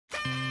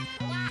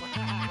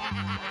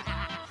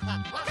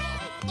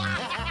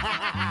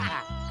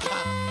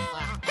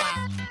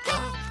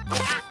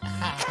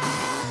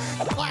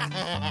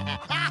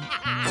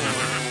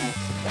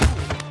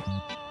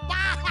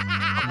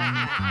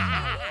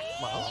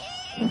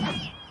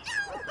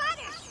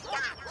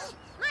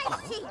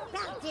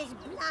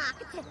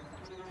Who's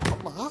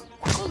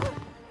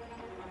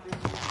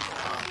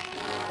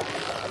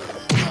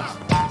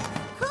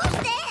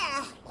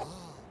there?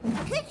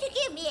 Could you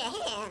give me a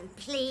hand,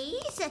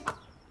 please?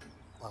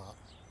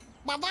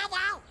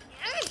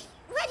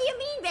 What do you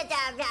mean,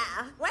 Radara?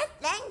 What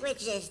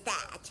language is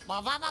that?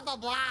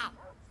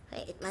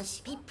 It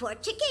must be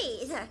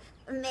Portuguese,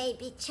 or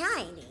maybe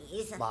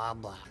Chinese.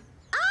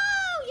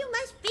 Oh, you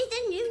must be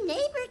the new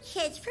neighbor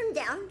kids from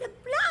down the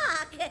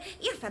block.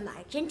 You're from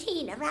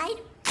Argentina, right?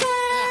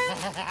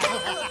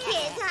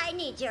 Kids, I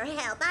need your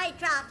help. I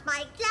dropped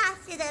my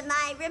glasses and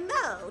my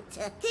remote.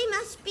 They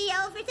must be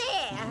over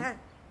there.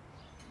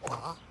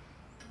 Oh,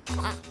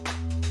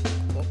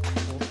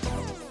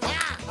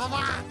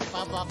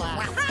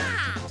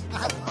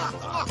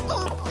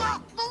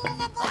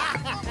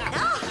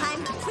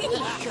 I'm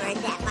pretty sure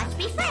that must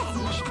be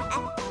French.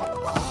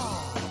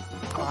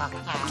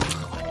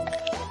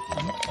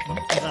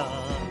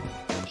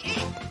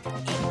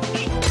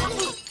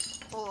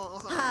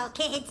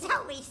 Okay, it's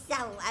always so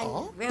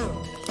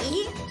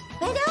unruly,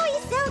 but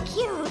always so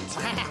cute.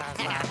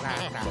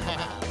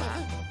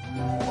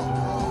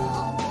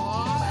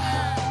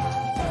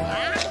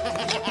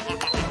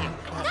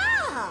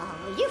 Oh,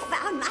 you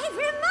found my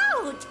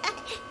remote.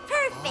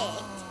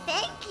 Perfect.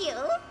 Thank you.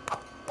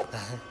 Oh,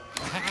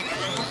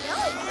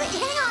 but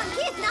hang on,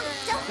 kids, not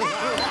so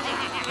fast.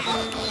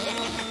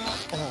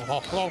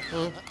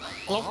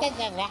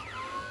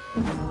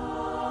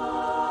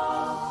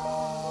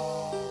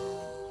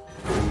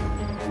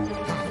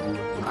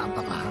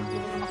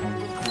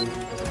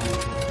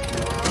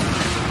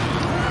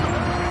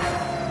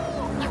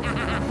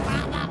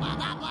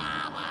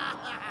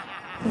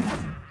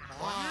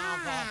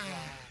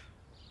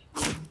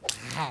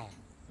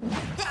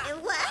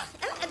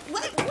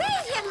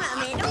 Where's your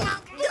mommy?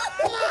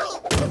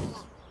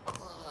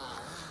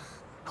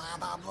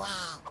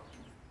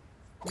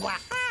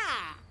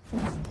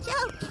 So,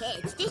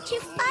 kids, did you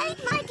find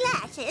my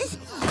glasses?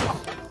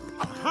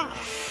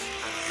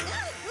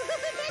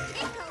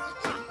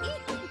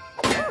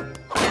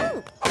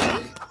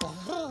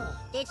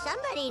 Did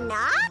somebody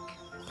knock?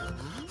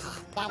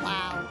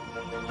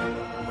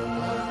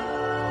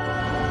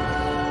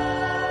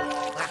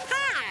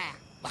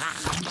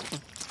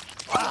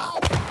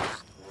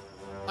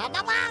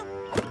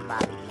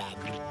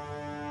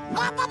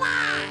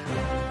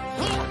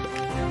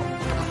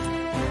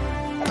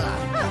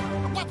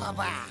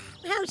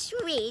 How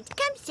sweet.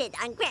 Come sit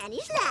on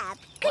Granny's lap.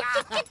 You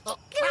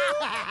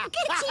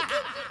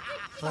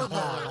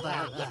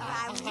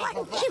are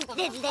one cute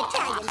little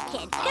Italian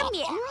kid. Come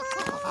here.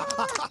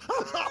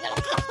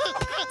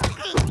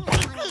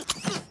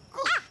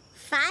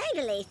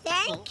 Finally,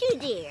 thank you,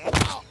 dear.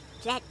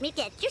 Let me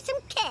get you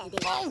some candy.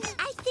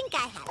 I think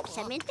I have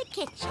some in the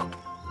kitchen.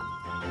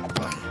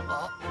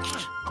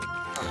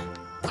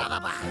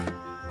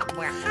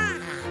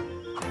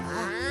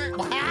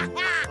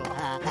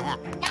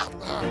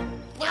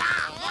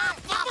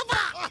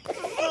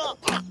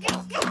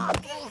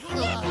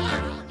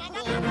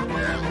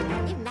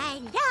 My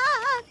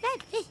love.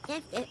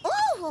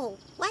 Oh,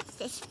 what's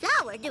this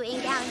flower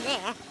doing down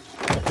there?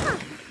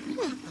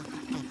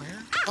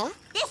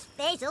 This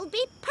vase will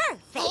be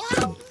perfect.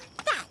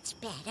 That's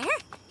better.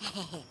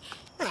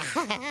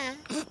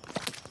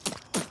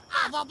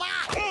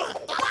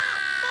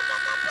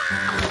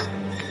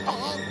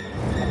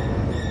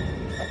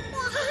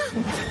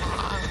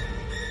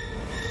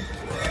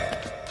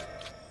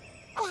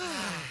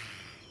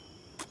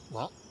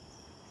 What?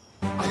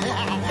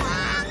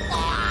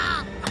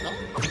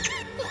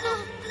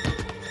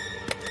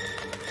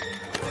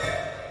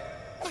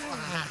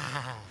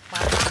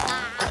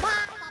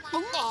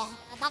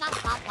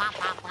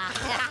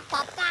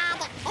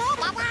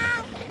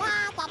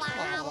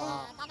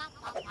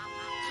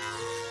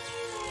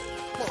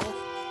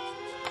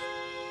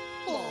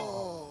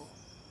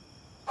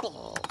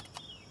 Oh,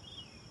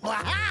 my,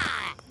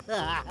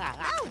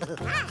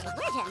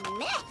 what a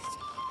mess.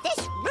 This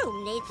room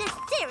needs a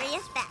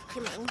serious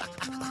vacuuming.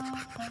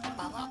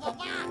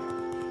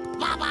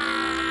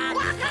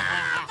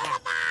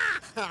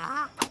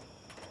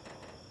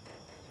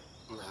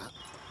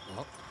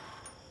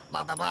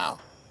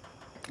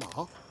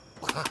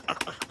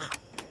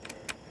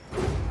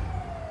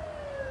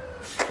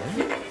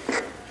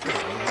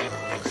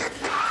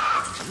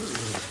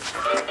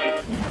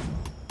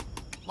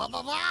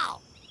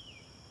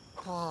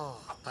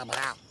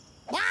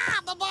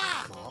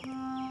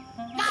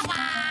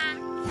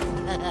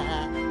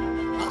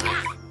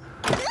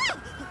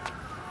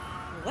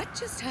 What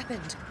just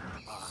happened?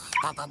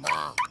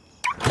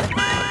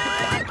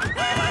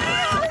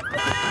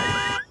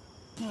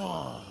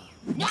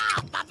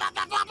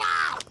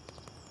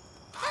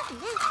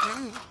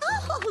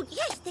 Oh,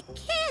 yes, the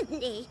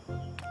candy.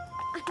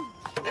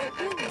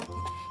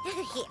 Here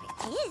it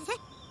is.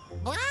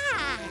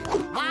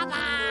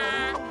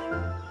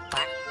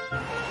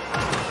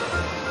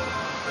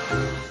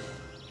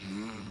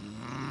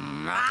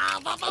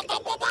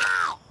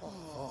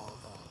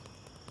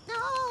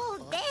 Oh,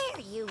 there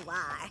you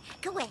are.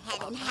 Go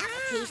ahead and have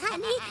a piece,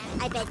 honey.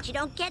 I bet you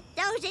don't get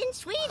those in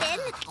Sweden.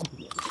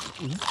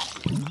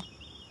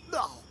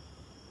 No.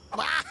 Oh,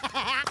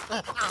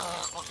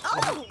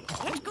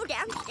 let's go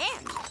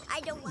downstairs. I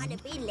don't want to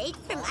be late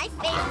for my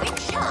favorite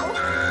show.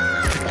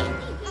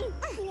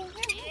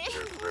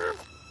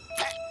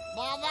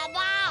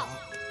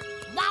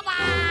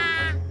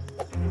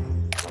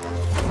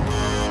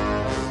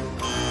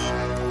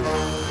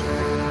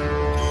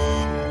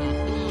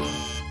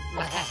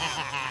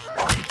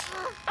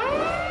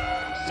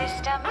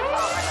 System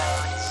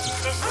overload.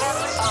 System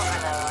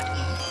overload.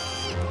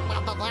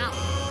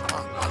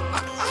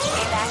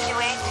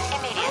 Evacuate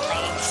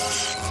immediately.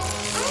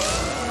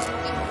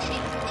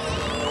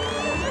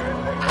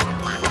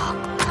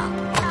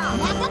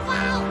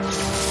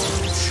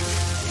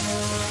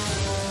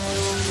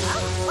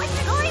 What's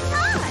going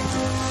on?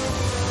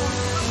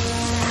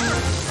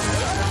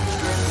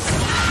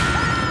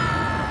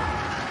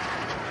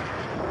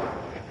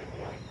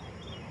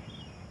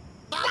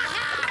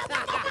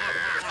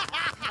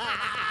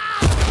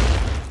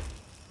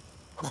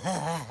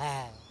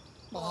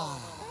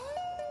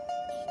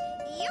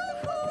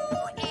 Yoo-hoo!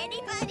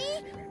 Anybody?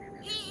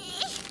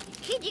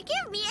 Could you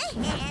give me a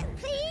hand,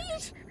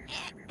 please?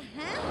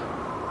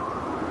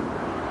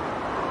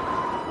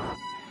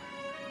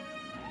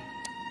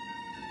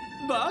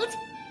 What?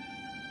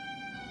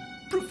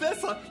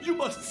 Professor, you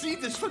must see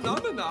this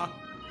phenomena.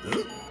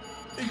 Huh?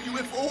 A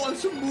UFO on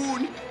the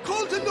moon.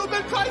 Call the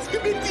Nobel Prize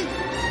Committee.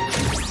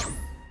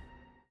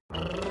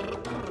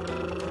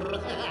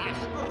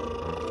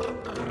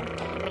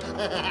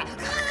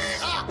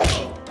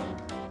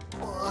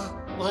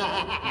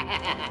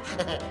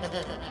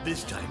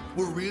 This time,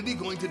 we're really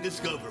going to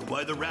discover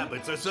why the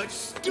rabbits are such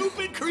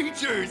stupid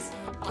creatures.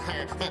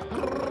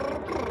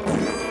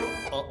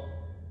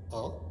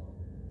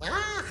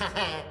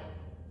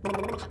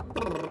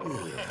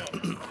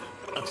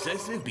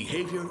 Obsessive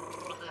behavior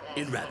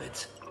in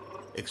rabbits.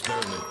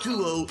 Experiment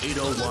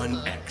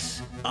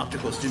 20801X.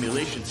 Optical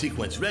stimulation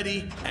sequence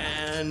ready,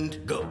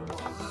 and go.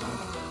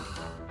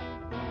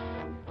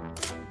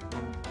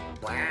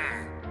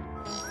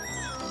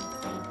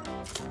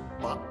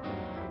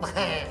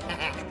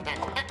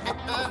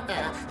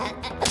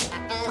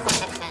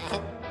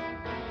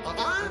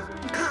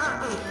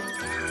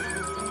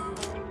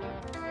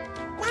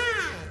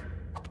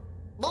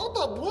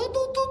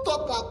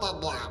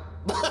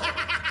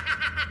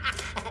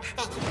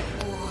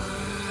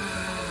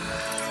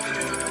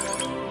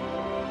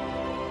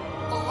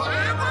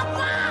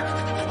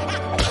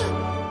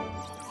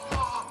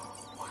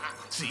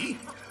 See?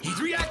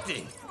 He's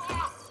reacting.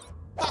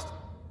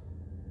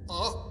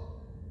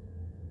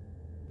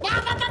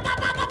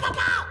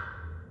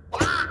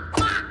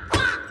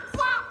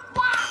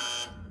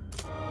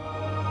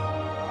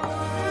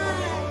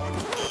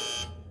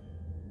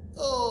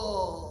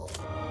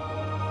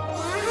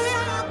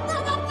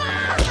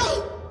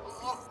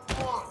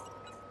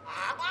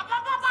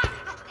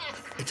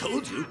 I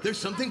told you, there's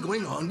something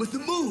going on with the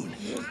moon.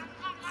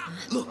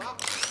 Look.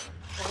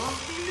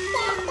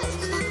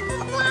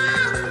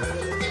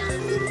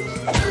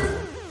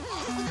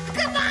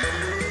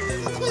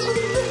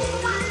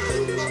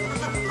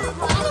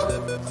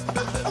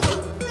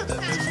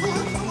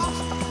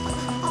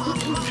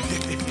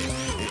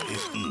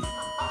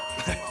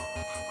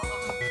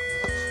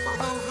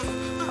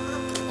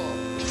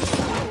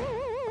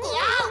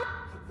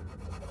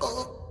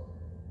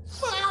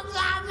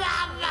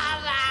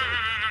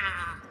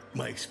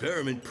 My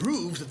experiment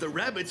proves that the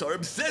rabbits are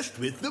obsessed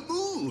with the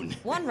moon.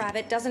 One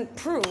rabbit doesn't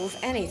prove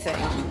anything.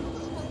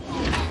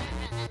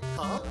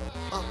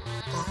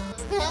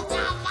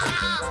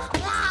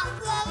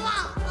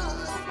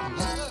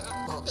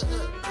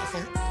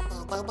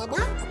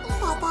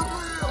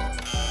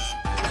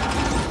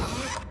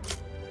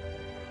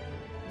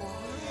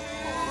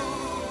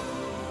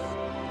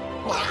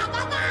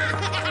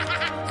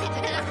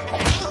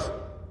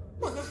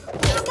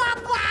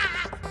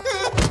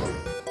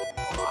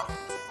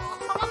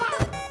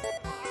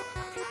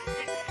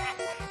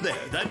 There,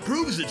 that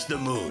proves it's the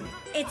moon.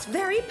 It's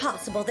very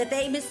possible that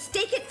they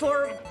mistake it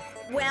for,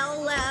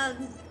 well, a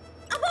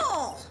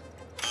ball.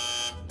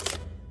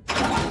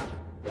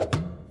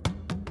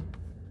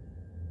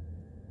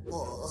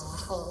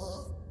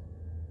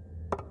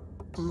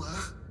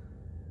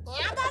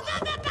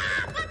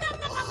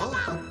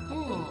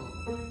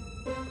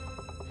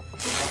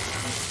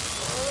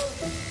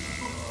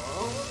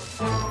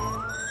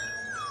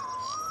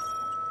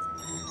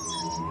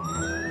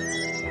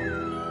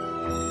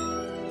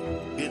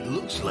 It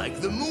looks like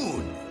the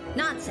moon.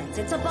 Nonsense,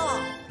 it's a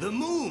ball. The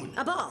moon.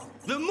 A ball.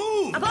 The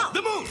moon. A ball.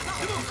 The moon.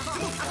 The moon. The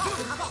moon.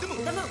 The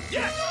moon. The moon.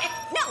 Yes.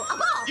 No, a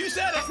ball. You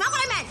said it. That's not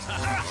what I meant.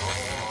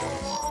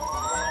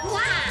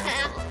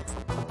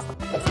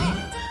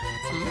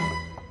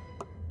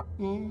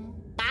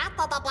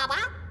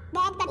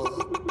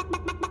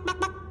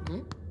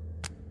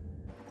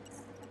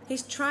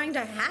 He's trying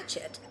to hatch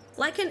it,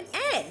 like an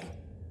egg.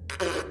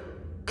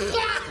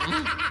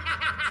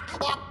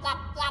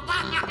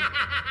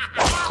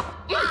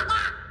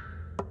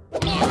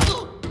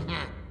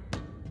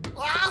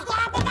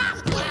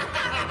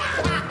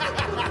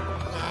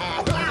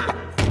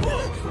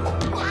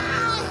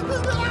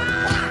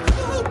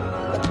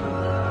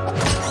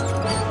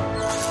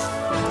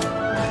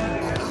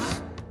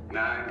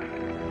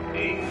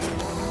 8, 7,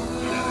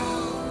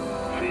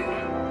 6,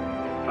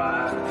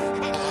 5,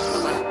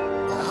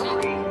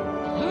 4, 3,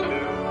 2,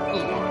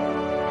 1.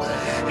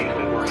 Houston,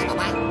 we're in.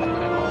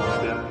 Small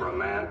step for a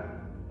man,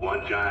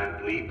 one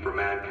giant leap for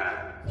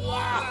mankind.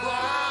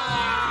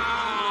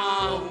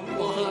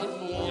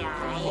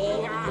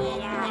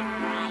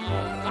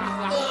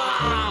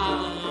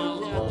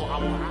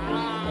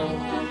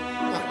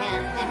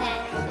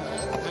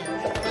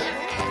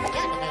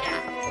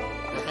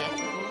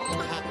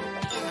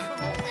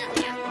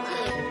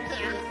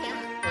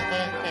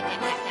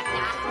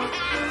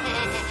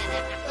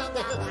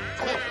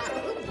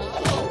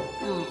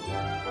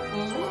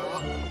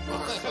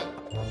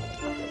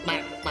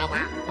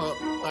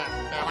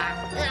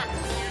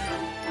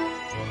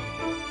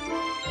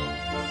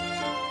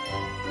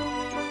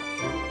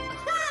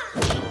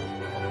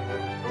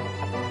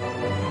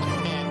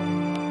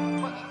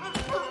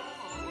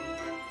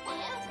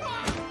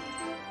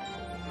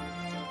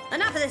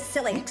 Enough of this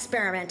silly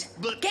experiment.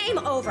 Game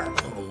over.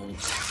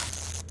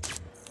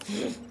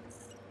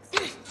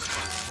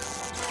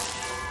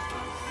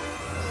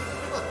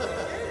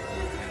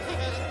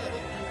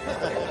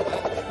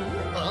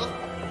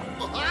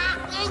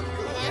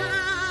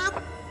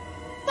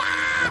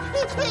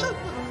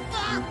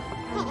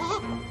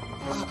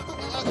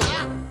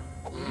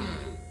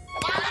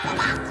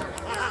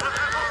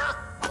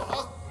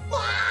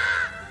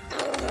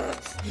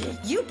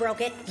 You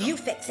broke it, you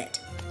fix it.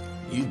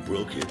 You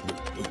broke it.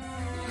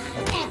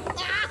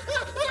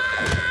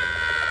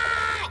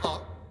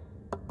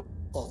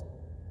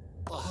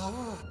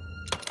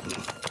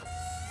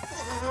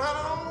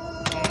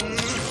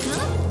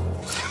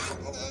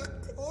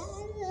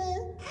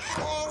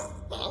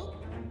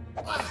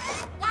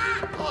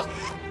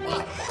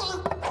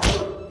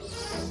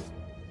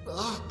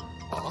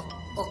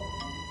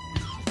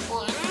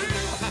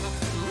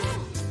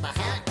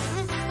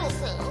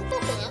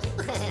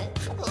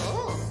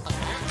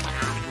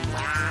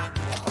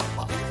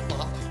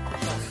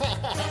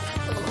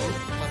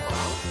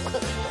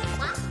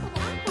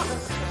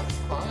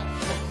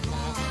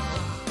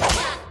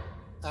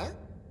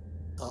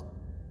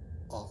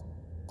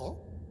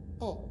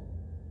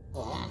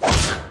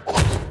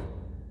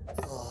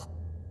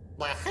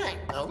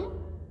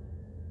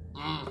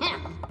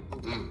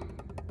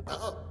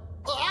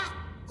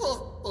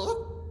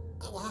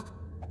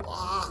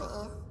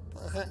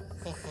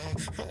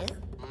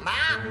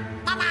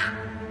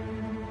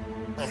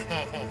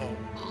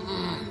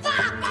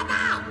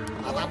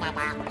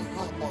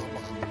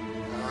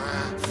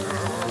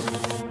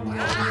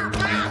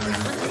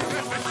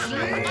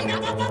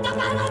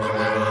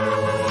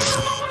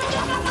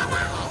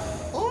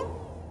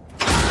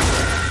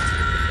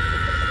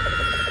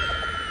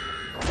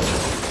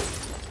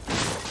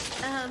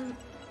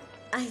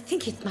 I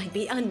think it might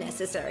be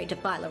unnecessary to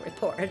file a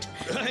report.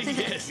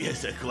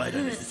 Yes, quite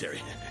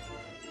unnecessary.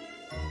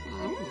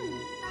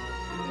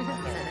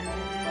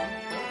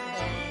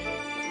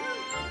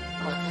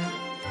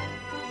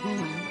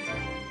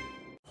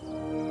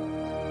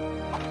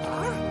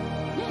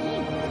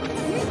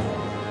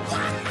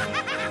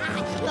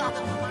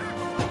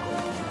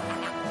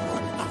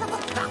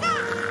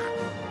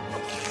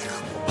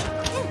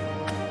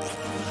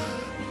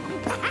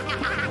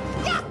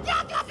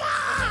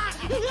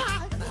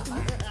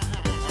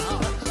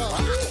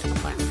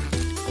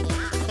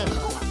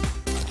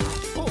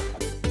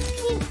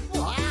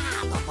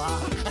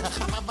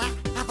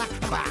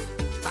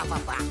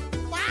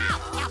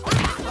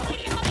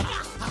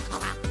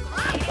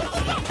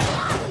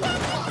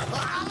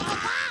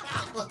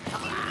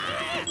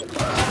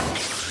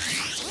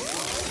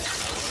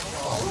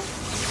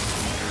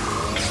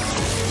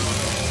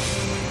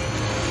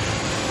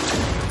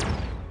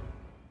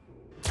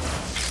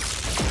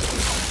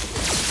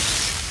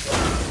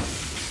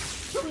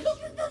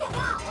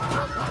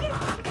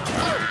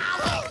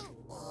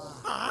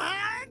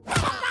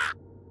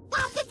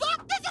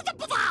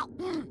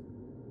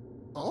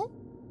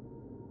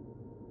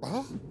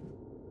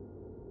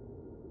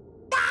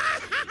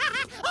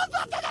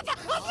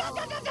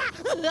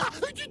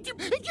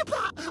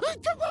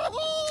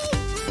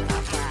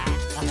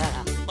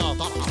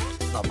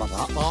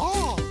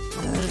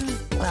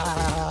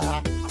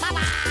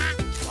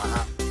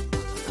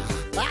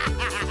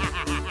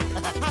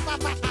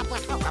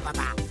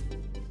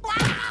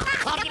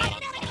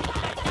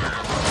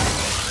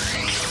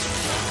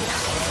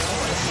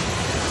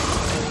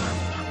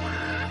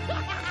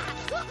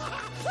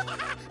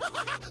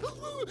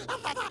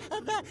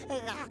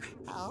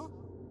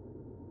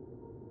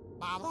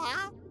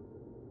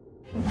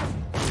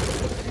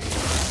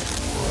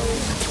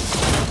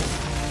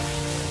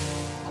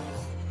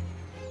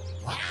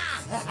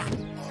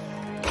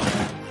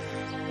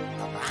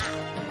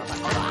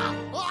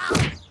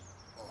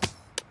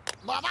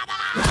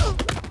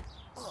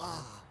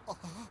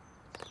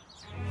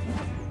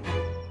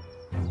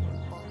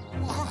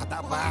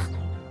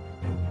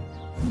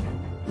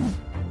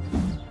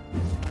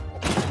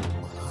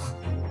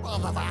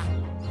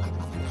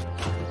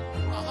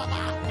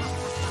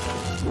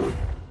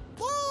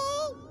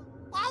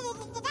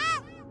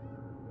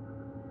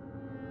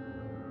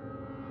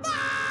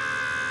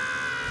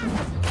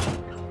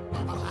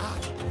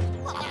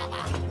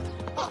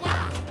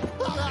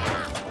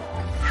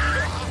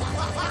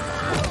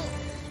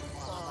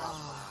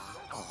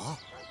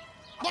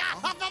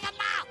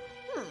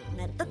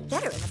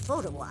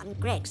 photo on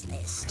Greg's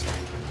list.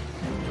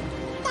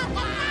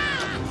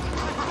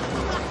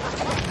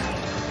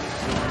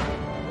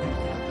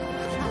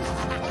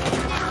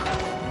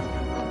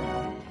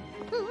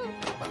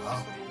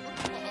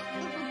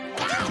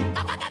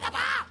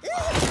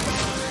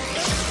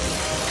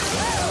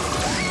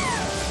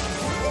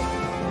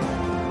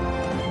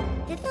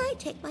 Did I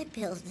take my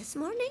pills this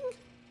morning?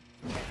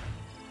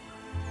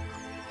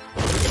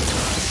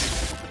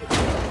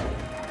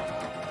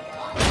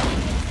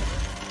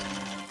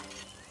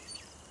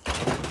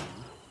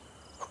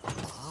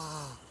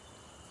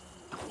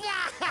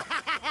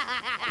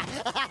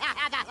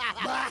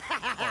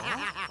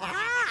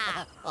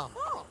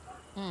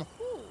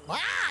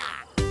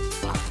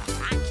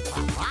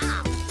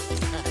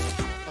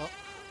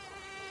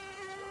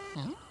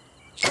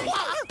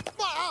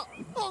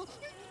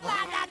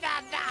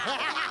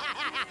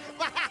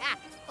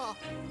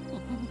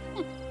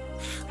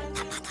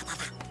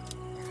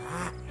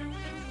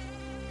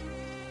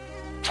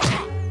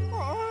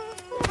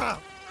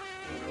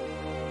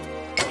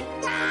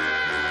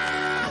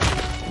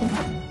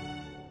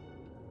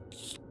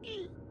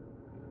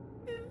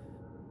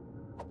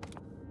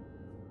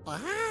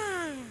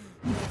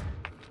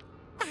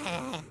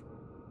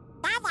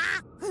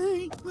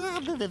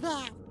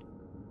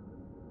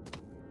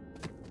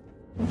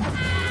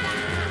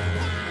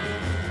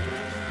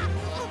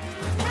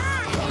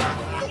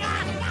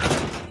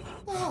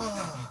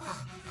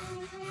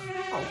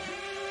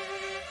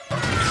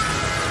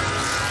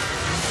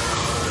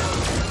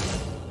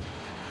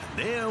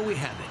 There we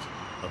have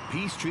it. A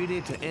peace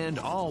treaty to end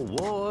all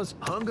wars,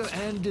 hunger,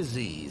 and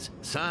disease.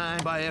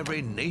 Signed by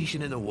every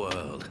nation in the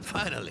world.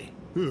 Finally.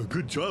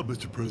 Good job,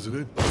 Mr.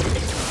 President.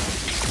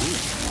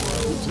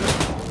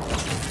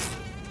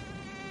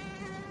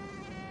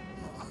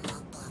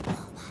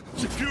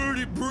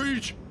 Security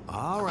breach!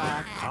 All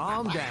right,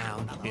 calm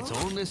down. It's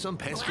only some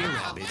pesky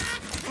rabbits.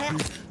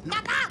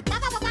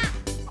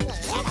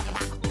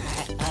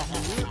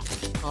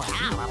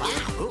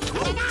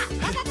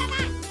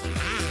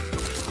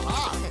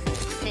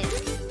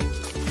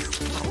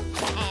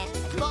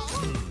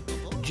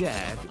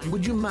 Jack,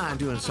 would you mind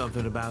doing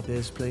something about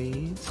this,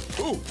 please?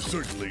 Oh,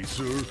 certainly,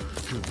 sir.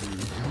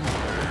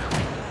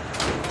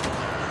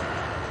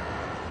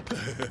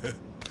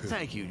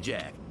 Thank you,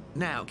 Jack.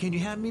 Now, can you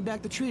hand me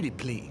back the treaty,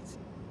 please?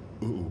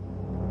 Ooh.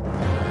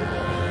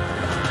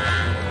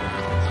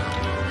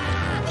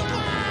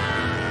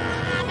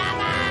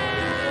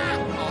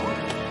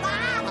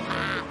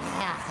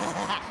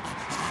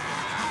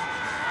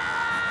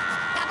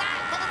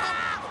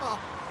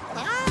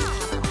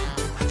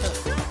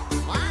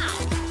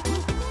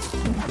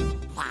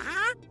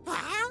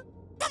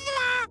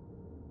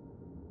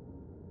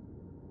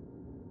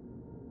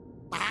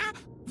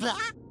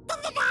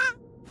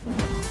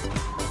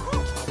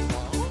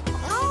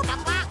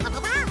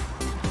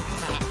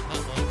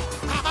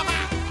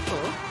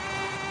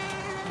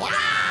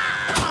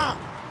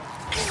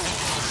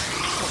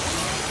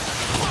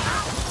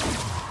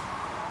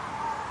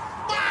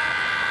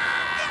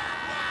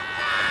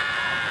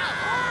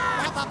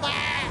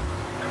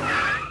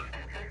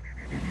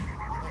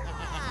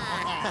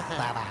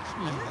 Bye-bye.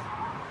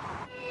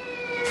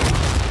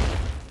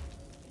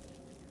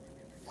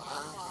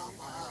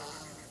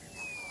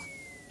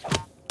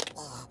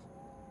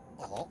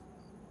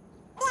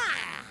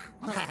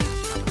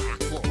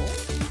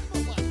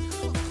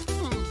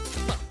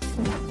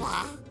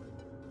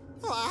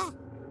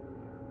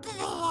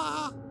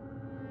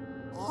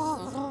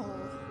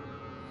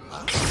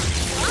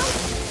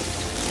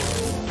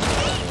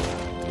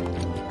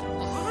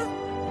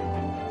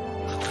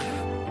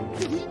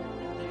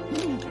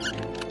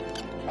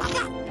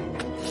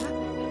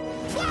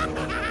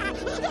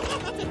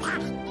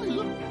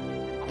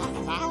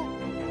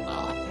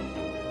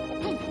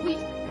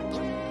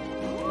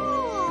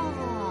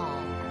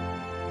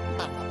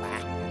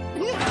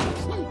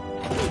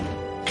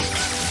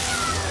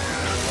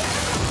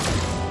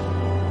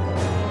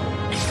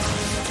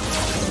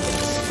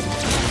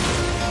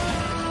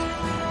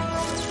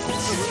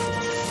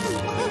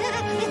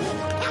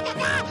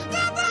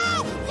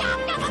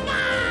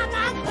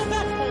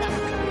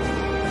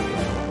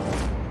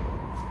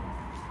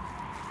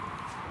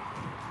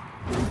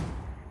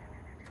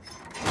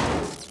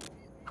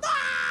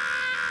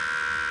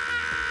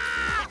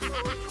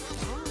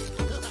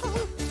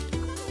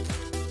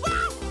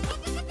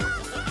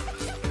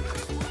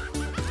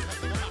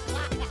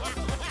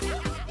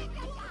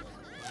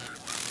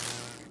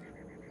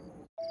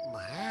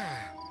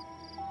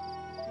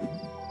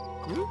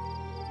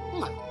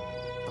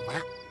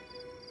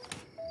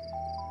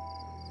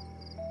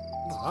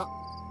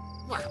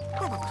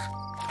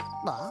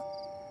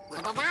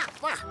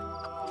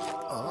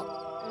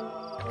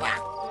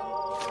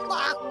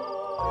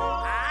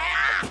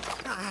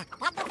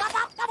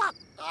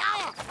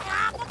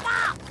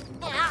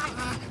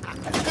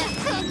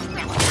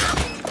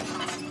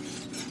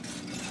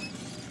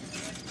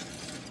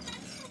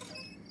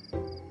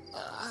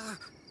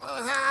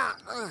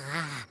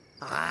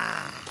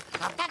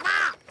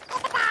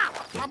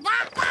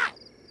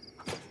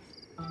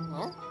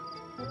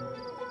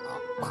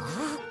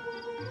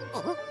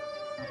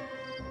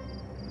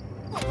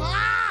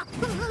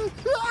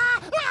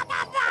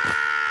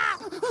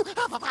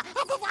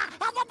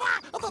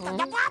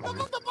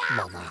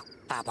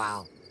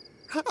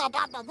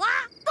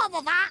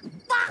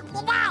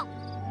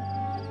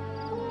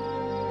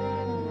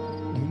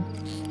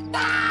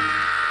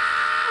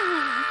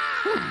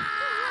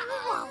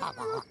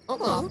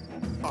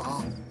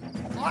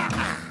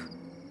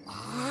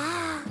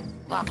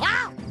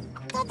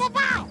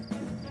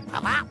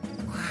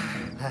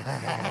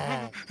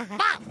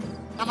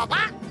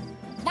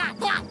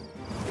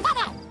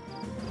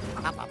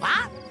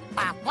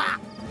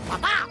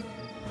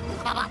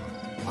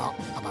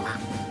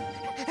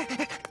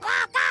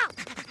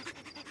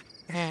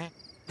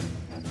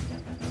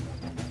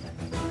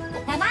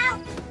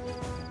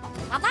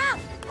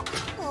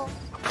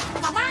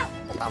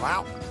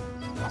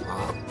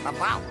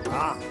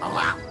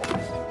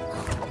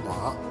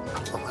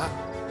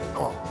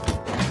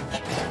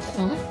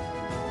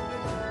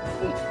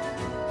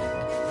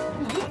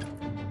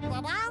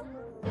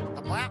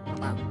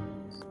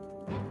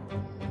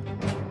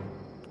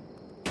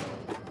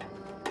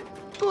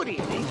 Good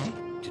evening.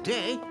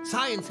 Today,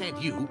 Science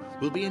and You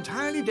will be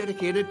entirely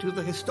dedicated to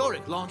the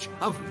historic launch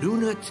of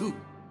Luna 2.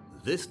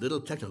 This little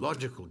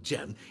technological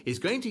gem is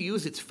going to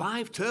use its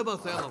 5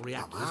 turbothermal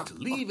reactors to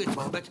leave its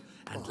orbit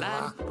and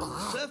land on the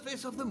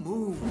surface of the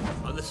moon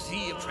on the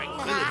Sea of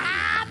Tranquility.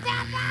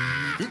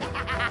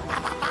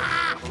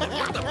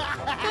 What the?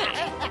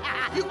 Hey!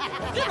 You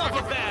get off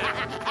of there!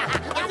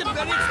 That's a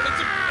very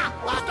expensive...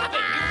 Stop it!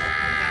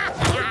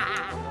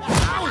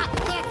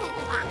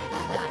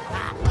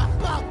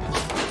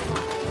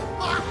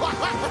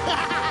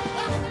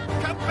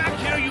 Come back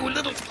here, you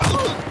little...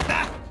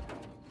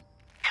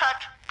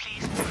 Cut,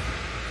 please.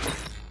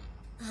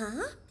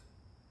 Huh?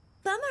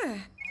 Bummer.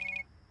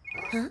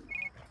 Huh?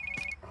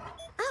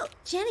 Oh,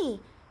 Jenny,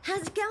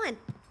 how's it going?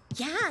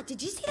 Yeah,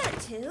 did you see that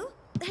too?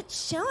 That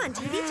show on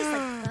TV just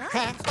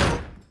like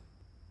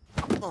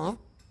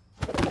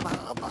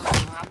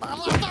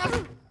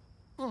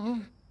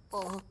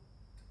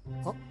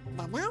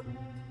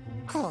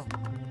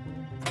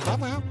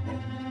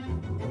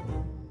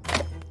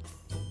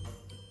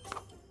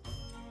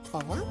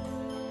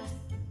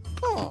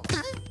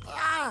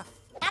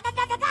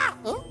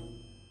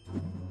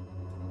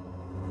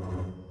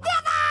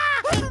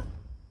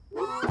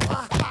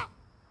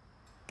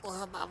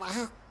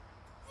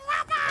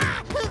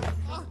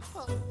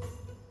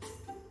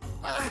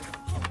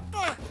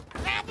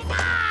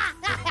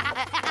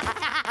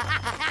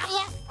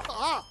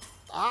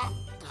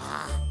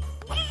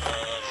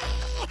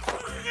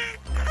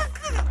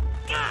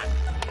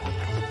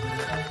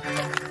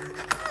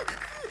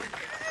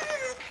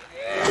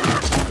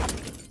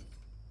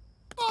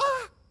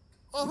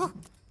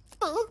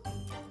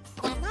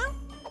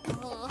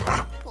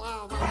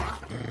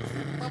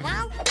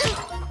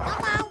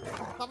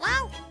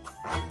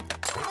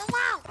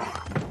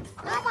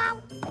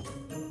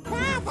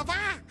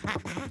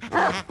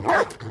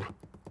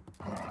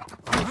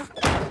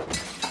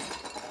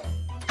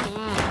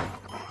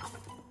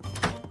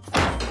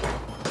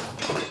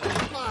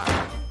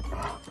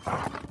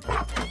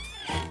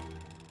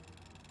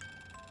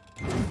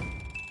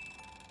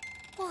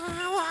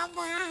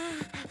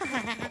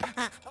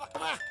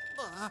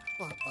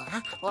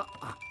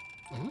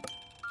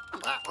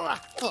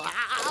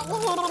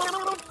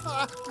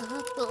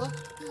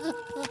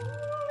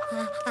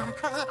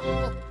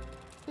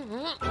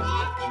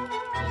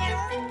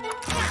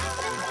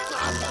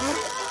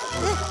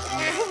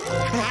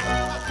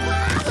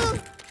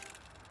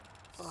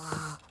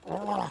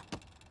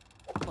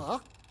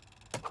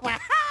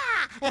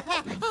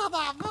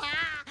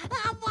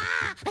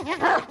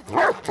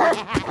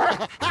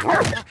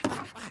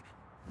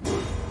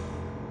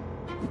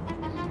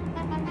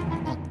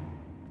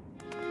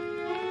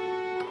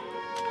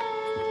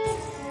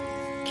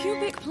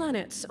Cubic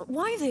planets.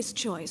 Why this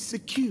choice? The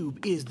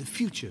cube is the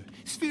future.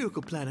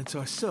 Spherical planets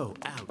are so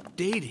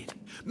outdated.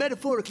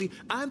 Metaphorically,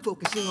 I'm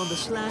focusing on the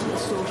slanted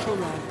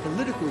social and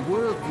political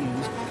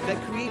worldviews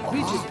that create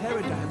rigid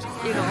paradigms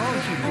in all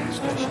human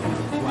expression,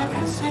 while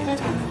at the same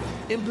time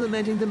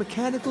implementing the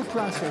mechanical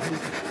processes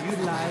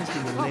utilized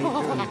in the late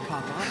early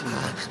pop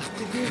art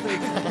to give a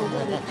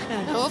poetic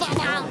and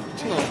symbolic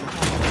take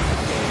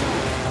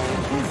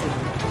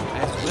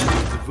as well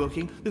as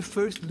evoking the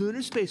first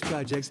lunar space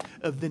projects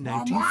of the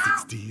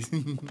 1960s.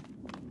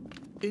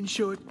 In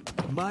short,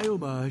 my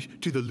homage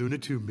to the Luna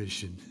 2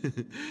 mission.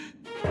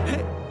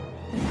 Hey,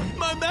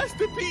 my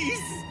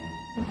masterpiece!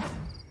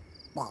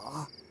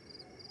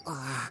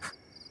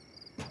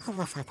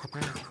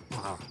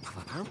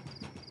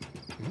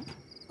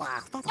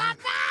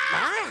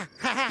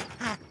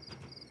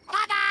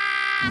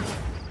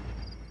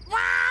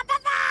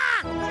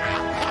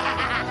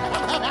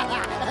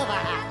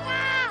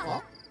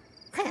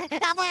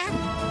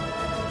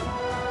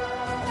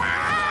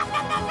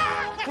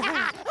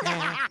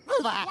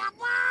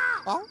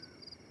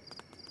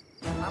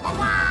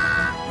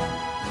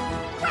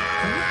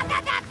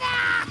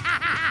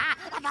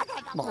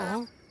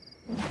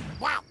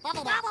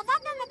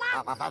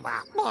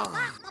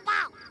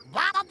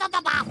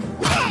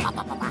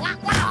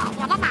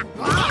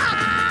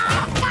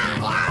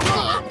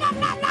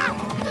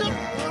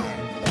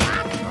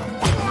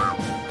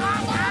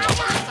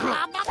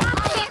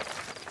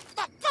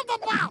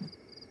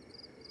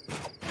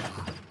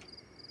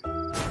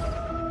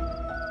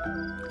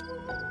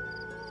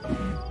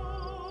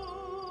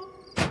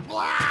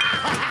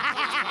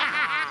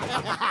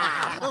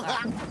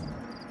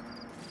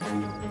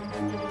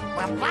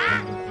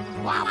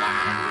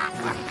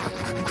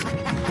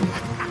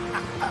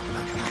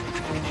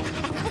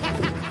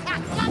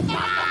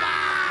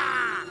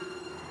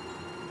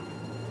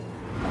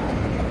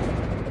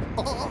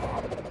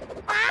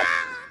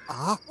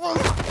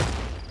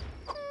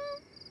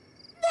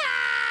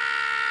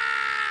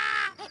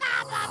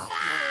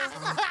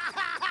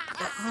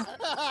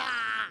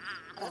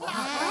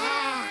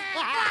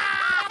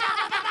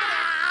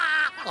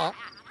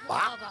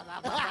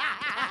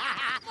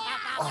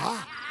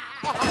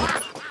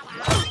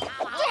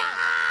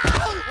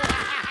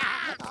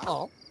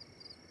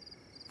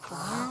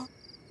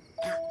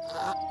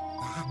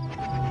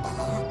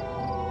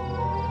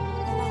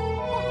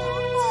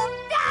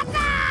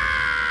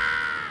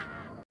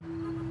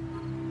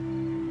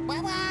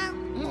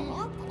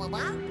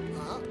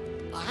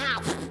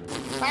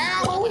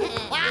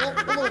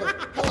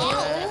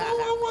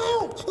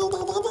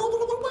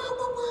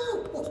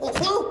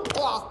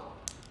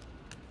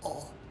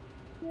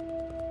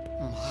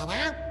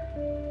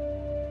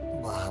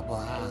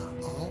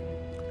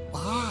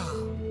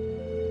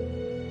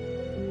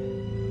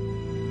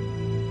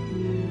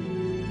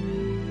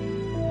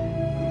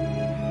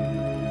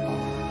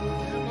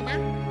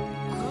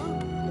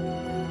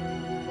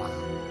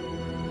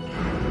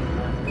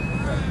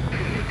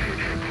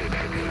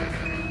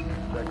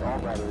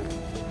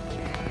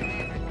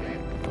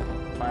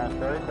 Minus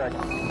 30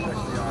 seconds. Check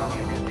the off.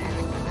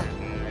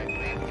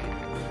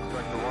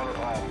 Check the water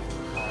off.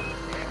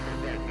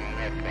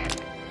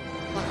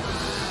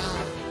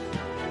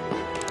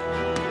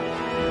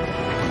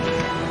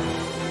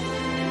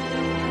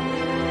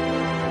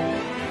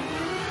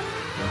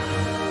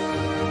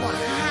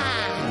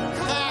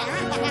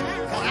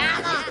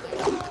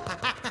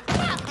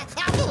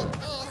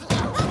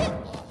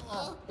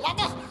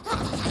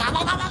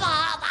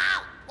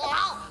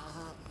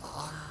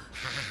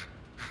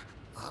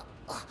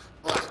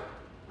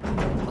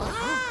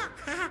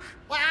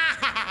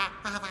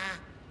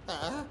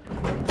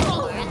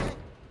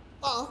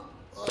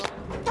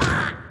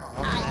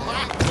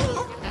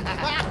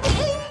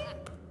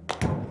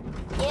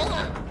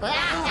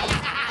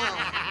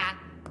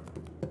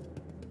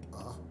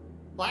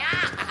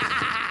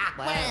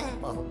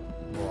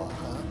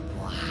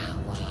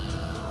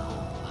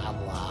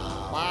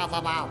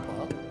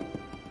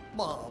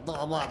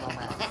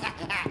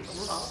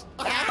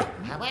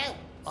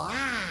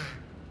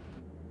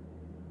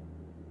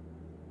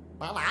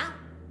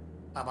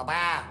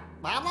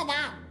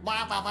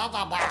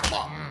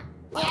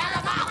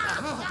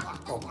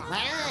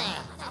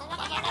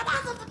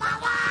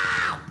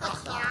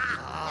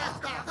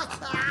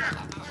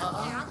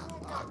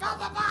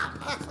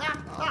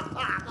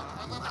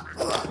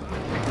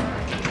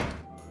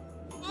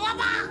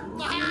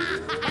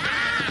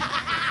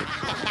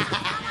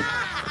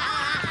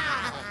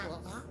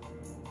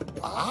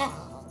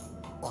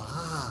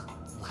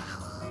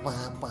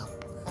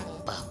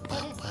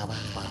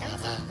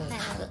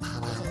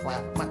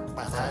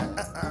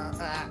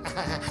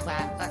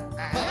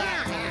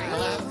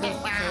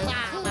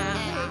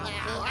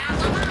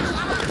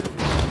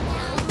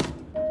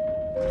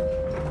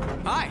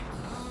 Hi.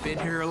 Been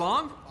here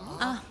long?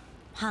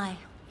 Hi.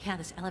 Yeah,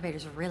 this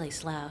elevator's really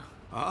slow.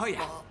 Oh,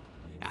 yeah.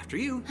 After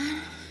you.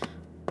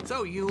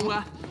 So, you,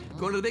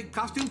 going to the big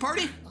costume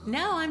party?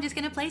 No, I'm just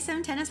gonna play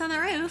some tennis on the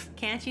roof.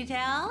 Can't you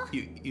tell?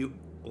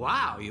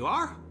 Wow, you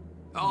are?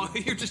 Oh,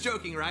 you're just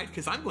joking, right?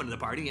 Because I'm going to the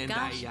party and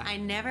Gosh, I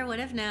never would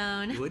have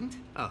known. You wouldn't?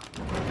 Oh.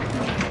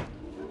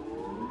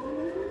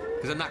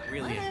 Because I'm not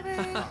really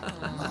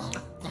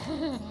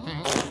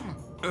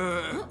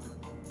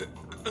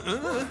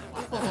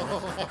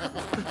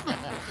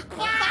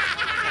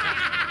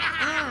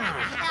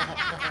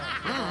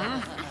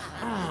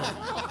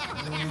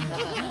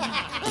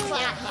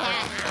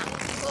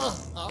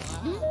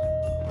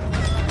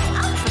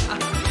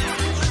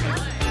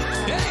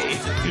Hey,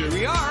 here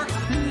we are.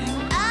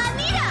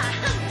 Anita!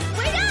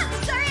 Wait up!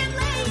 Sorry I'm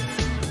late!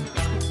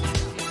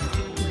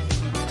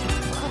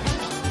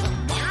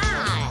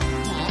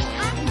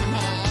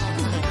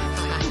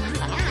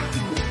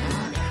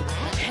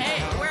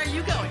 Hey, where are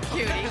you going,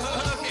 cutie?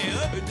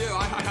 Okay,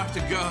 I have to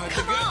go.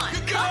 Come on!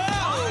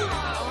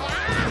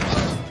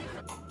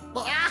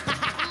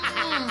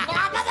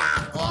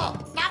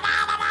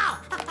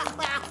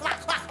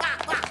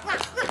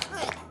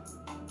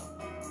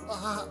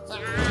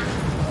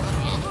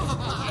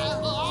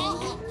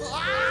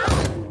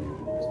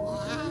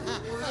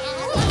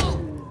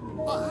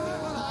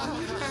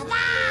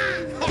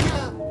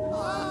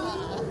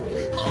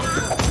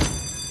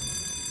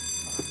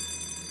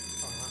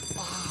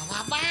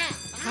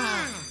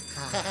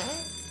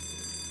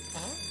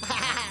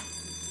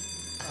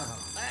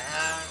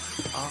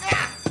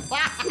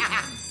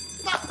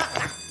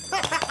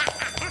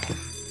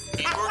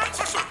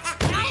 Emergency service.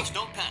 Please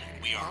don't panic.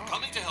 We are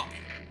coming to help you.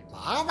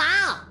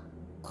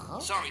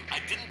 Sorry, I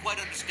didn't quite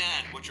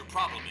understand what your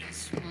problem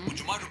is. Would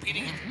you mind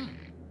repeating it?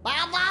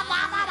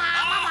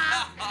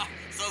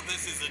 So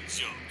this is a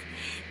joke.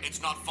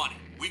 It's not funny.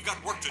 We've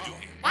got work to do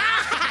here.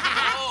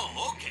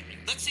 Oh, okay.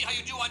 Let's see how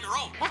you do on your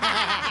own.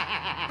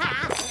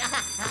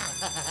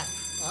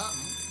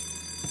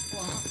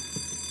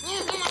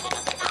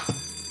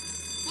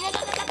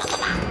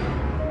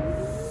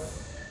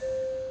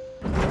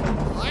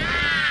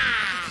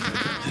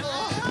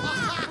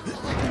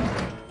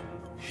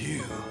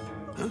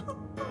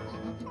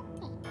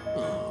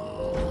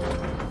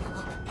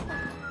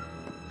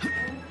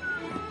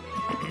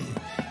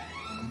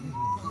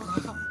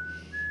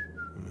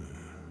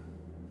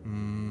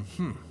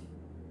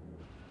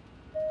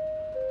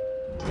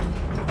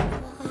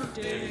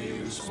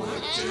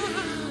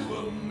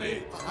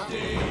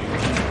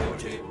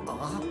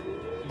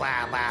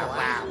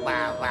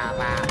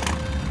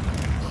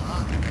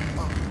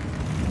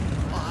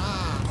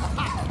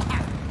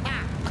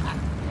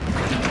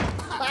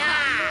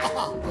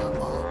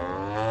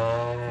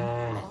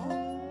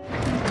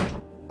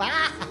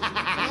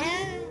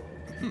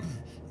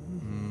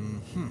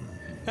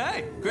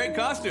 Hey, great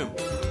costume.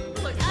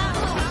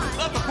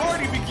 Let the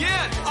party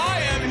begin.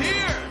 I am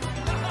here.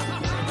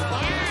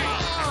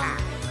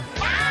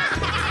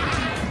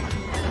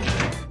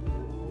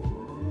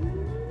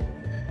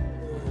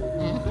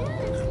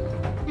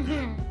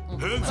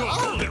 Hands up,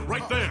 hold it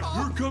right there.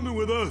 You're coming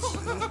with us.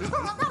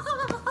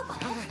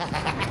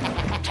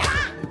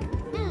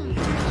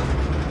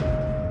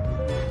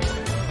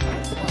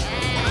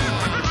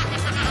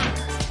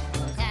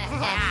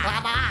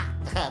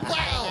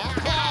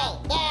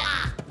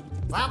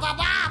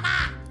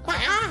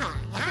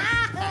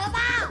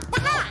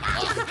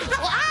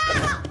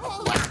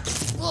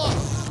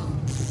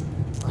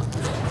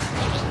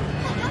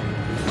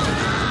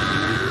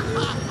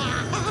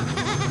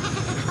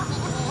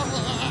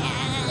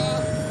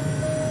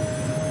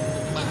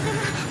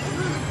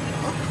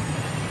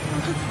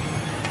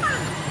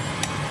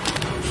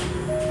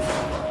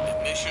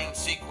 Ignition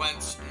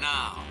sequence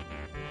now.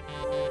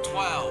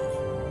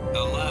 12,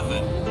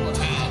 11,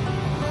 10,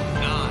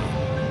 9,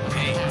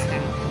 8,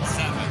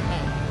 7,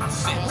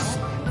 6,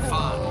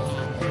 5,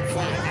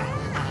 4,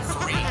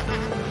 3,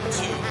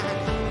 2,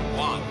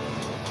 1,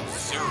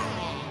 0.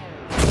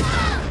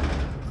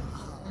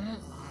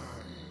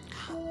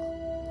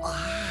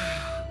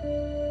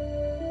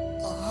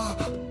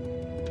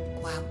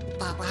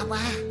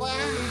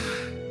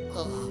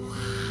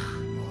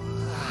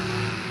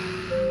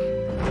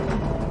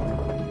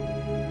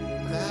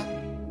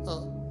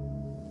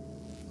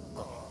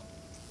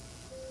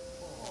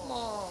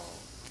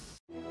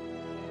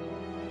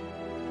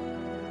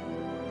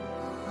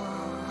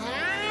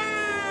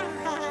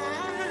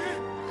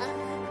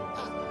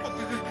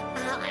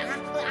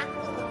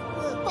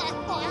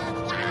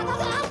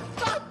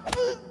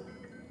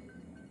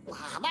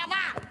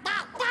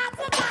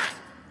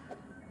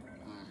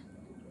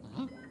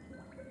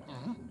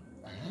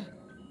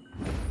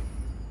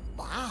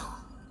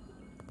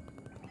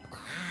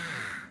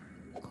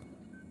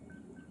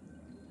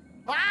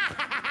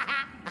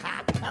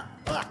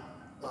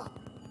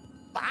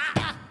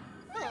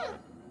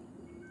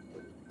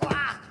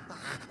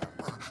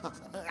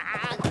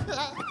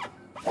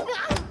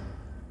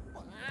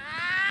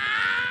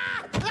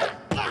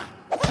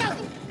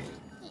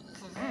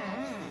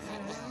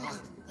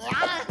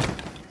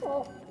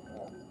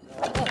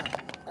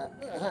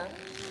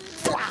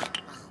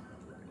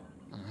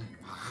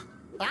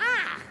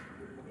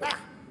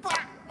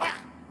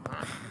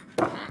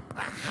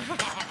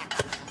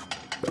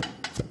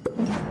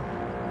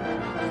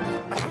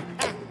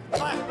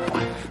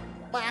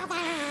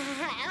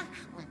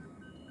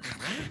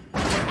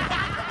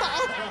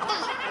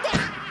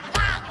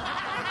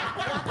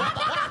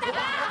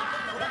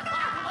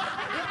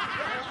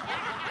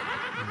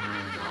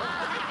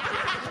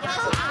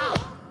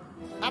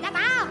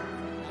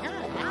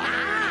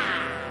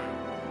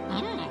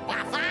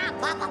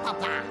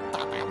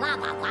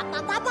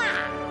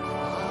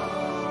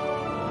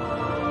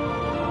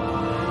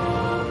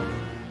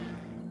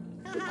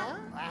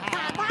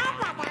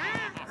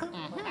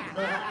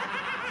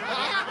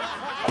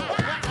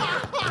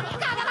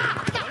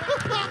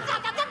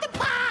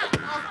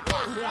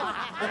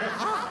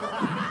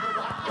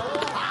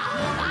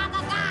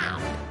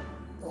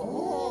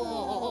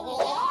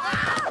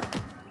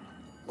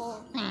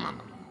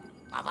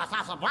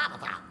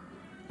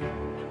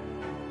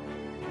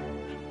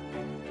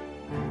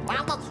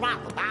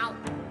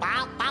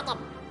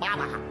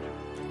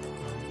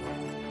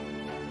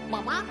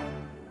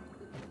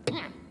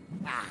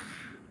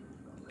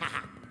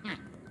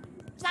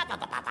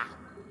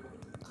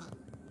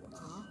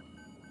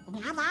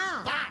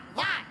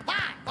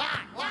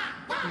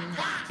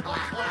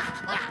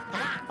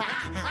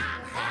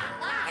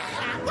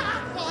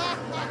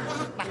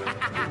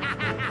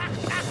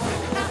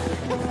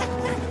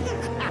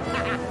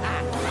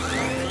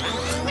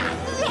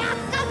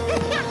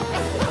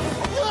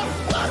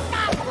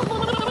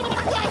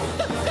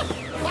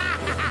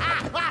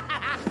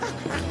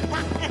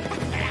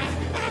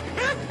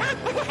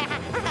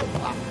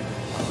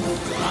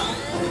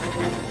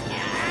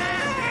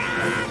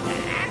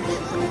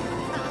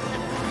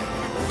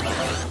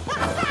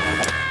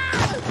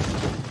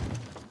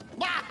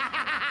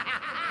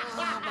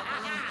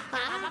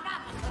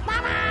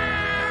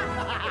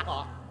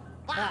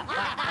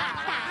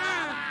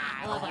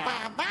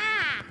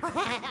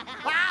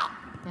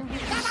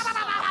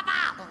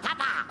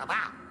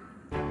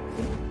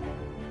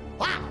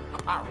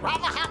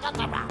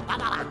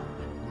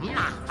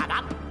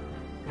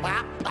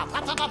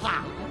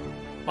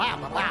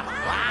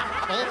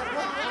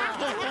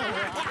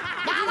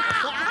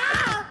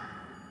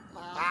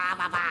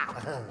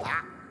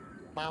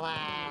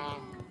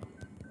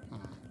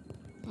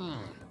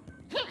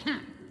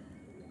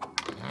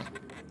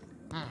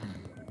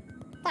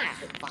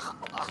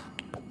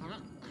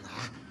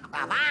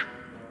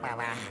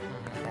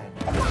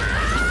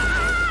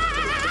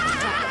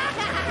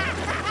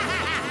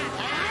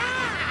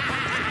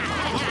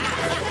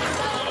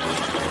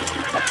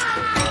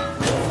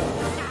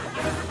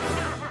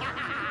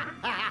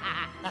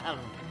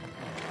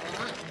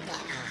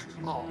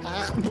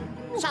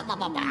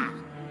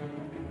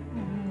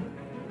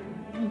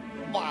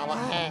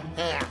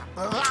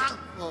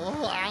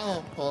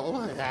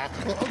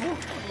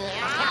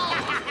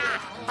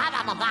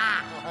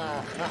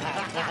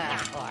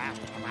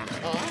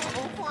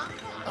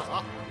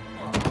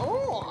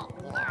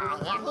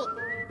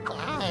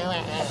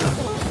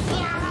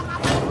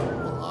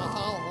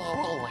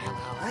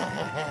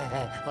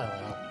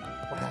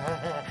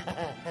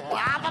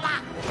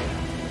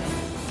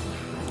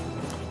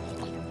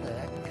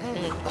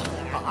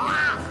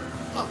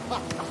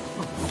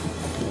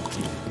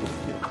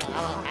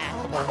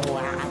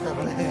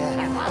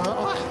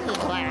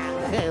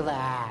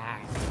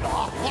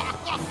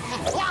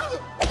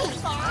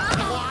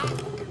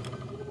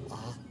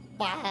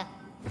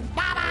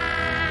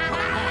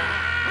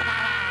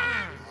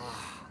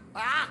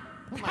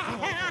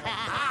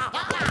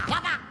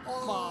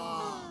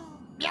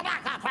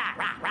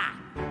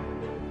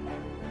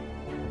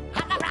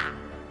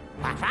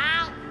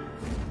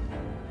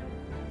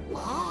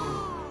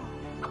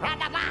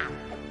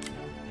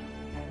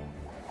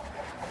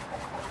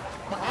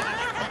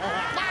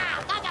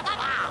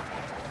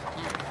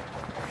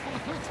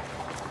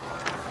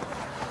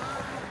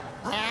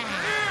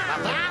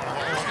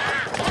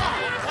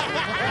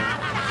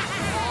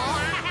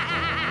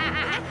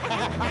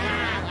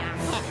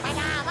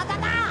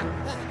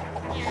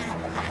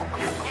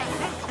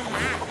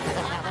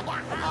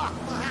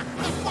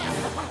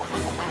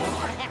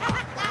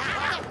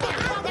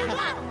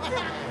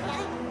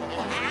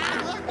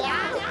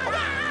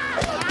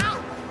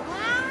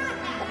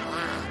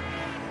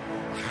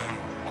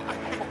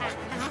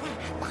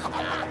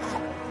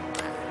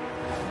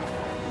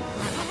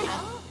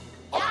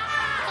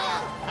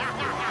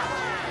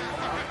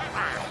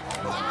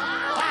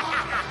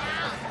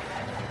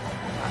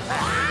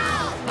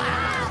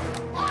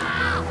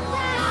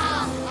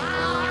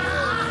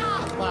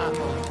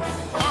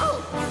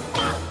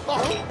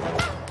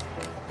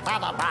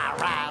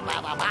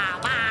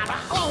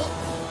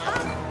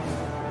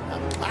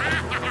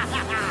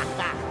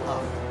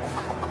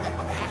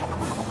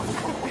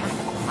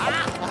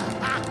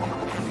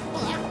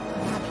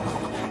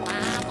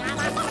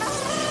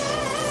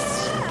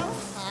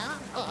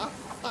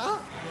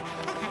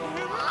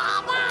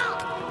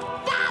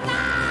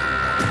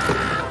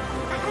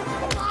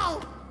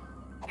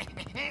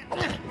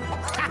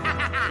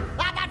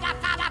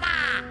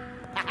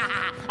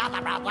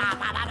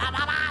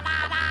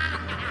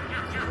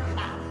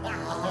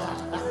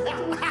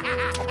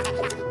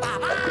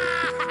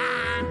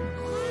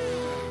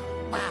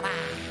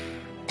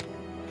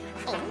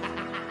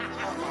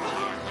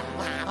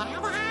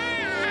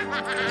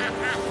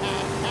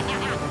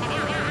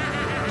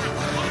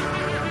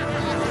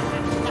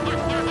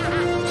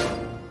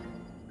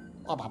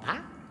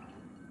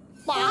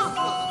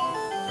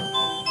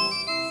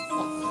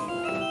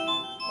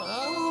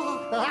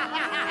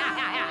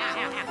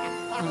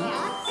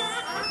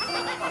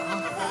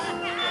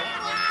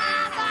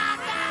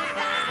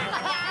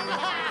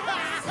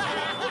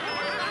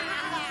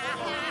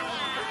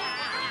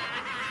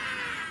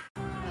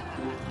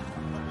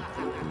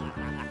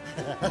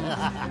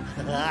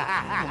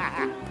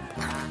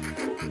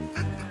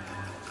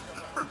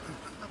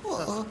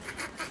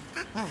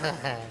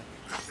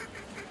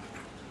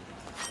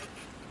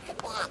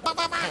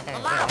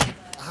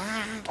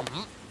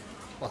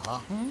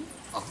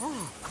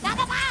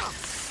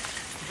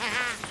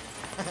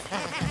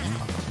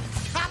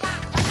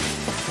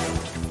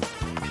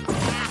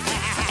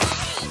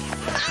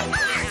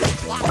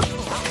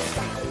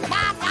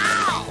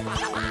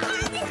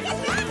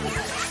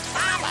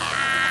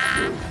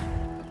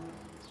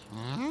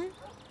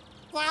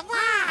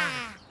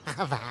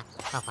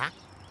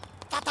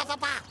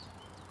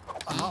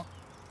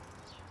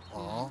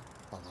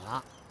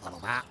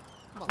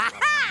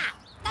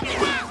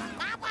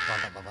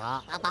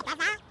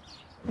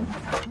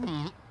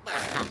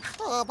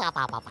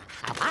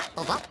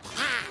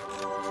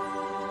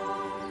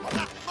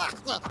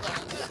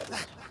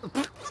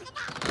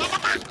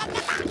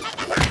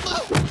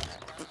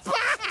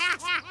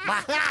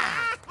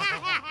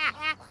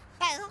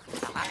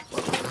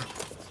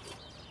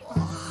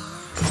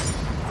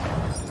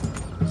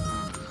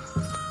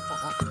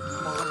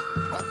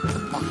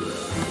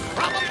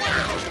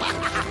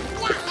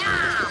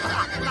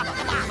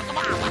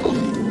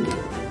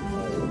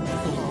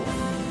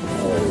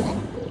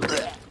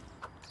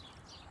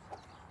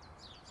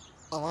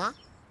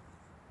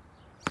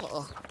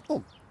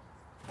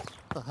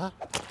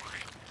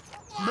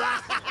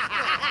 Yeah!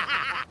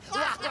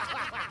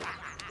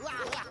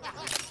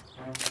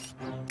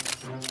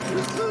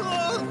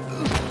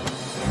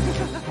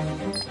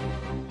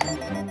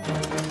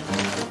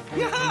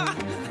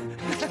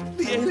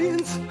 The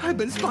aliens. I've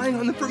been spying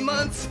on them for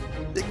months.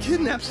 They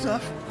kidnap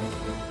stuff.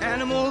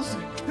 Animals.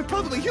 They're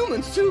probably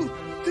humans, too.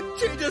 To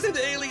change us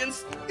into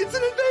aliens. It's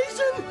an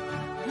invasion!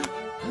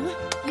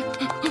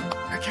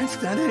 I can't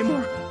stand it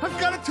anymore. I've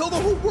got to tell the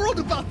whole world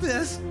about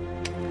this.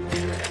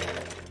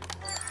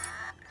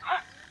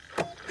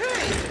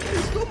 Hey,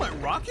 you stole my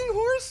rocking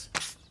horse?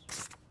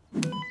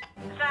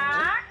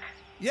 Zach?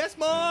 Yes,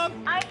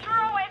 Mom? I threw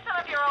away some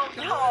of your old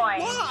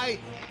toys. Why?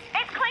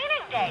 It's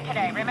cleaning day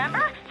today,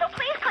 remember? So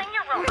please clean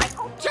your room.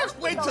 Just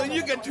wait till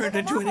you get turned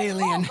into an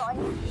alien.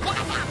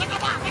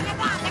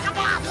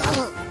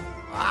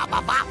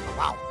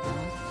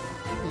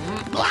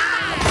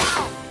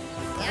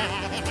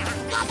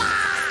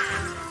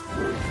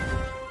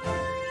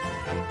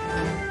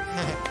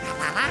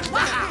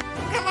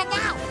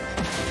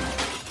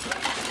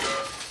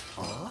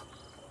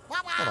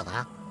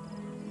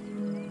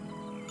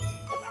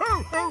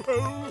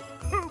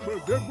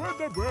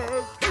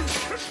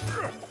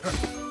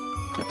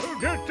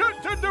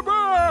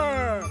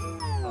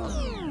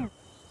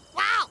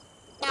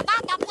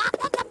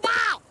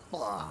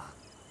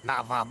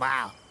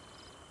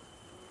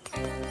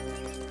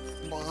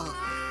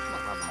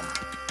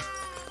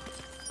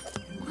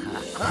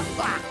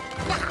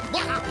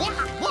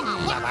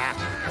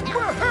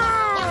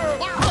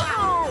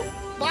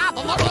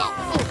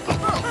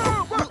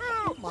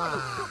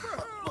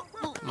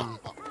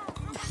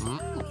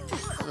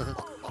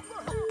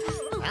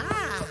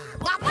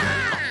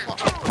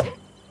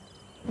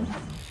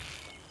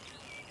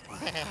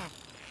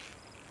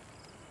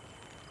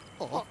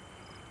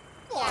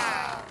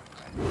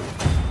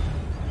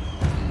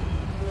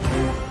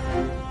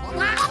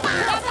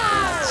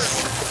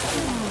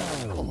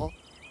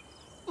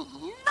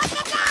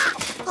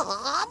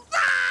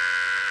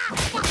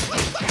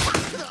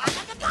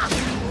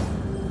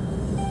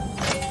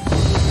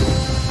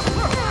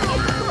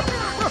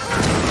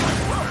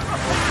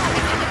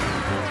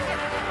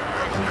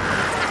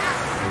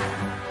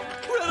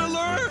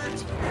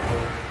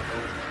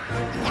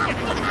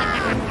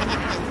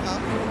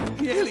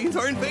 The aliens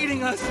are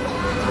invading us!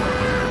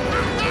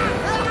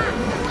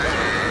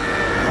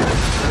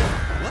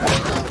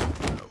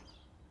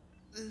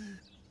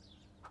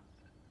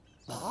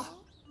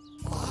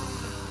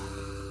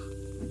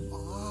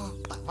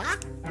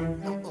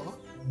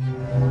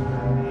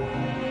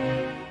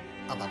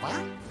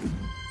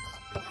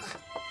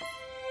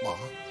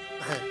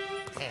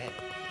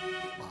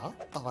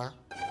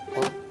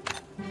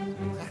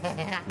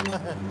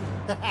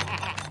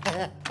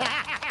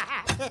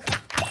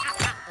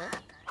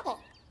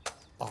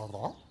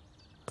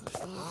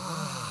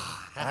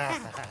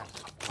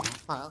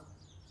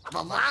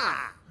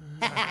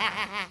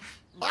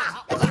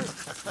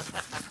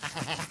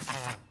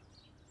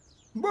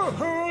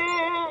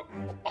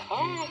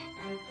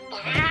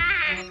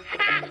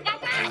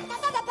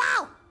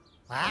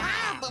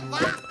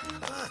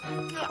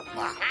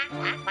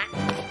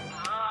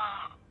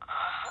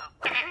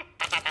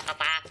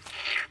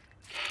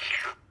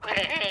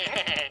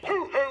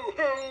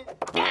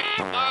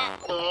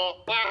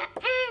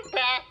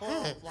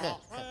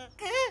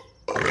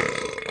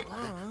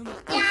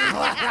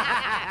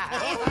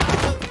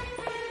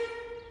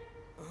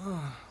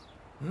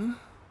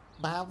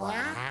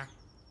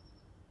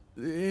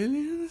 The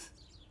aliens?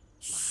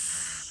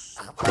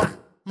 Zach,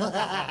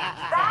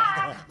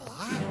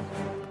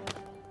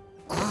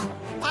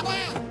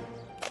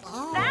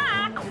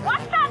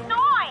 what's that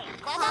noise?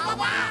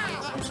 Zach?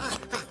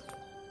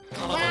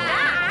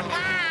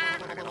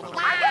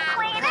 Are you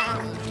cleaning?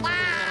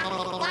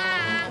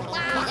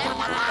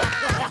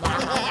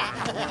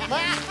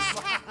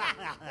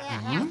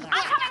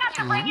 I'm coming up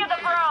to bring you the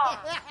broom.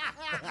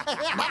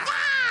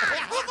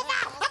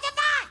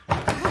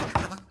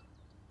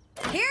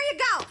 Here you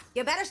go.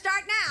 You better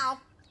start now.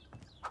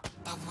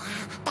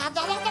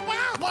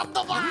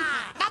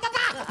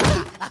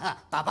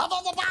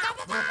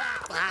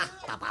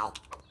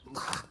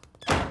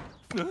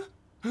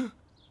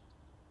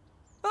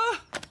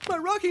 Ah, my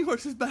rocking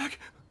horse is back.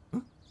 Huh?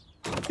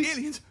 The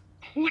aliens.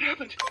 What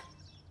happened?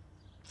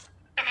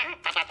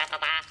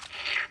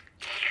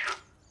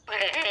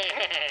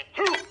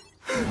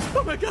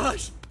 Oh my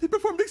gosh! They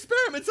performed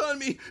experiments on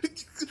me!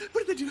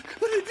 What did they do?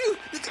 What did they do?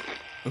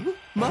 Huh?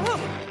 Mom?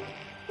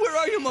 Where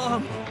are you,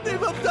 Mom?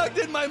 They've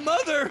abducted my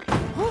mother!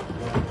 Huh?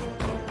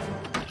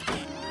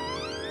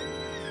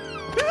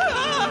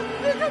 Ah!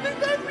 They're coming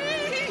for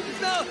me!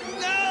 No!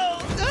 No!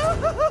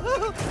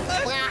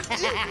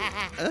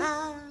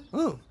 No!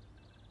 Oh.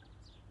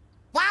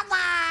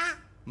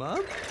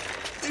 Mom?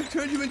 They've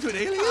turned you into an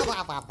alien?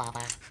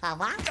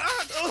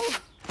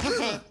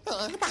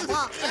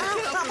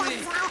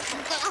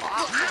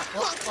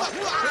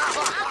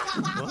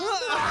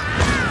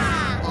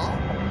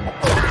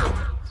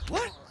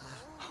 What?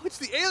 Oh, it's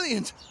the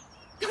aliens!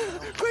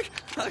 Quick!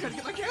 I gotta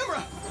get my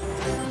camera!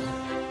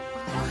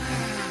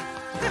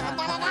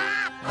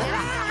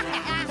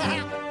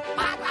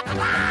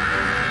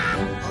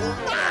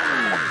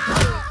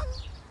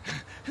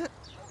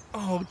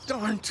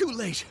 Darn, too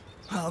late.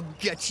 I'll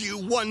get you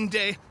one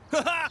day.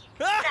 Zach,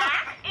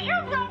 is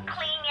your room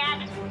clean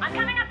yet? I'm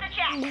coming up to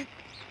check.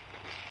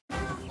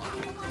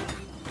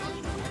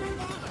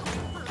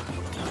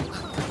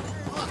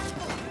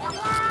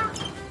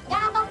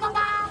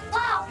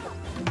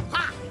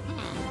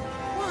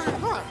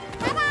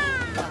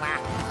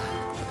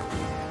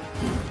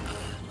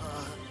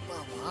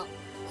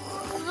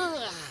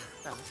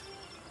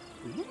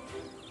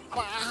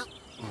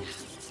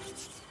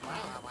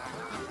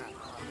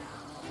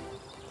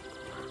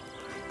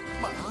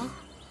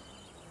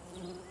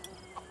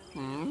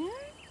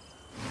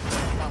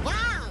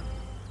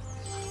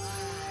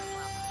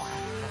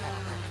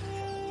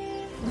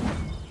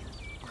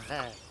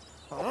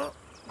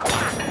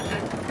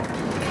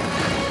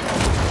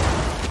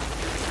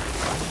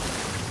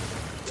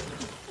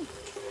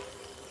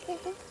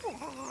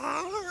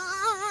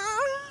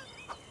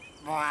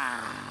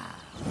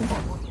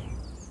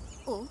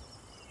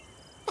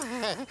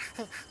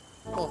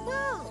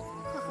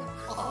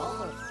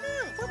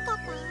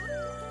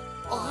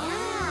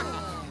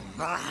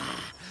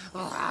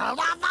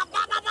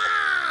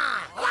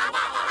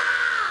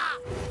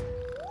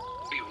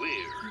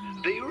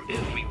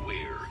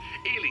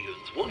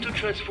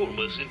 Transform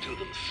us into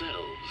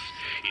themselves.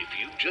 If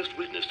you've just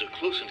witnessed a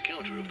close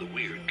encounter of the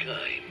weird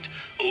kind,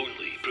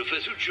 only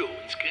Professor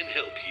Jones can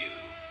help you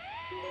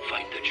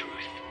find the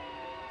truth.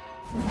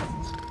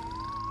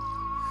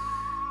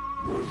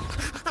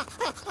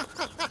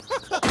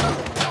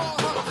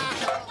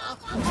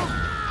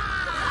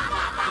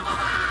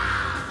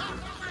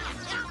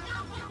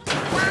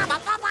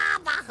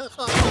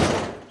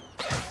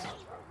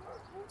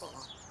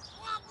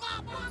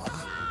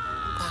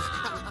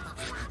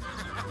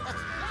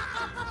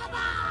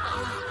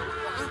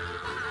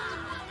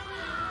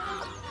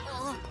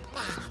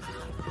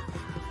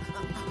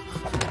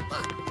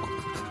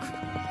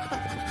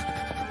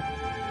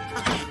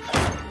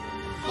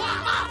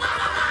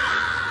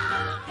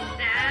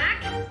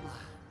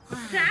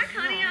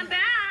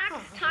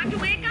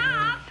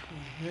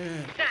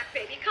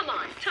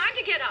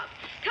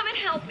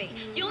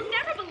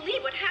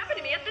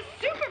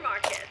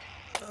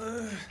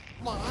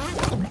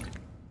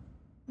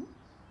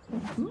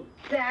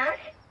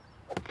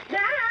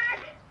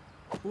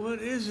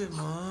 What is it,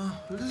 Ma?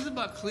 This is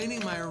about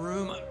cleaning my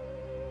room.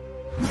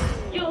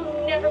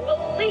 You'll never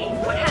believe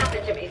what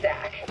happened to me,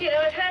 Zach. You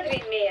know, it had to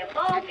be me of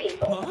all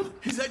people. Mom?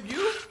 Is that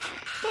you?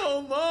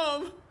 Oh,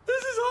 Mom!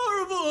 This is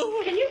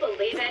horrible! Can you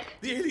believe it?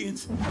 The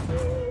aliens.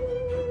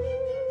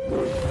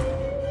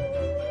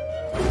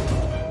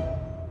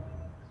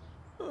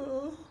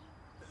 Oh.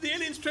 The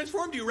aliens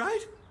transformed you,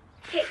 right?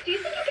 Hey, do you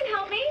think you can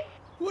help me?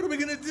 What are we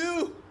gonna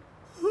do?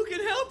 Who can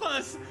help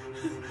us?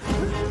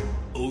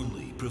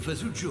 Only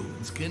Professor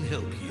Jones can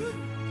help you.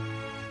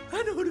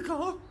 I know who to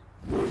call.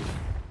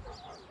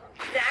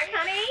 Zach,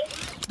 honey?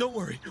 Don't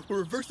worry. We'll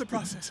reverse the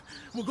process.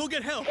 We'll go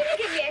get help. Can you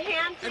give me a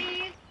hand,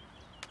 please?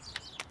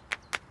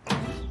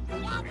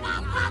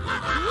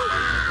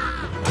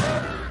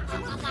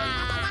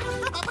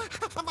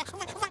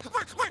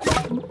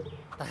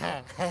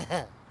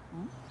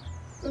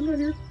 I'm not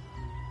here.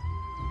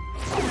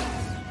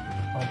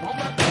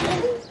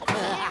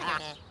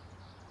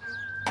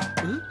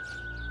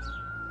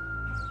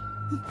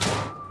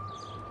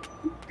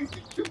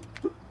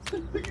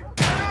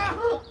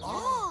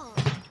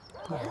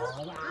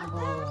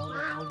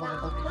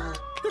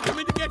 They're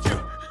coming to get you.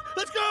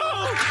 Let's go!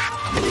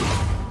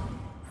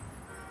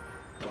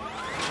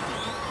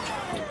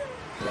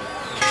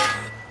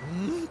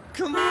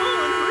 Come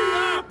on, hurry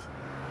up!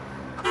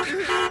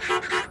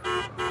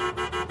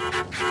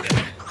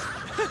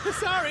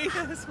 Sorry,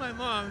 that's my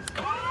mom.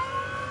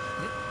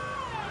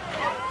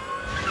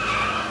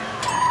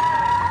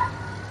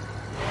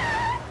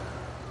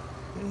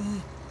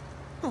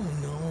 Oh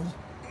no.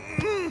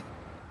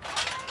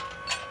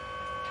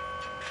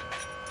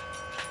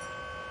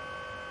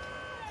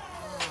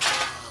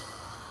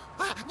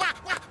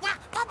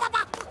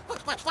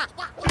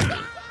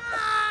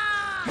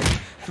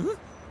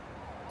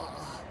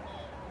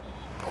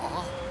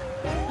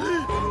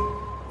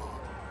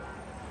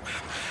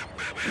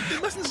 They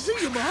mustn't see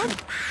you, Mom.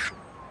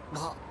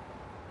 Huh?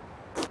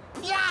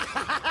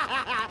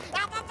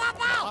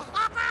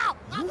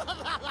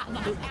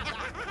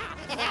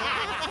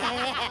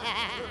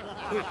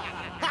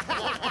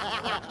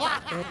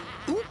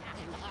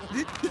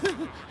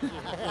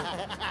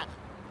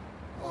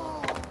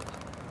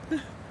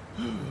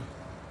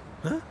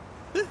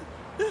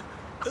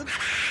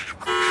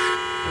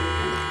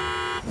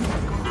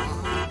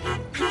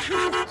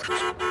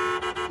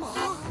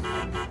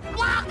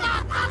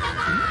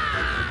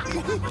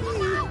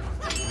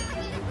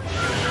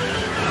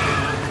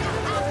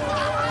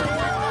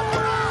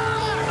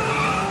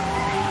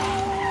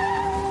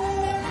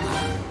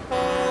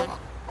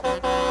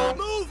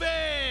 Move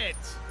it!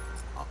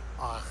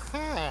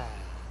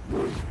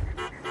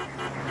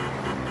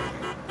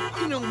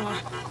 You know, Ma,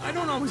 I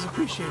don't always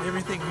appreciate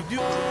everything you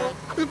do.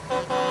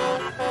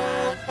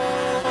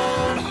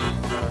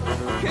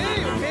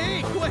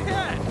 Okay, go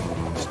ahead.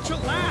 Just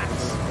chillax.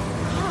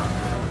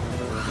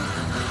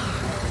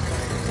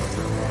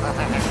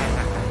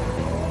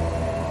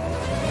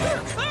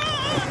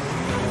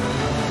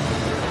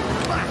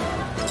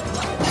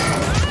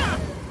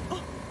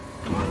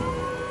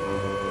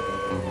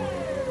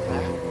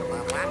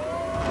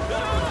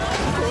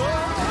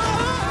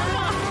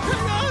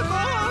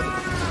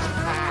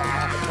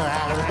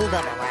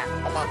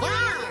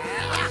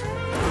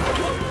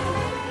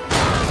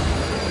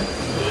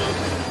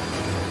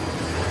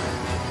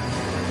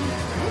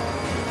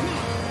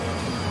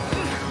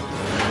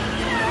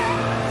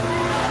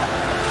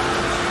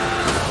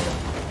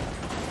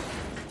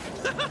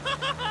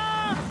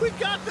 We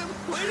got them!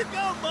 Way to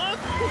go, Mom!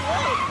 Whoa!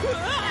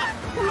 Ah!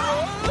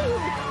 Whoa!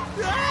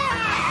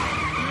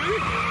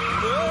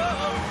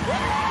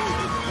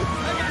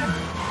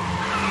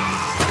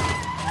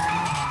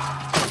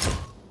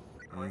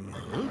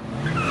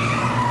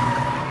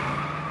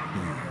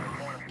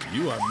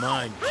 You are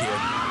mine, kid.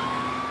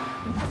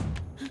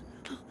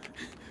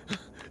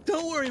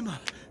 Don't worry, Mom.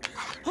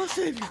 I'll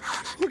save you.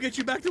 We'll get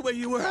you back the way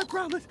you were, I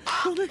promise.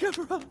 We'll make up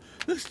for all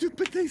the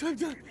stupid things I've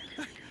done.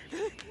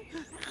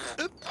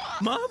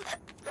 Mom?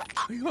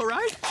 Are you all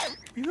right?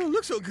 You don't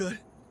look so good.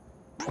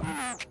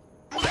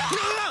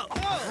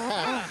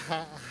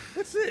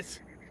 What's this?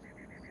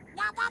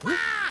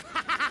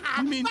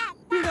 You mean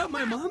you're not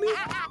my mommy?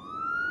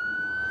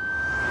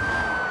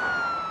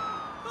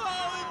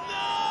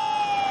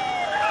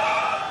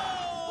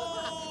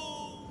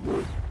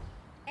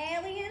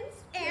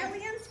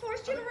 Aliens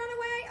forced you to run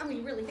away? Oh,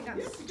 you really think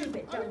I'm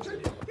stupid, don't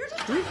you? You're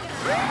just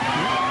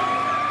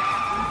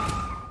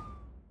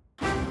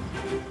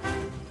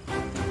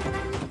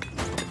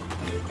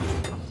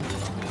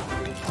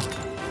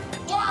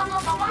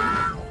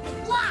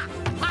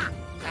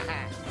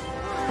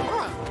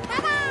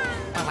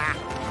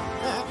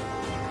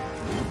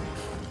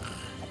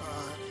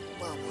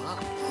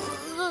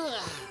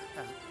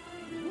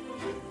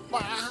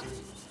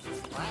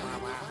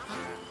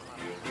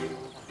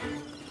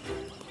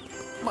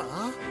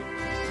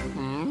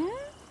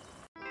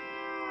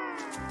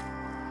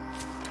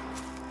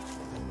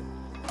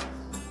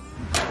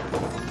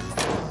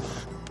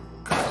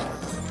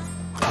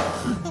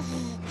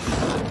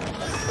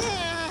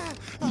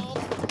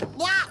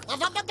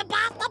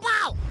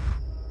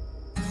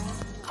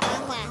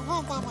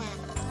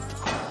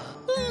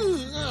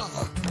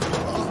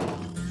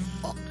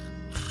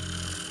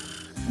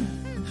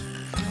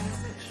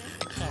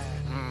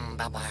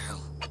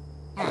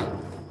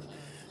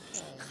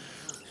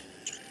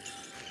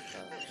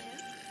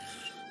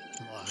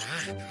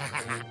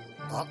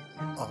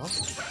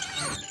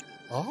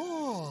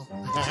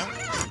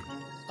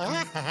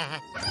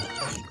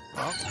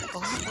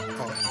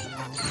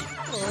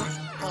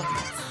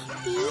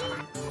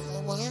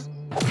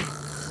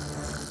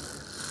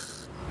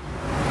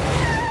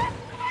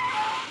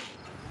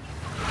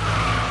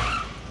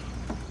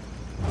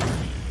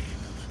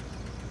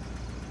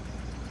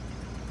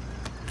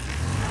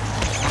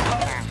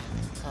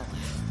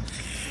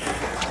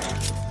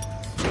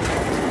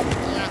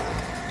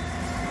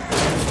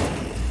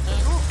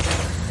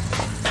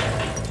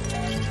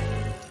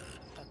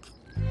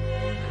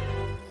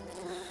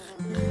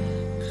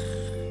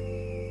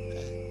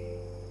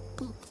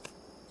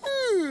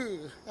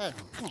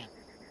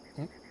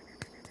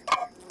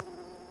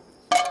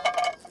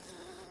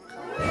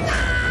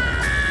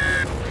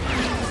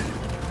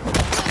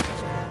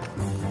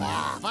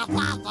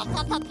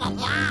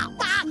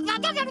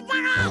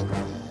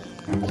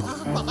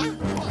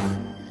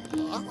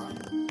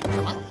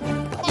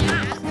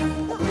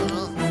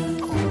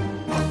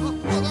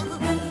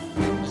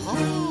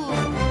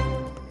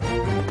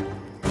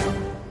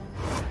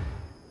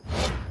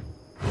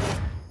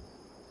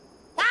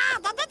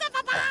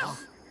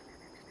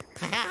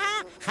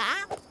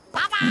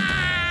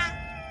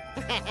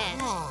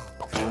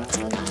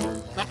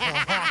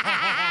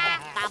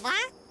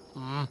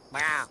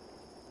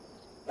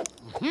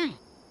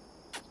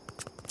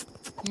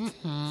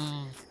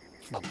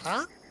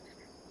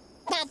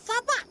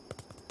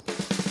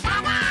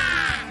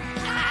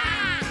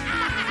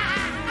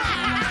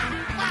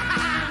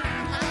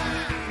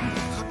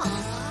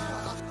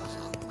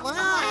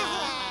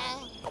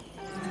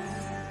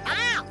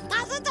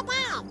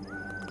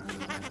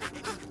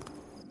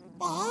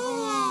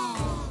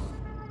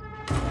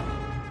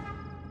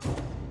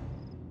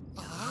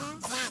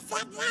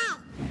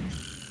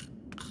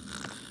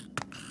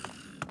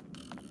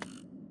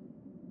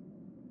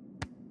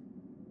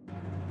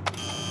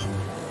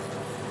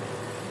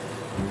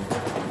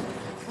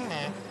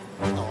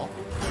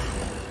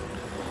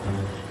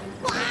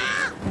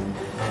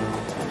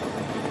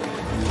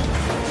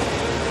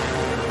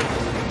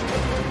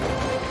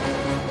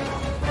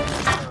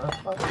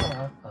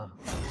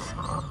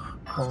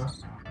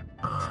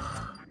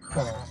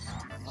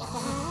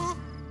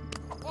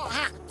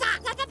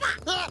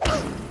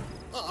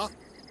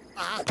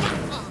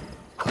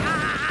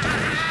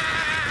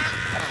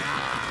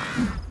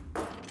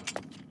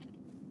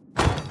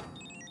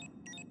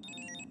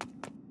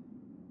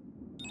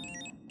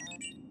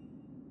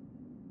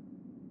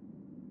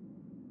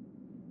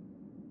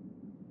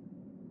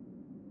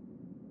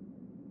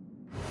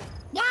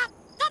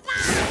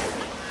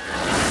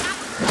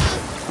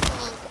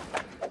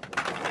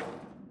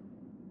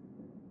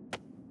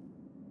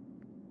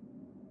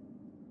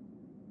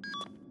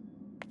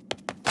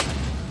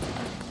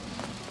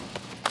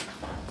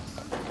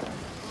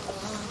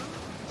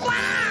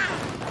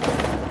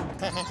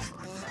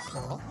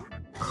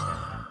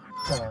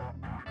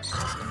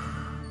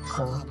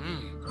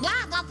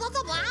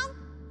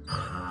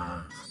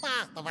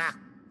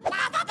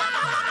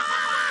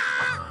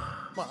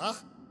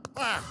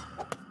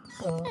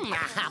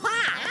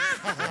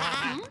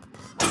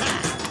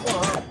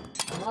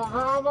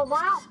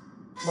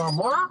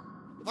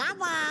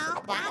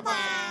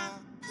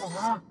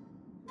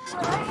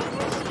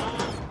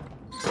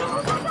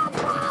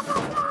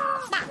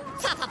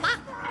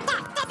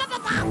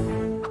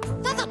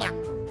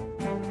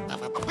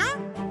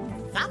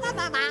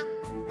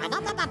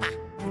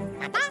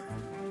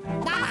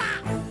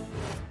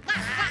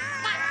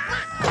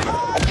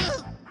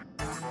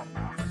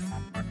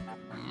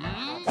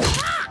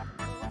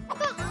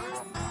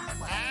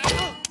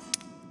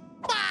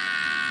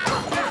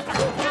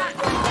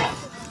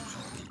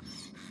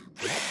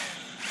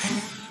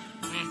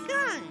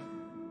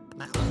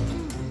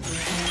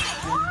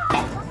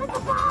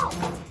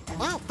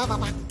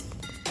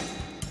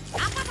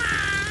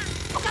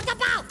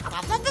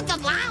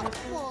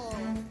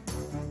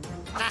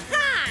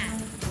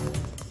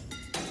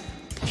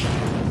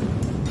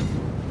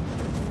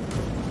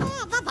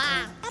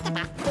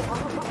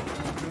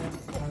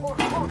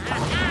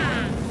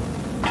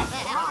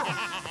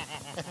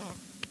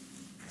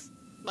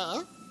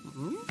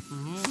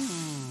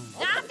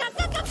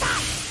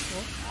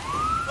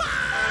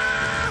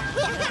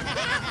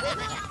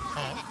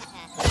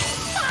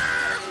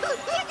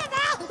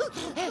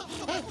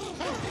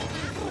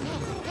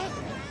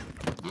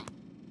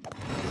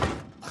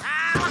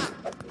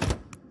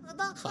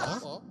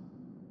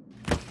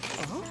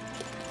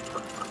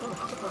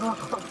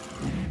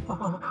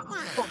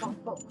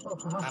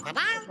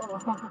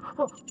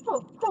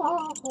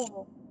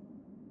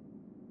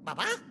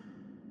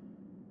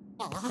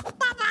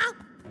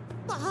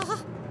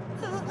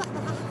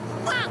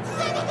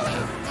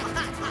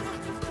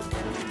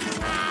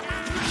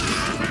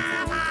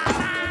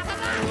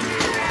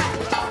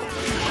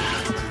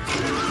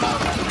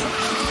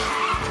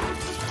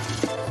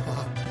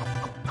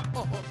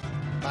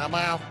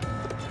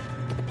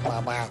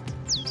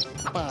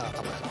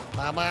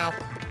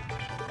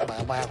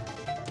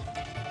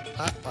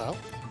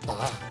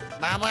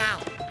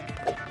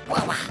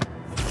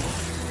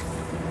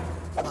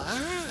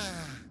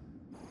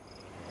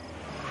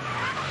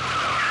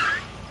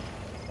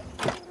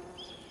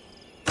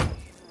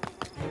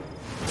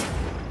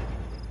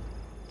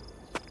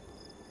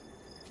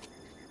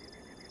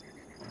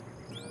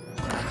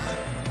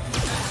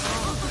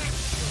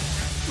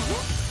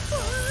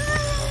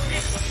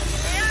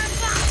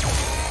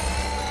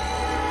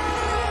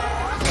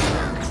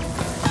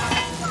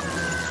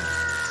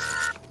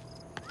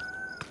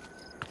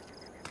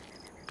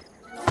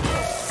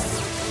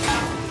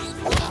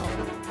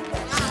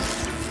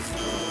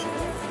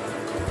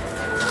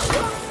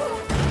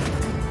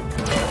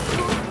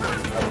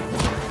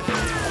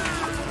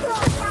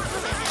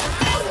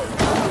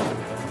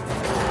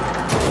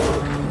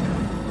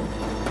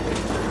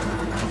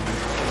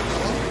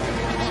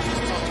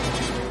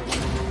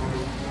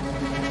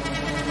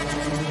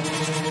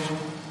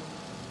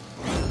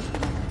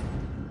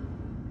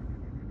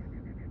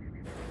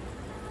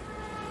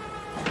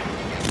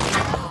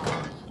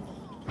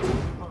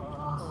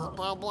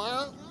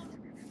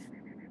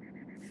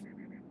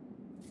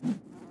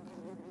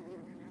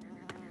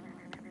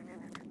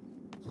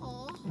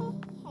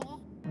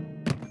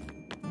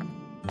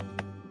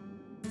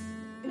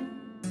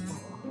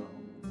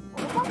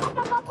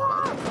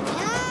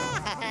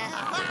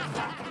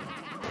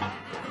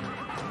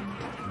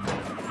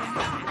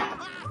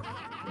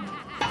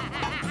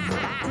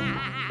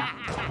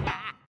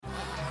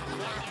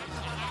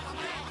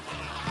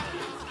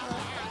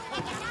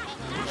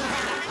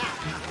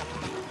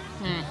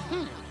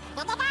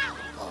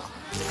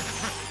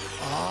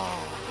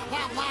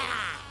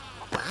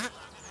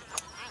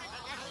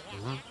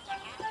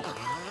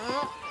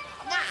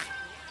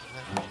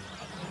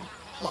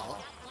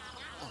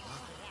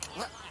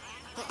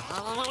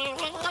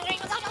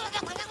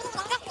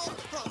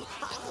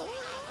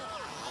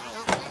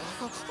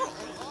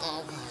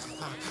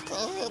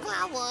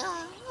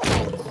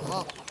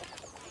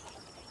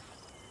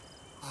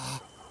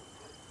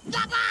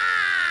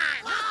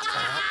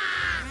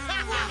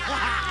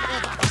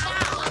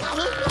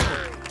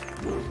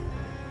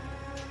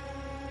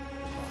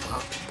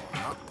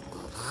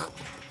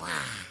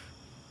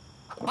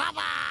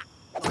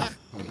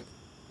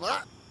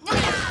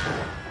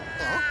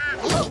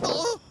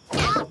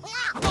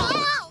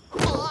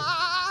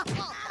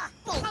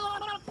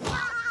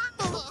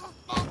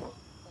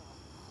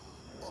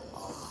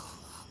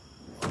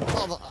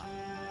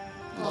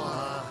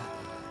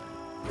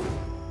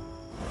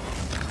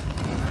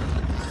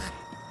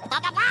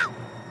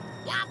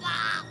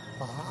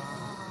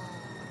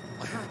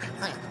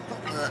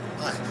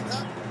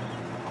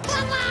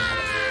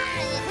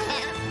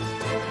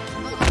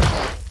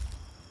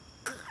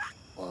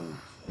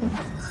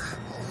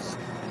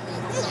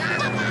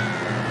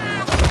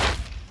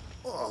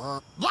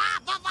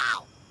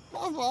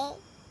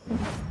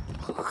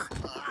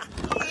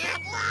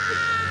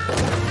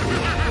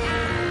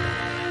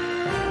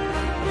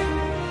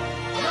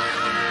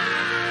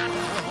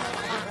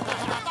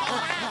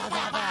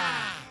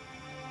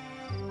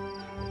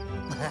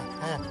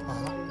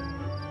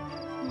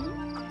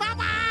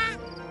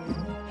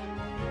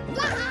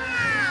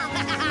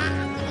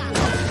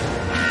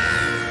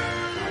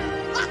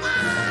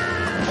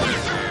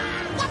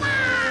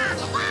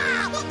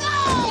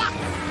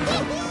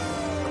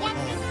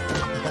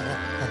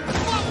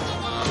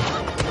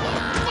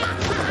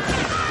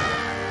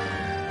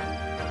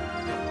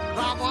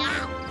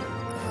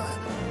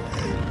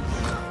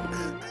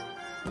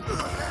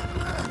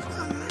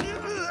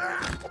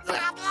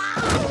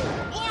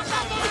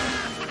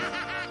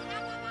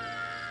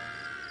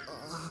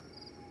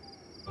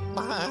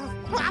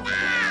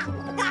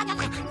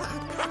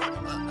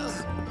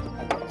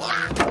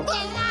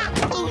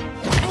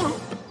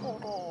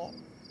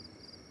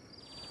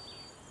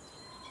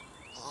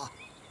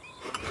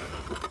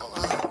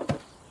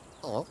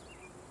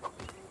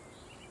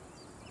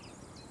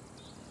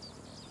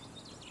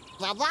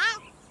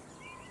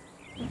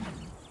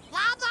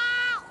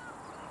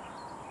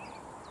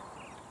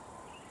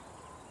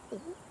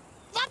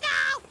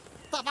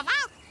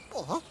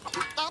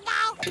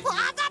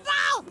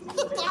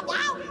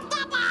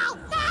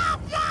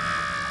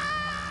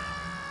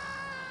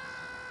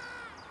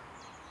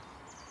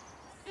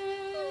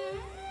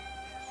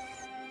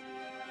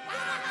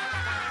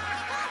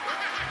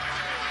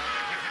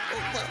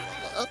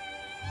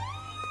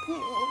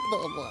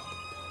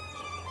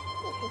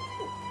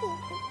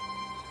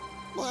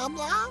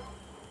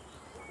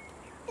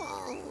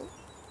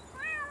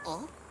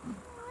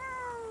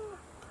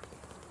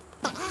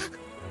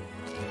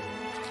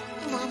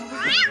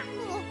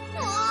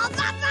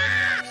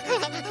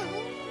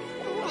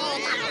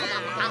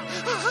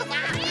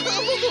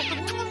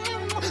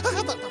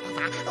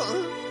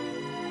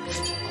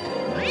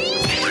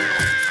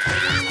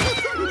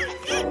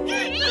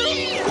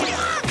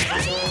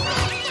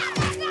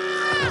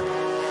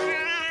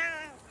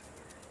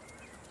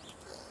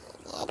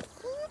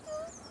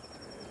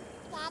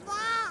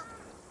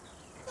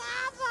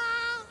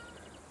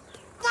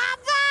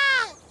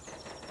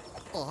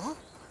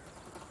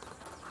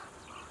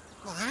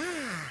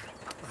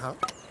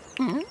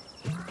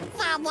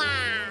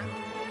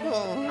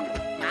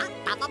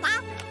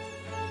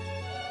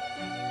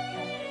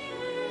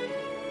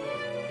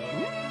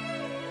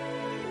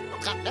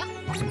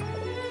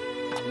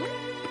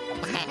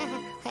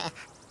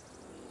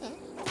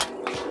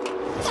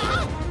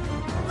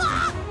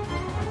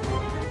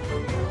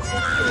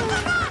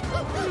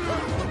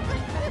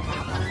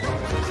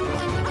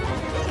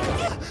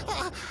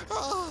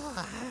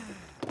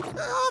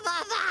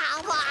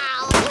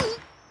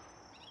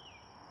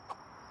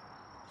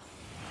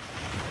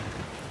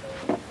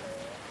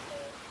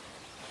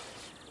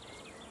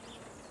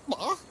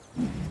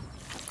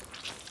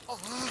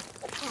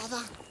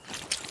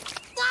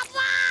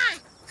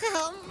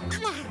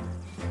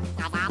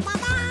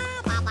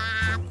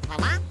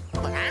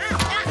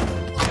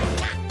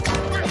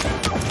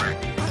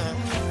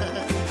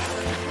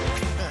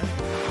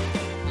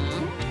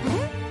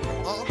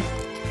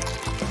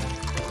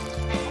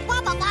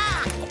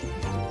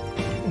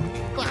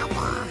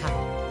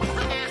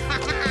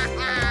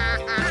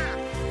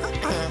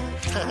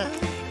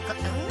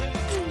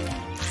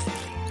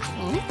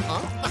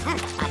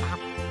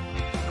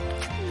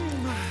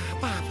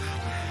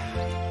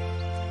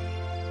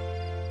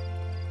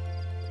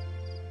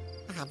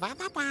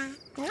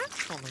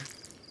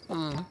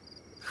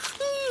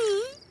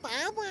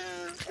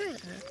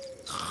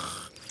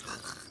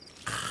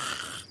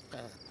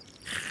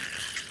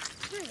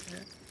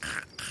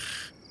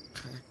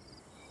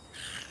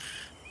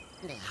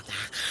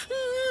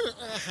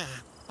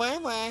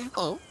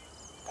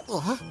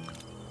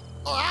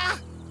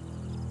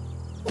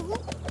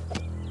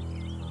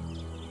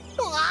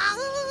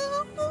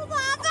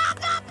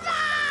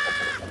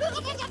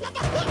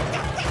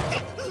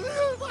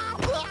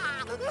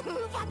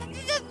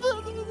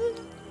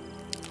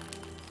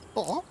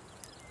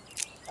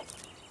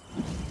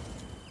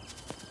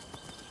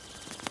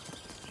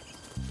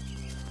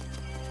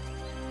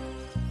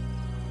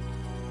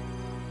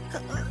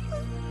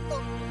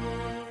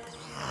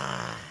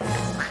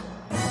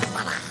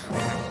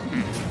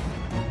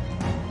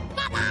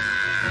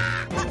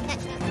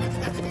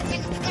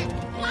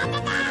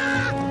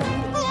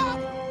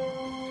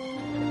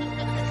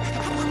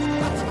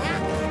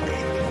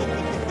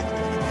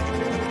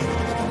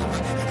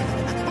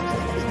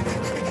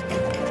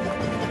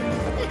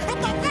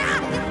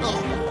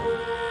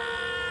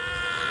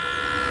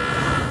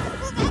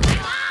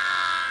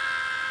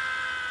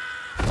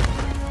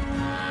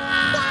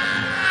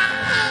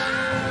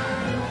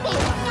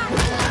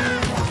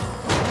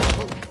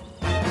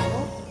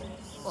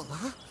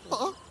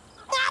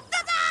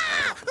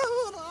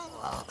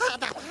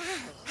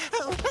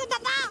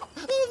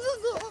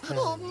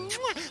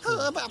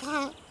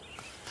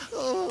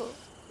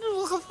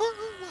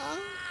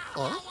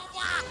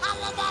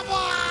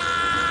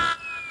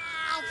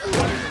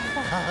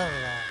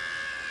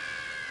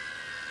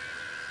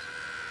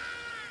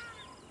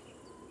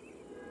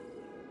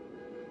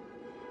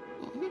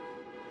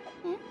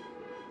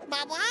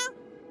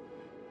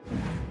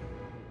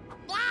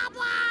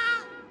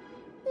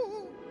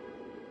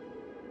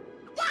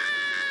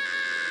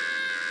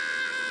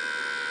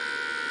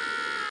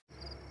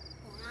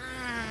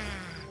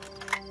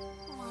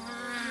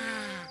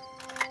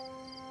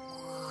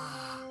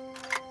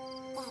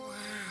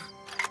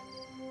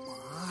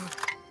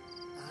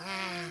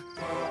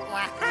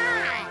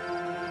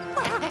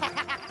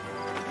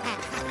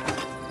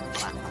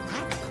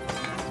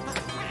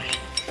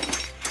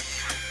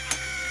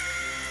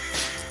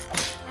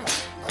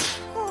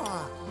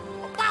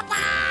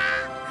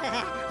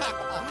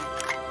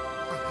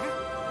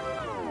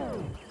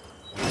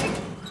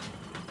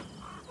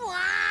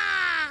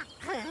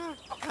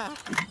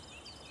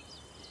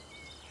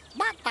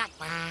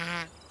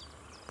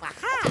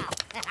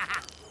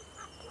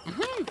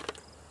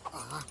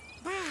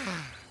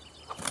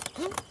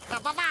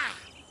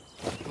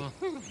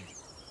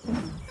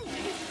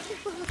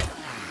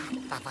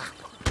Wow.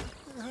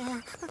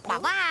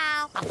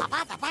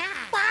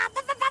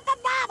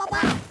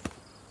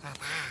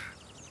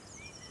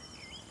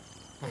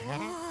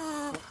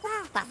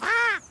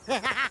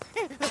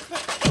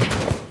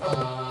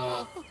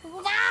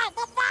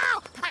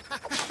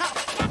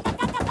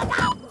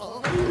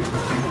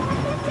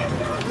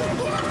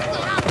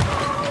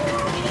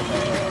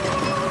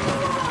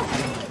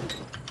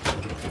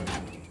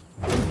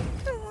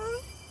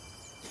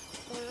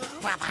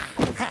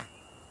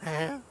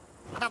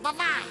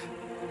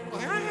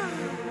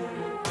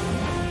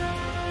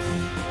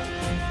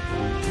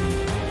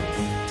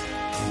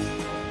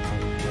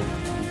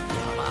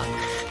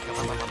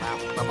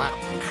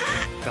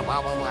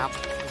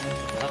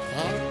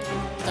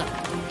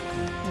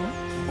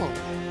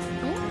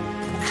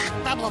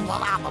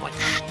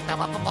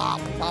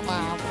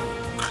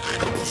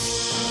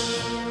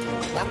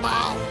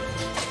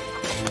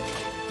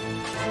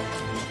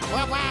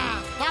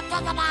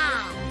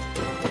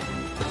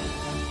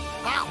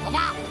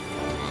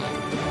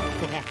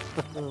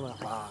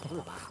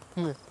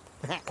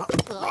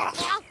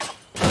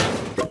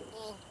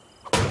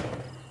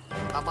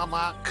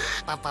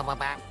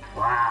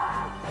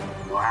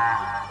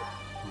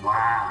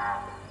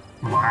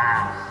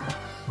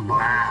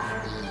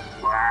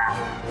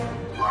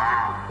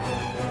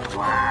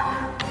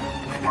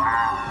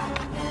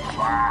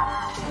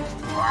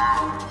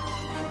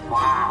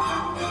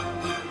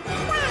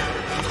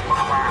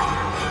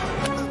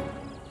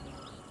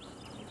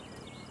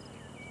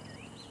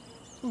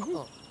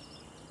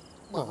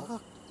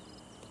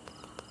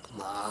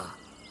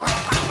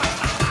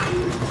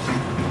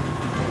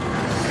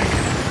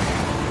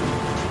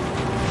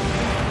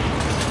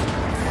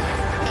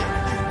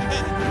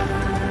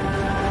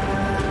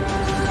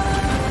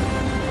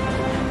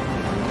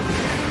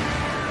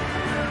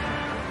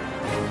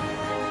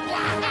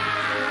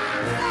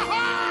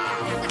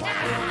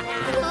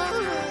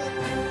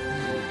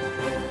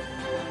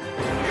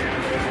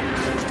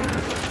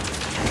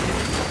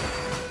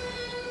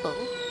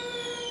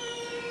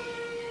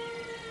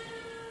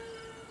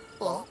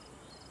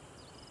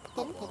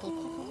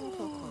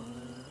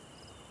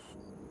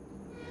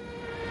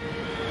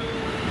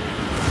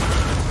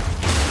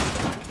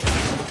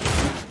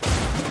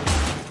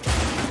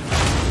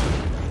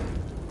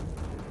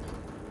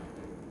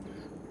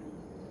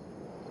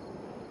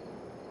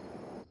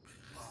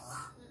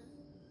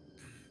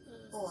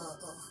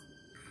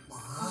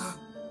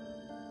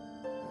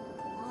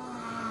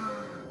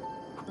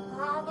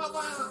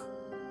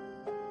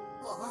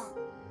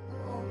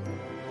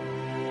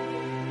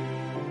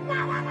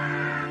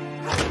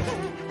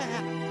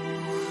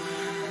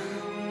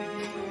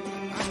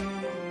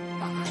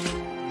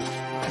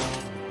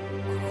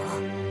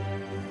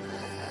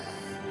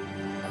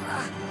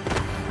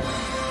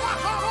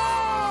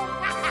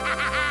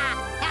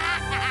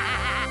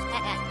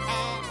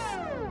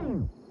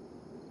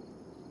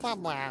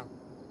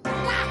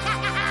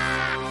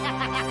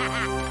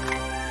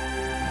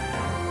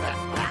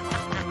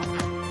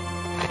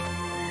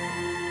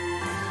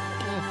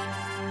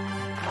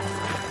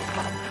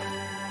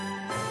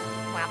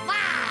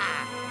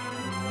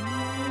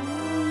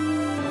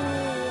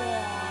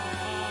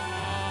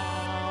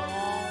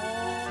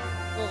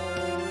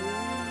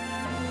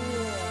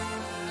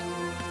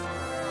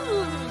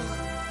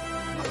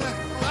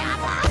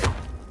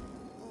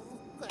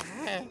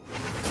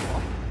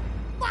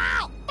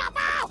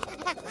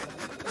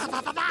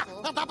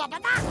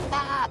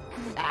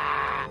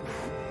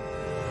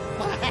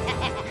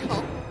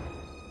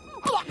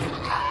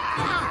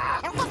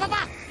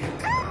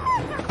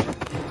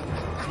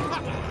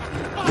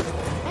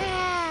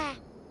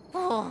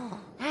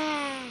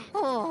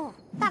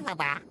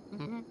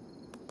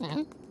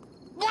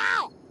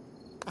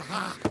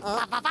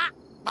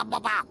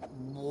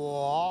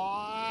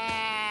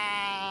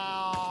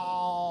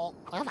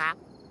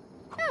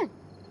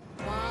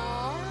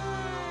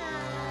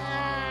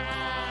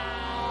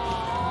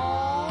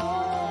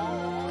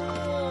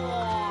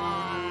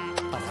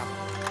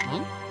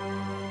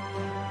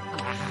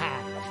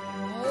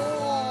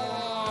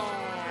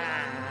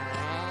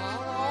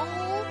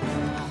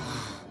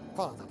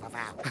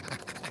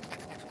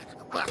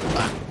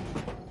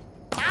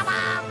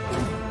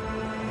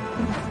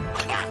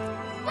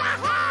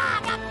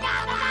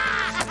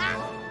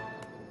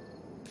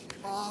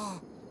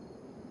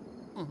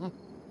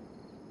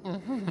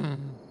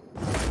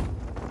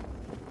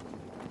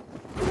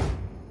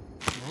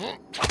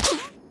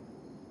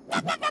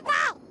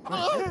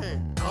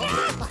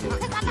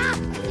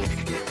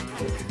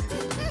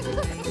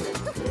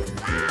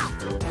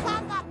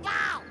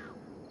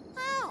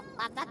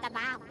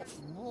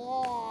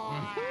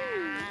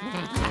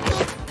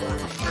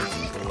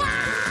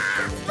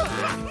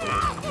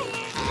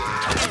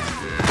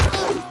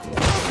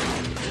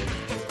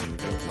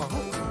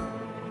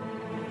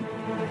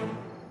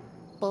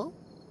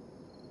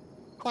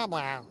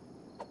 Wow.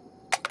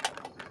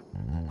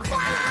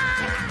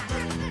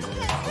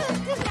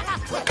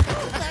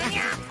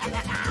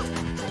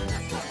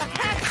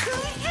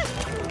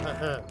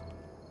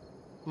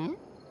 Hmm?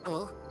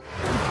 Oh.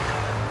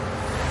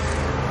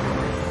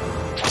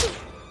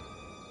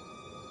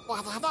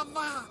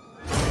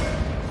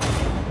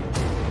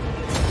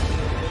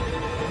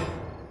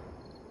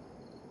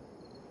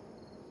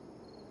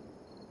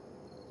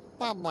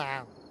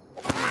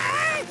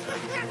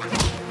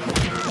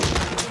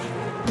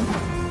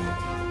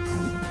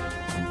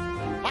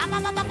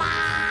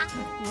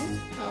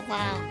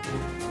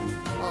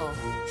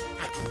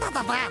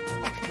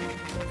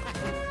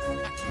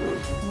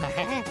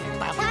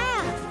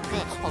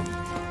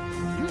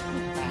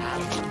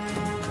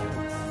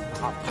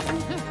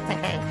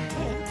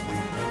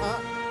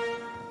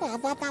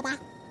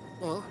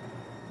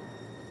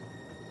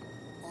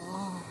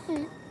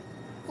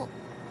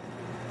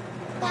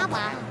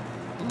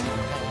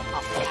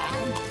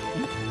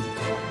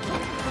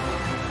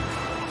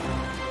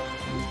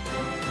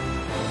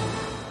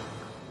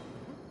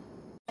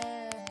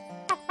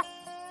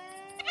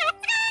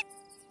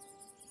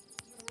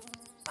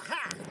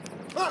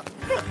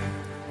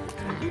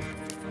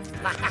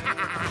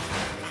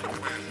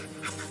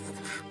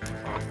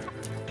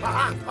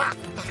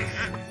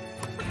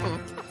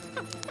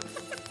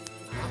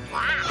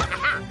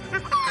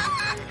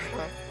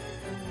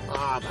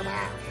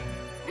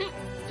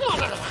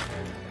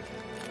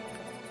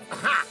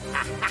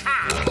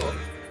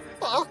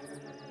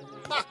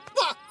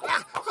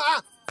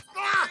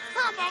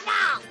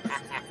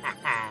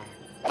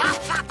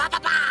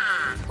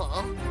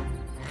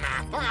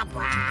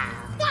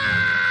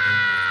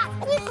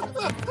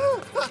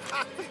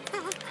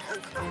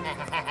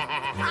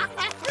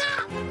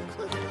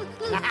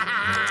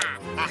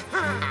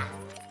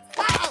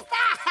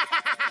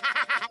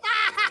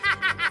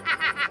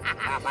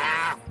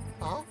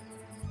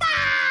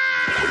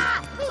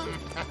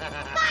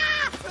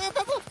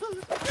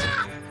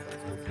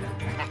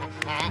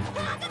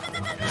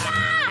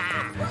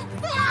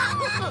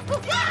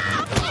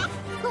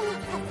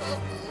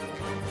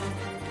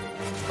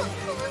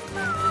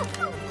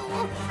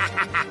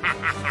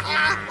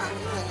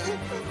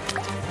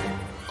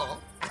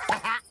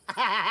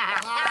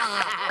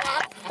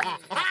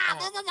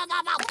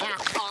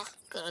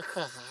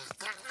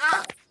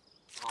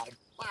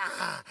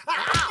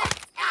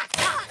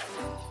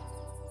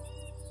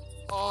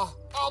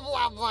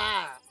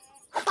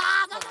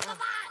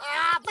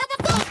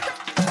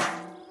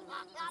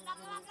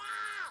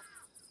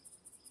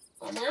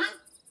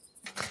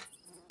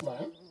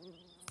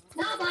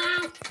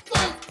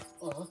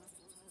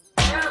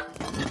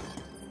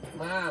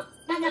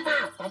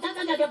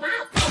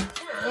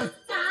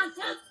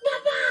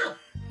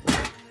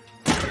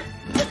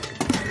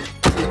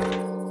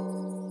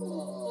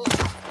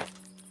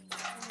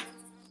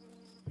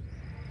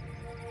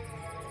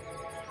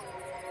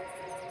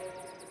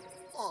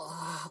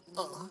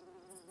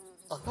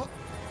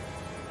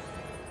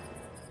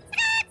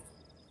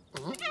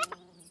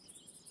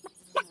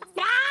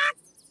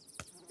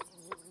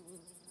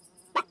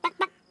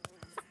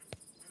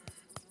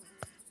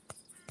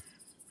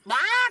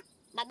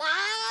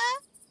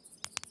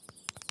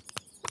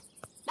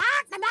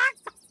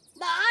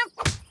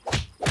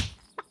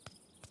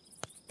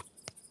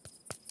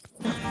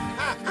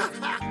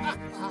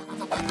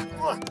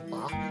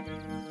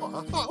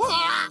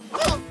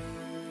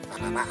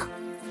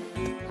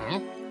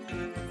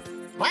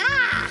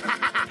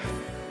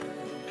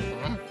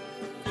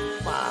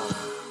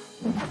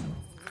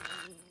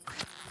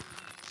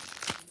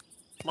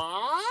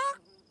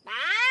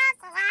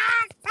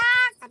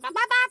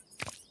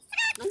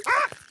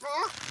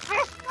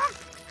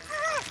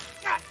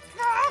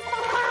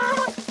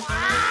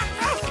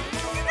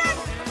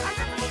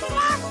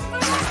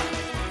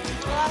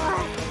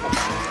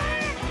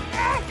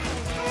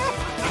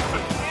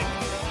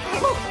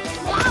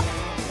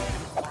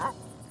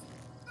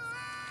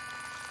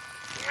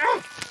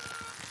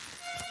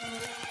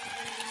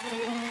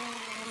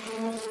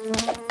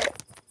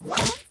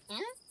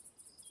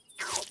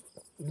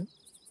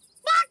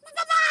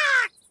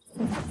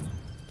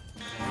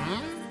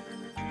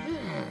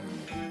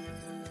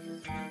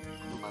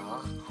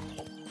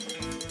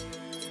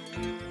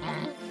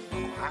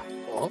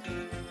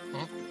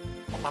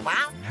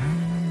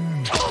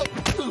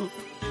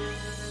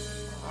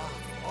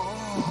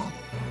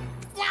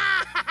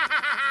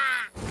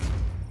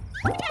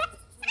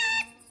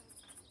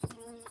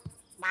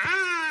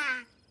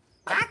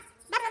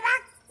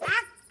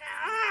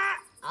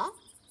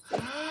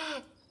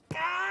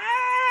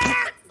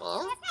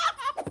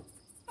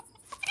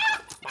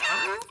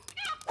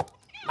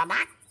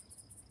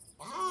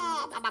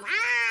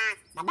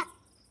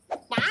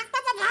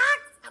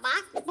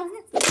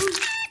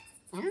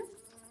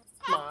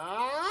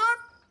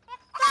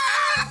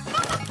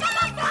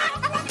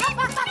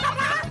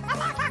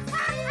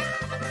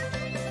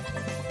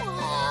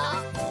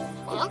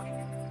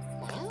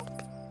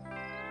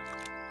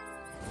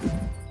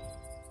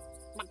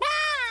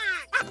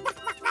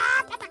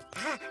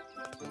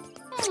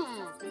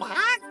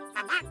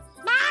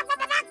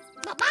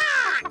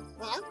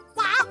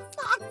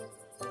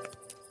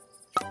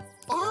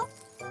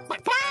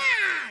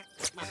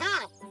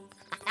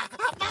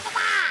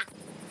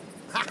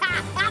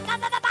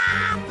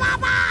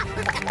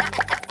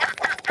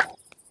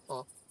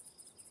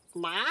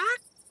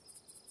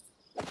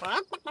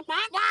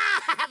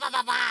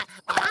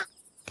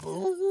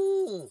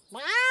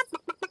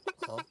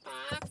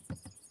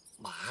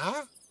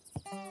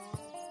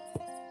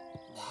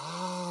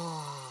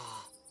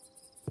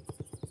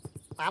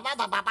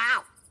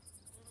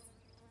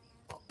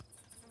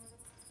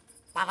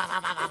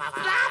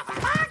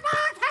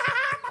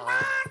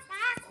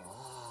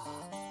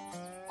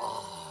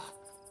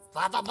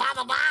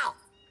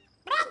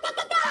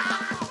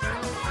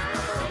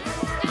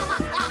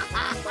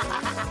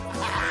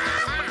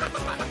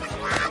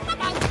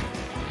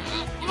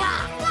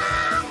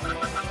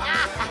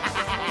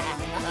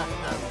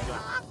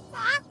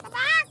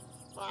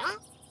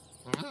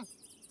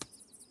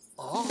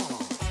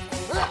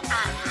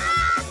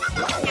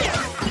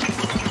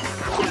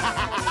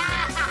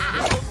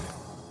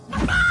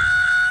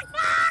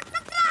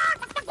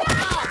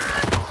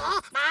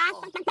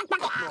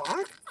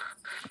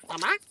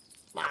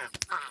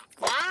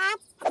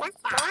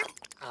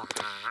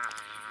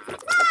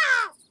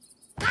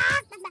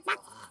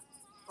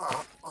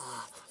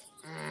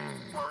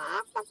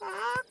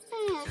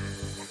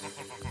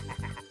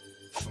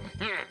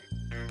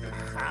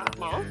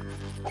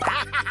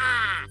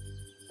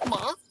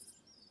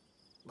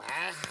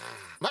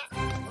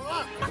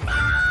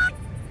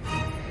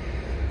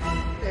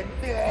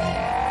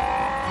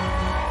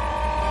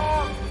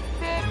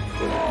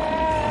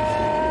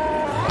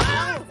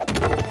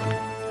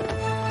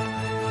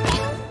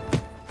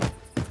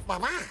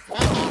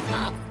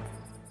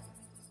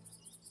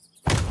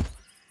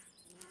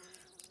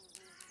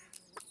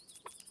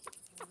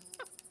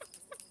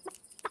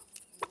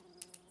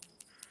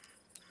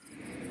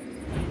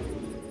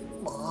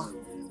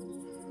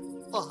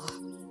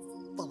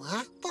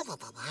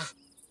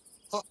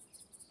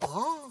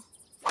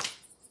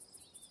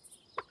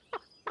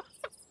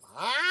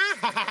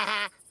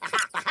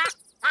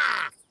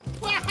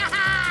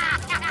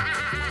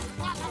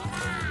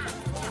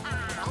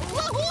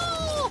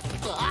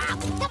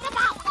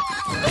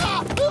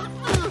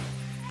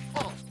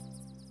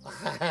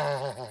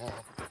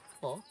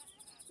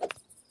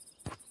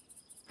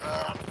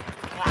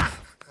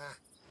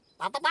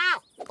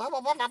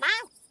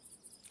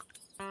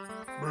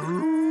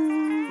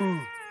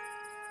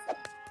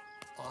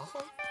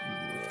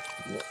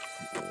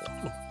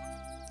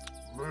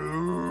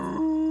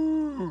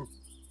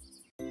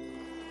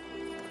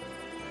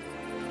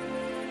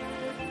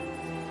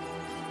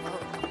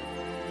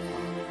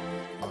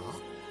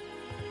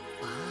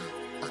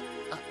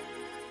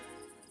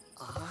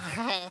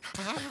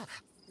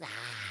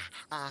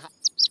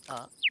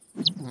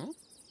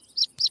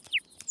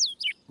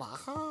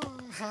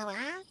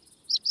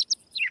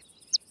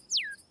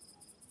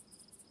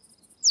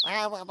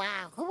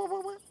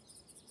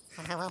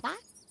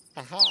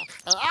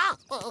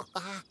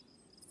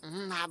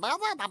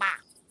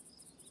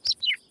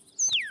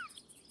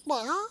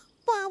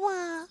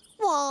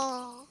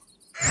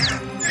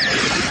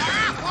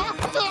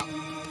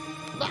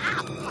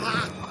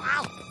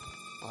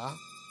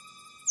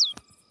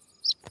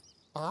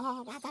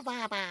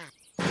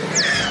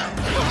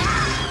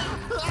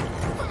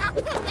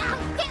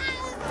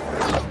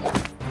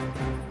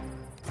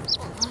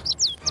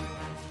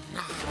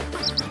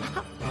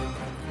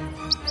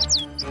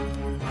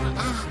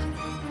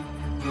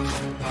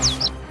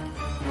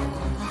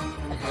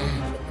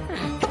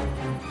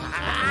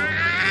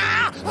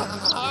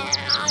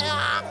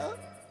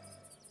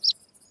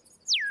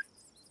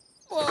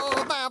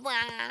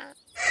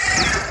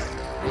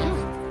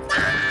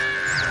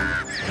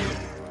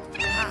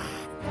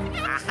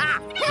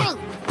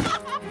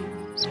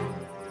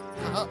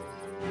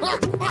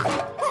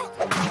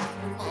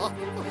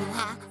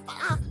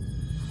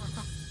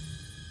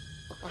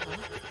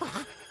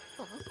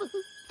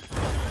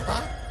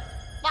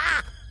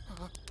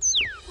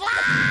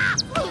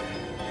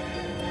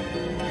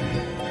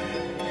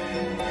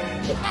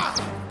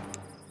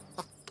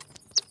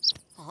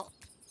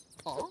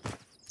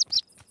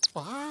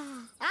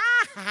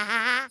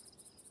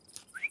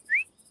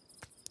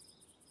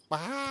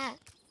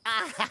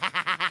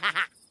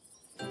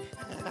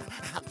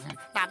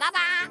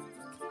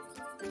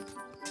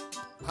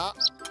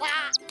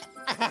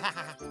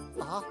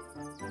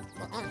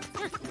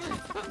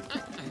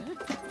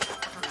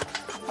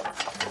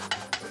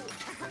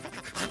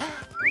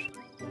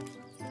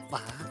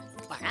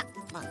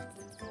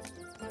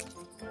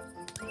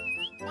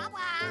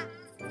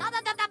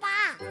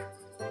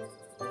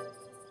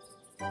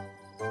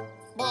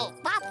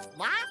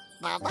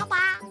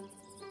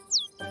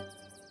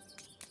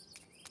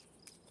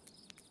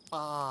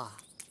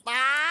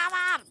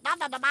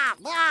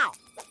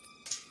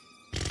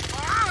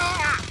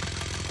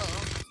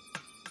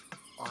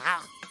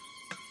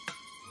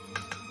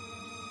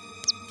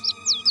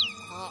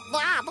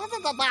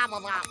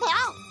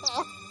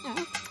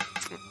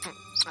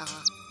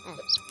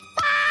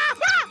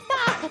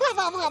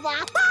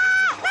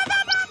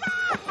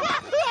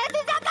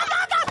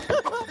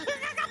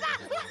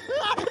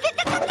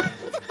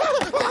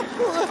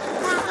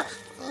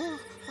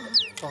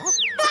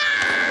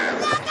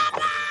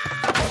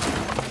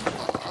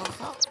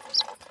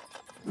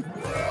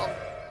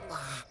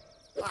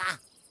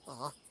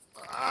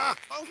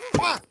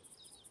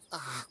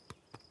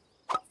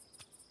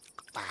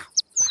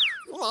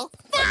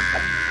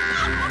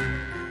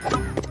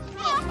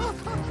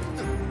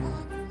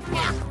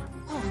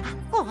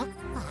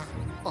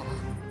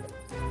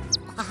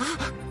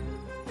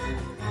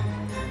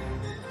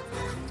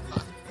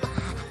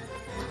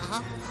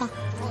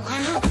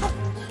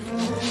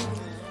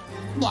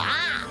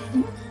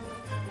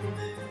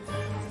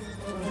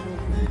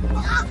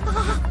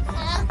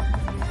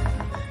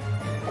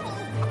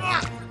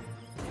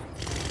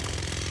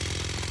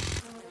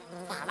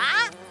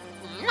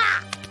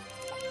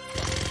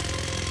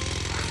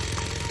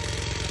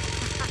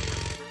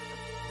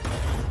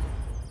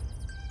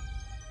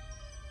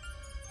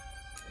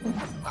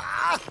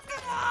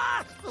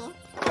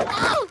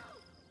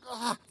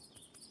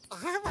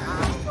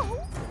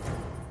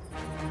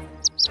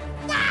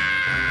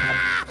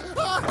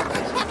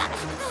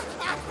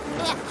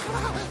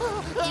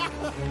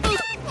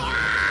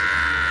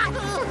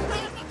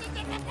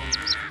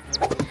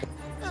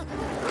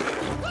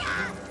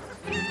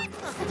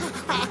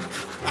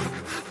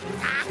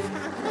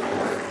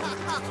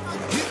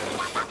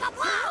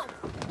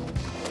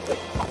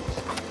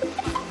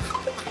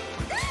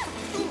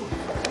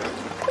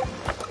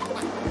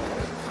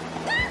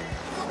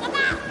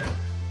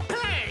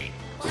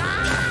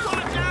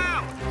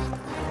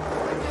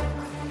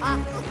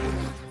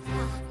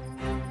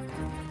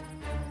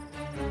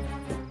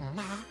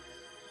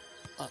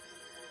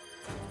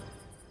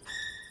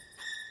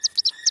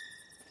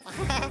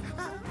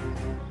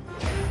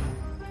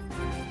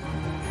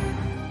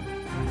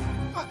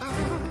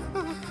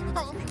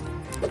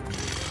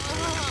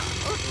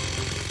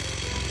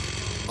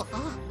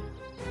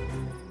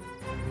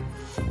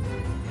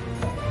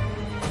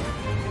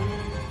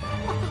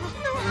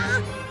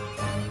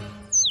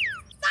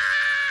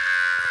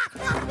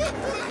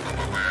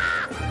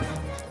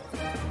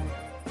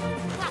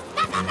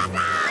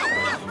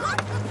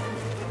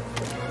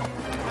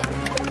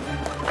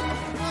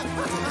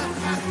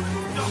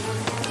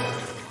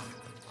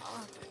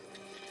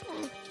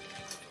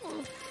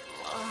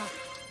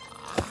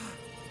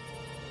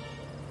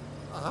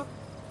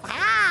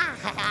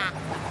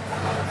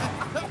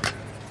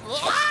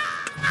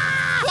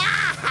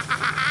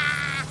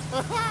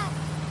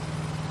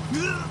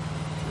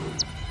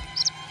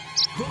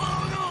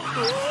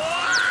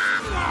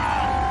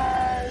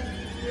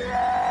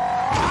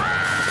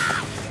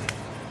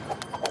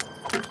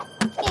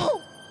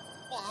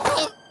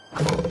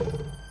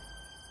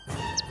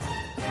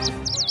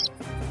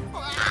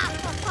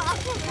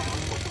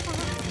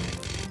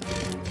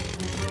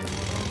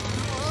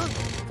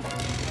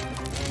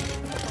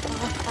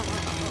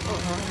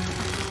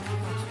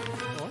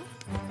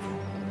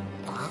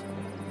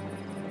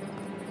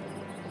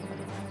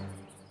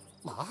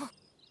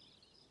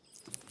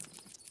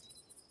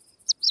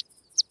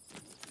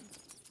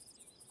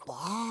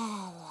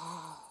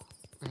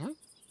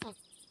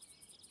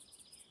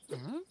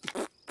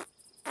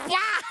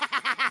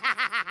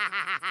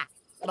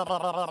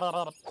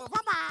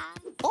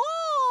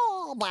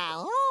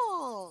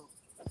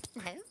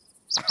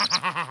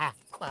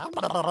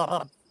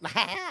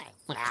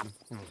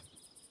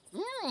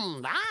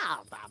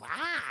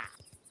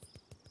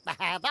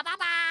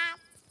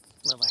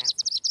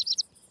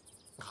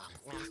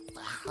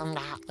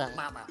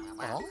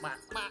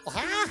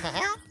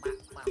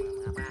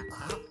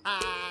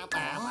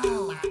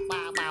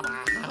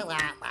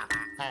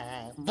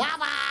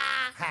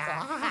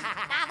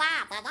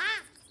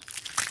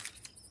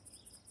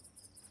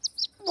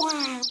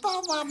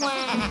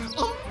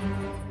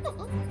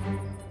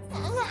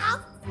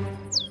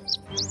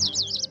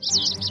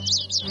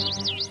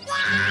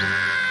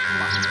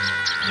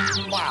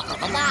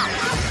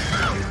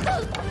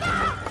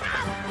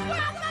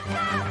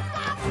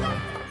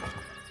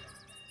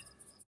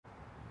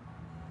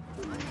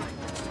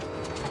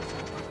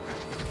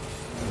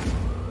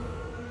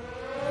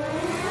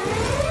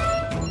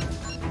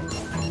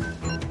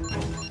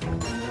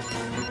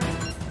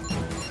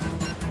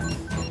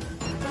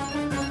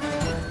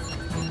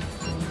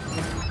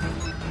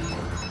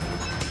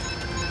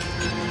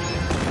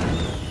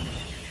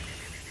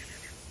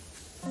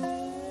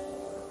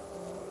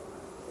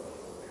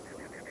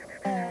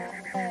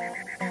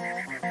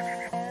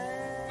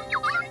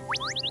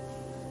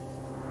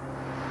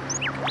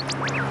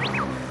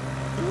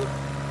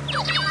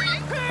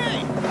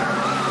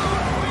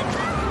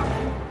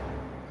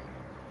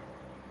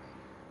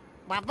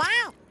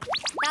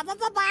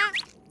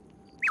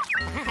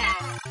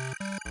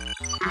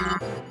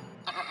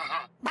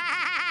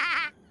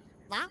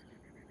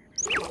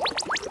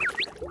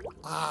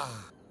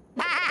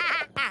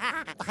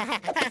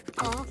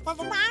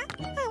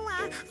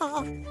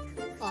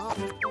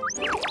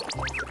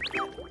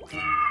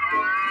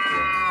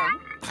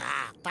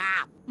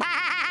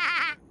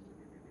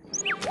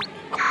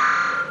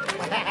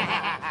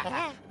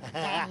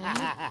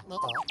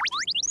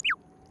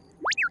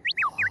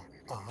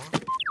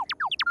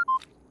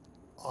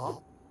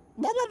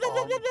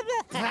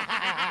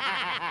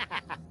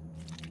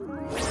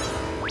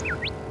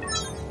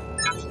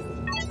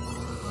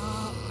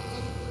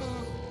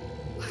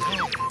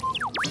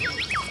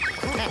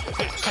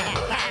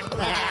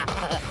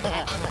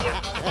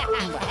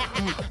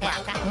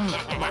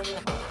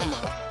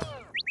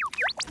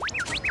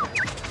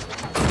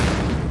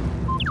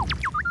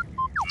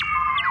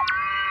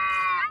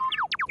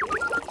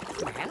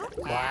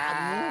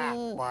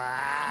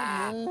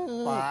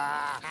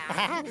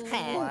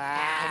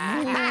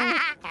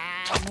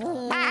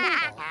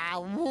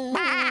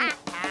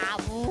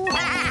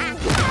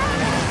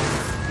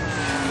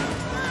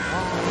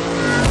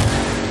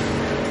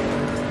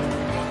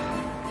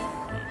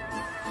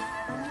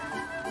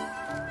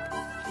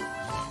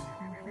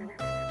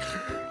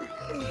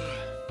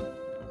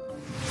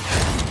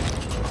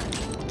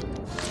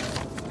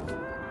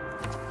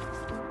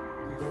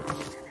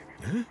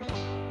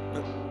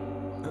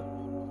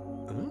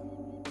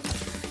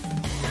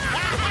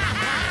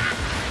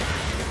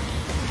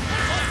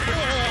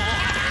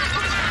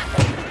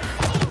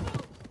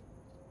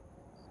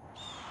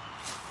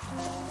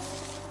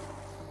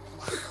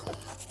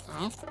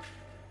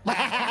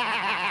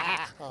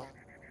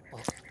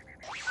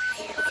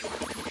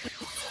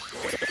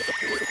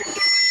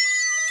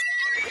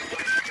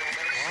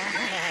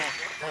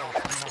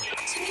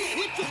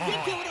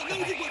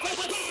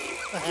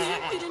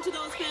 Can't fit into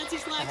those fancy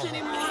slacks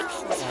anymore.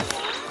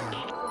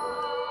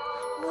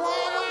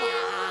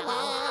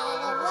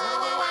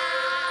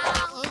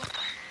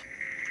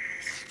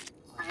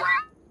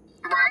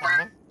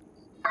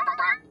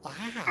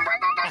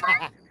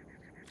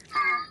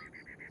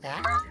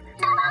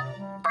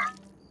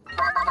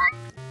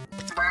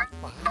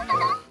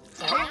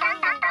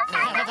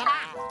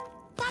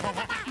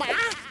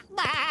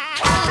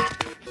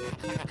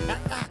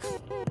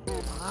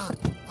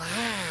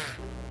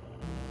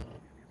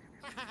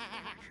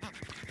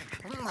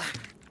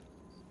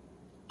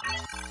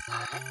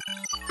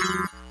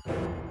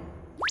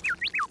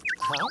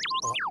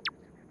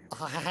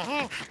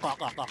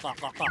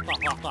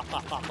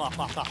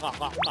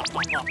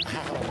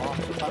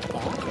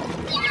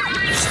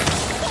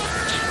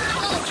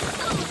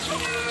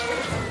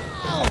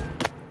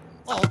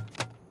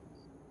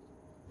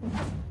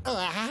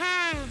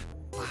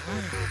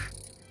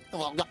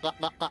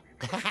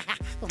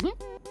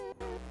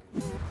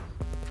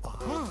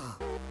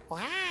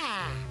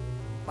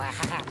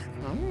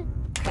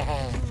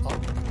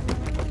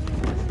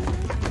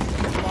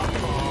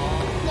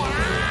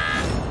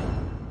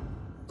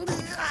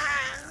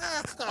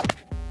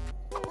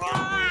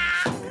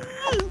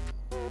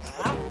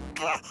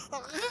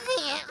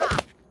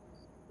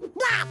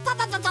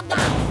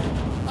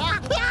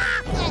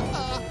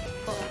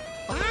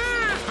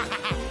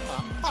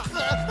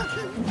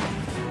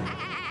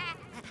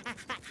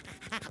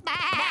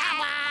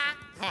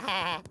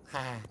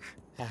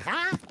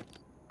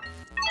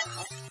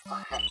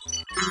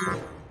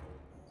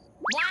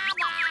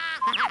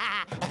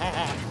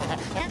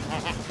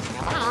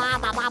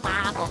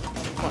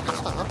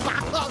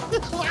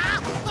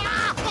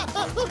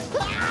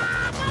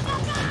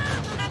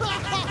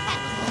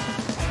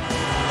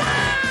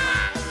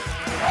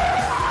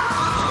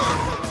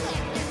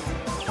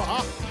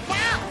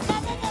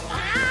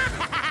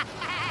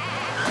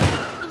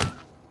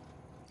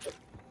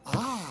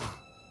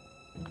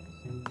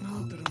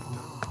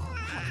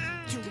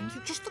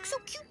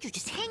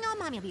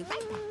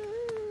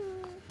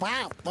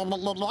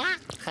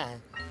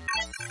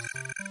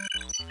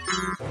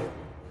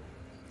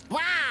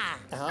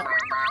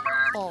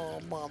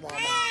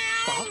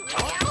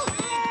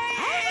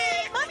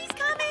 Hey, Mommy's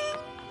coming!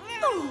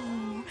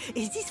 Oh,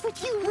 is this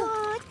what you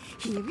want?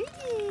 Here it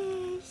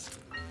is.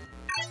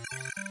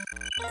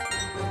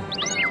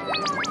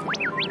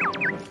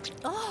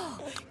 Oh,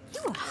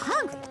 you a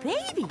hungry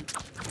baby.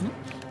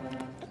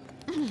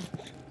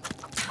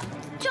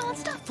 John,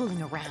 stop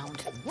fooling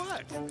around.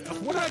 What?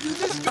 What'd I do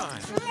this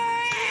time?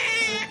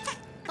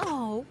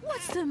 Oh,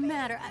 what's the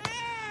matter?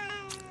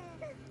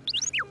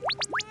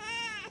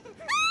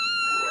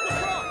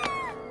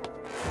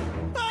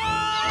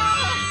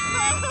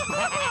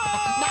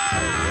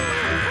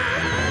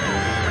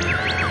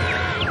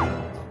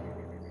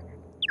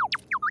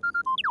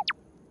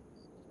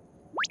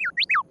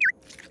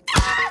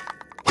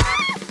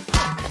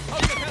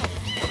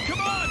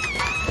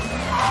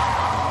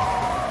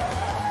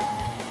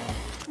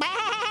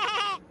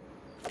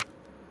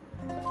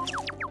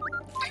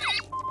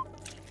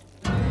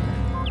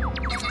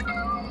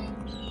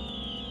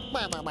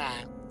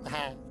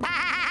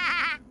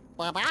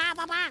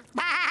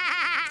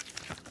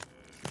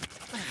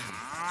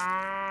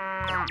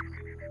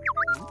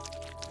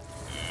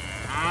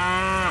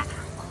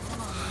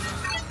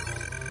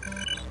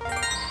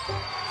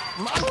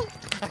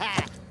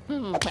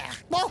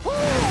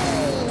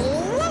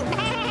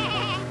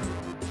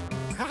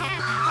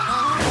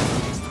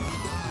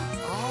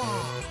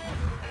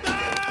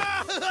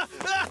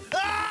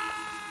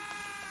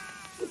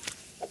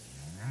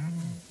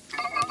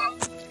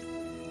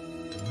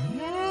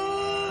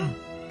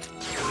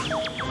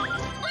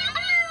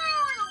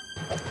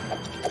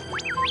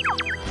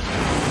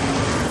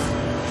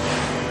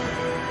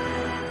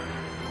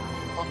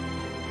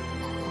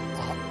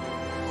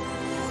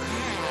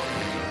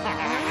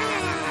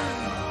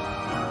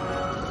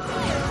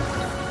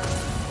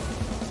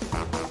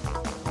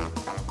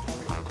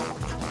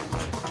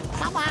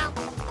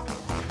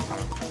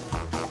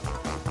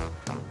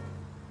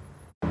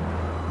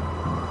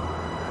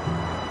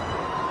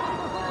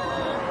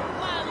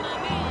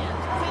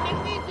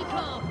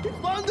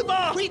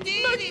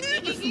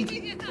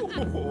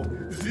 Oh,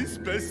 this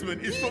specimen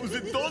is from the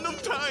dawn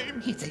of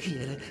time.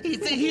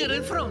 It's here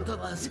in front of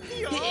us.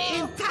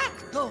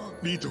 Intacto.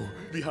 Vito,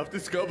 we have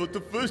discovered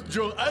the first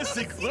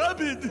Jurassic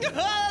rabbit.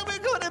 We're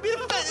gonna be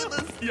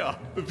famous. Yeah,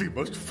 we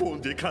must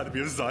phone the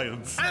Academy of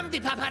Science. And the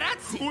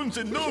paparazzi. And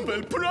the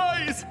Nobel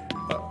Prize.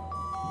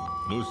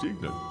 No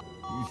signal.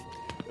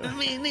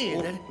 Me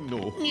neither. Oh,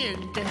 no.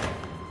 Niente.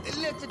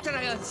 Let's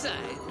try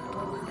outside.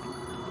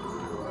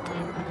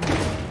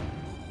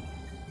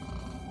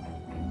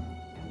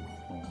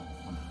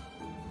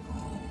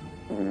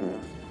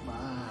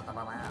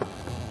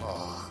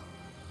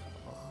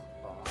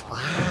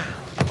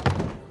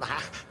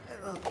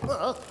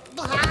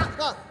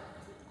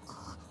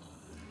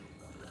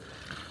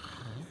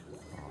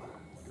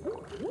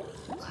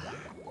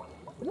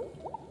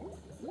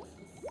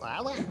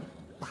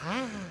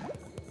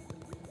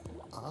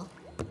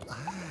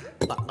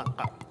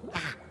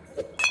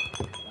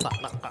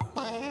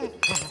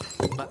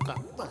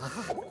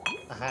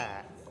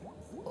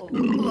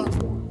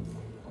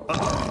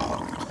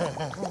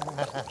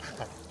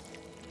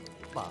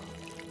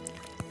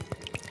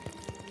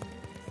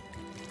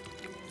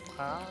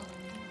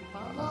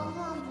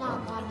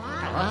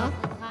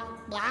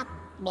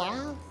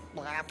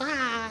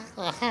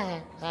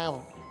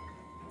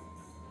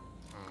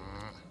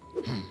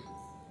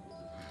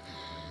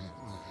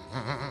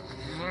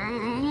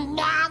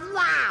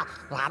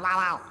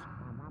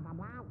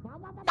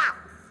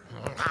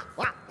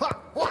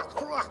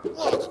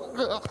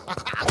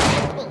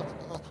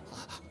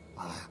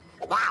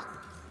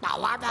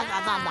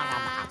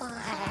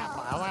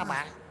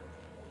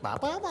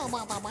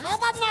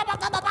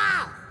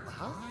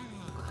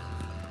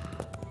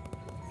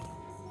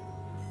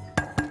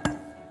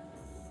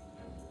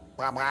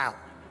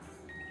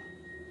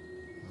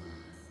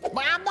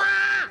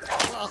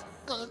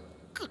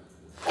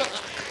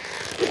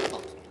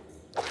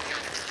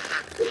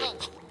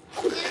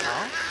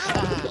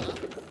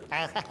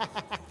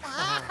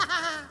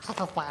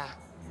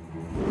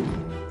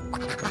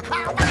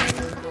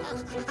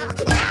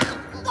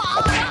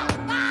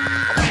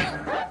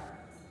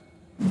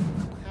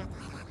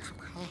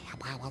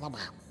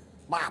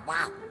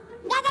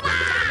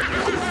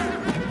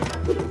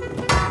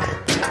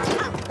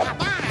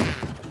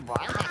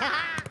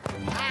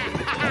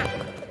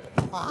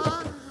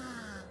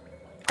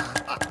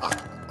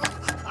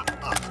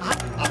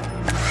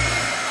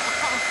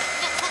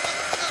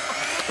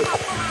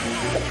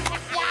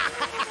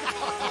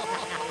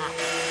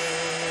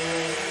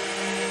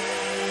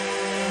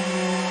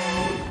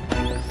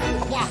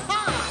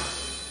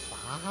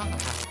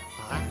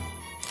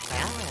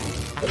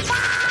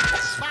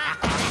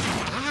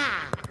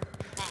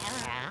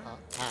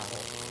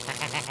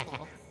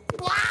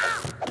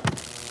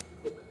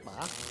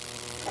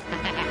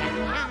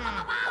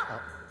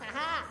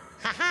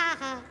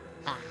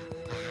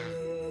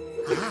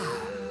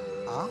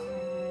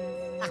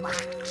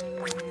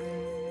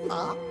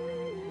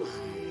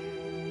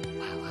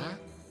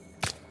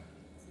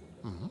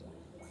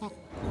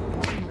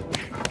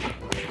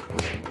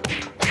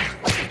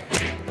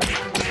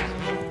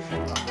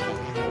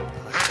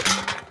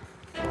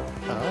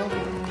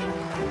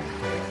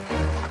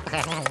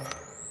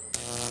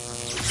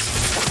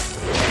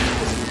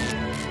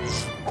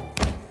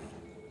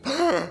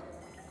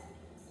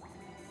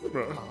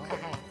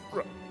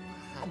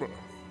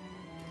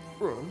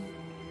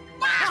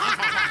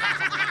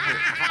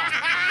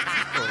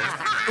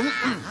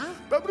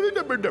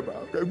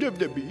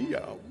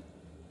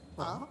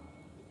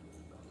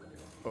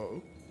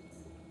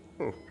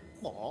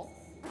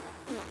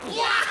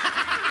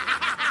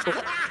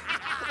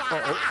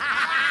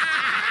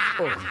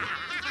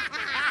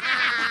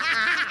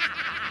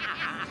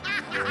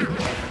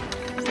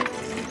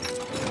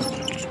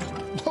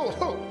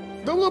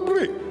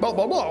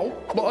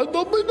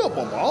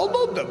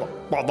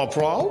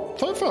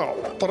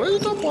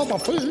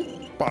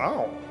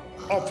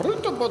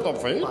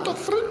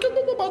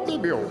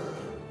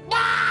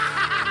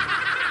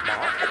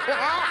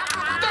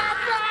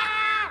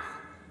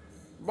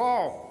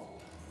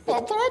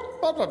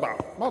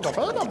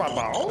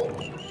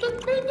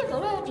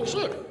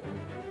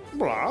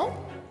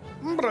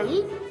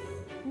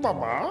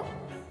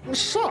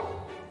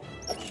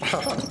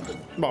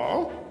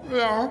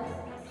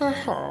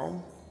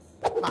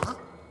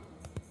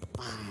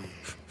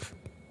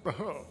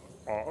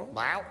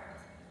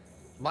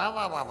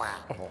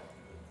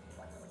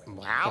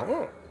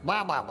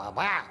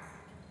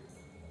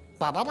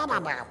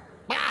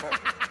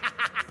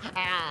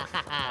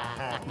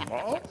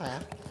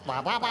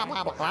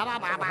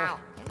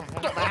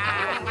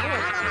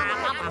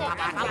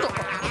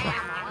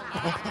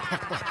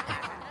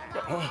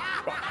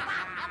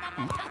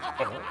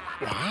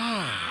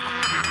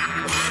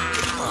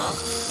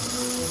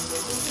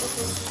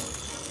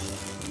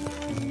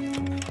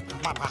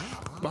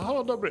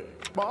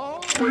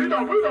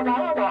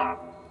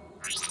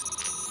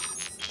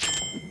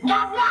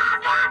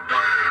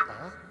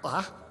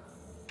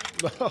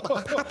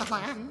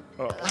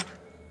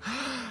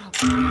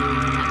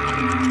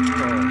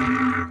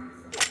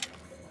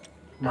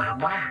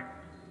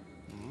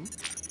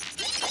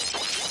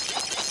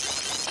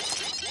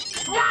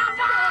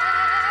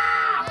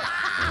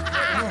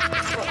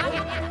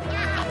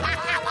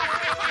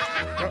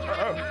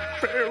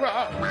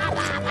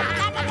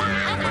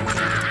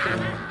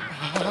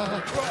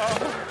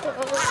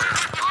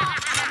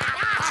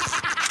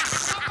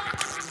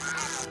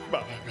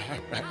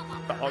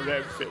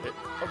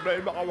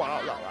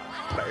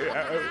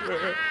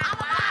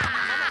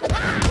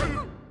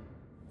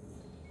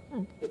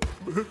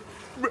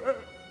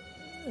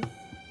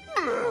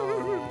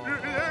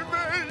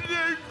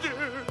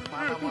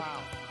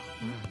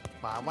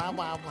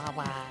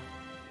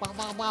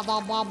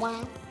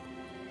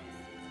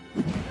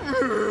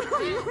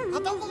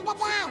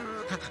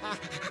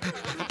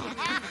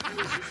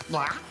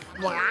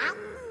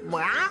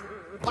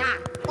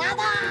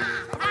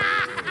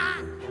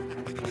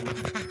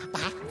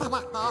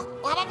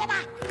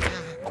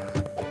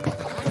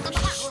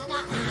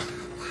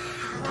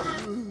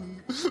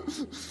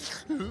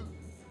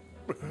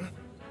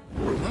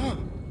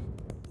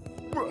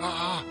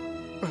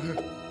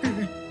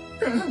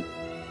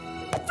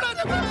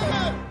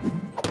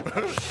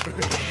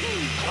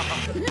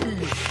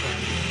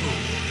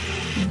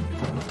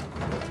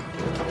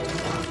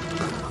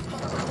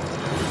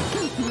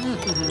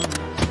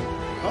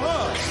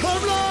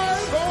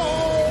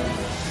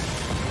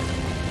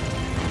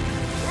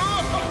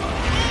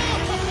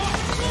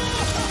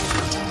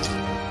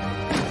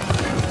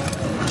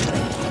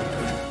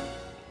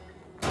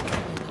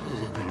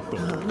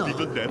 We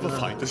will never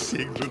find a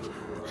signal.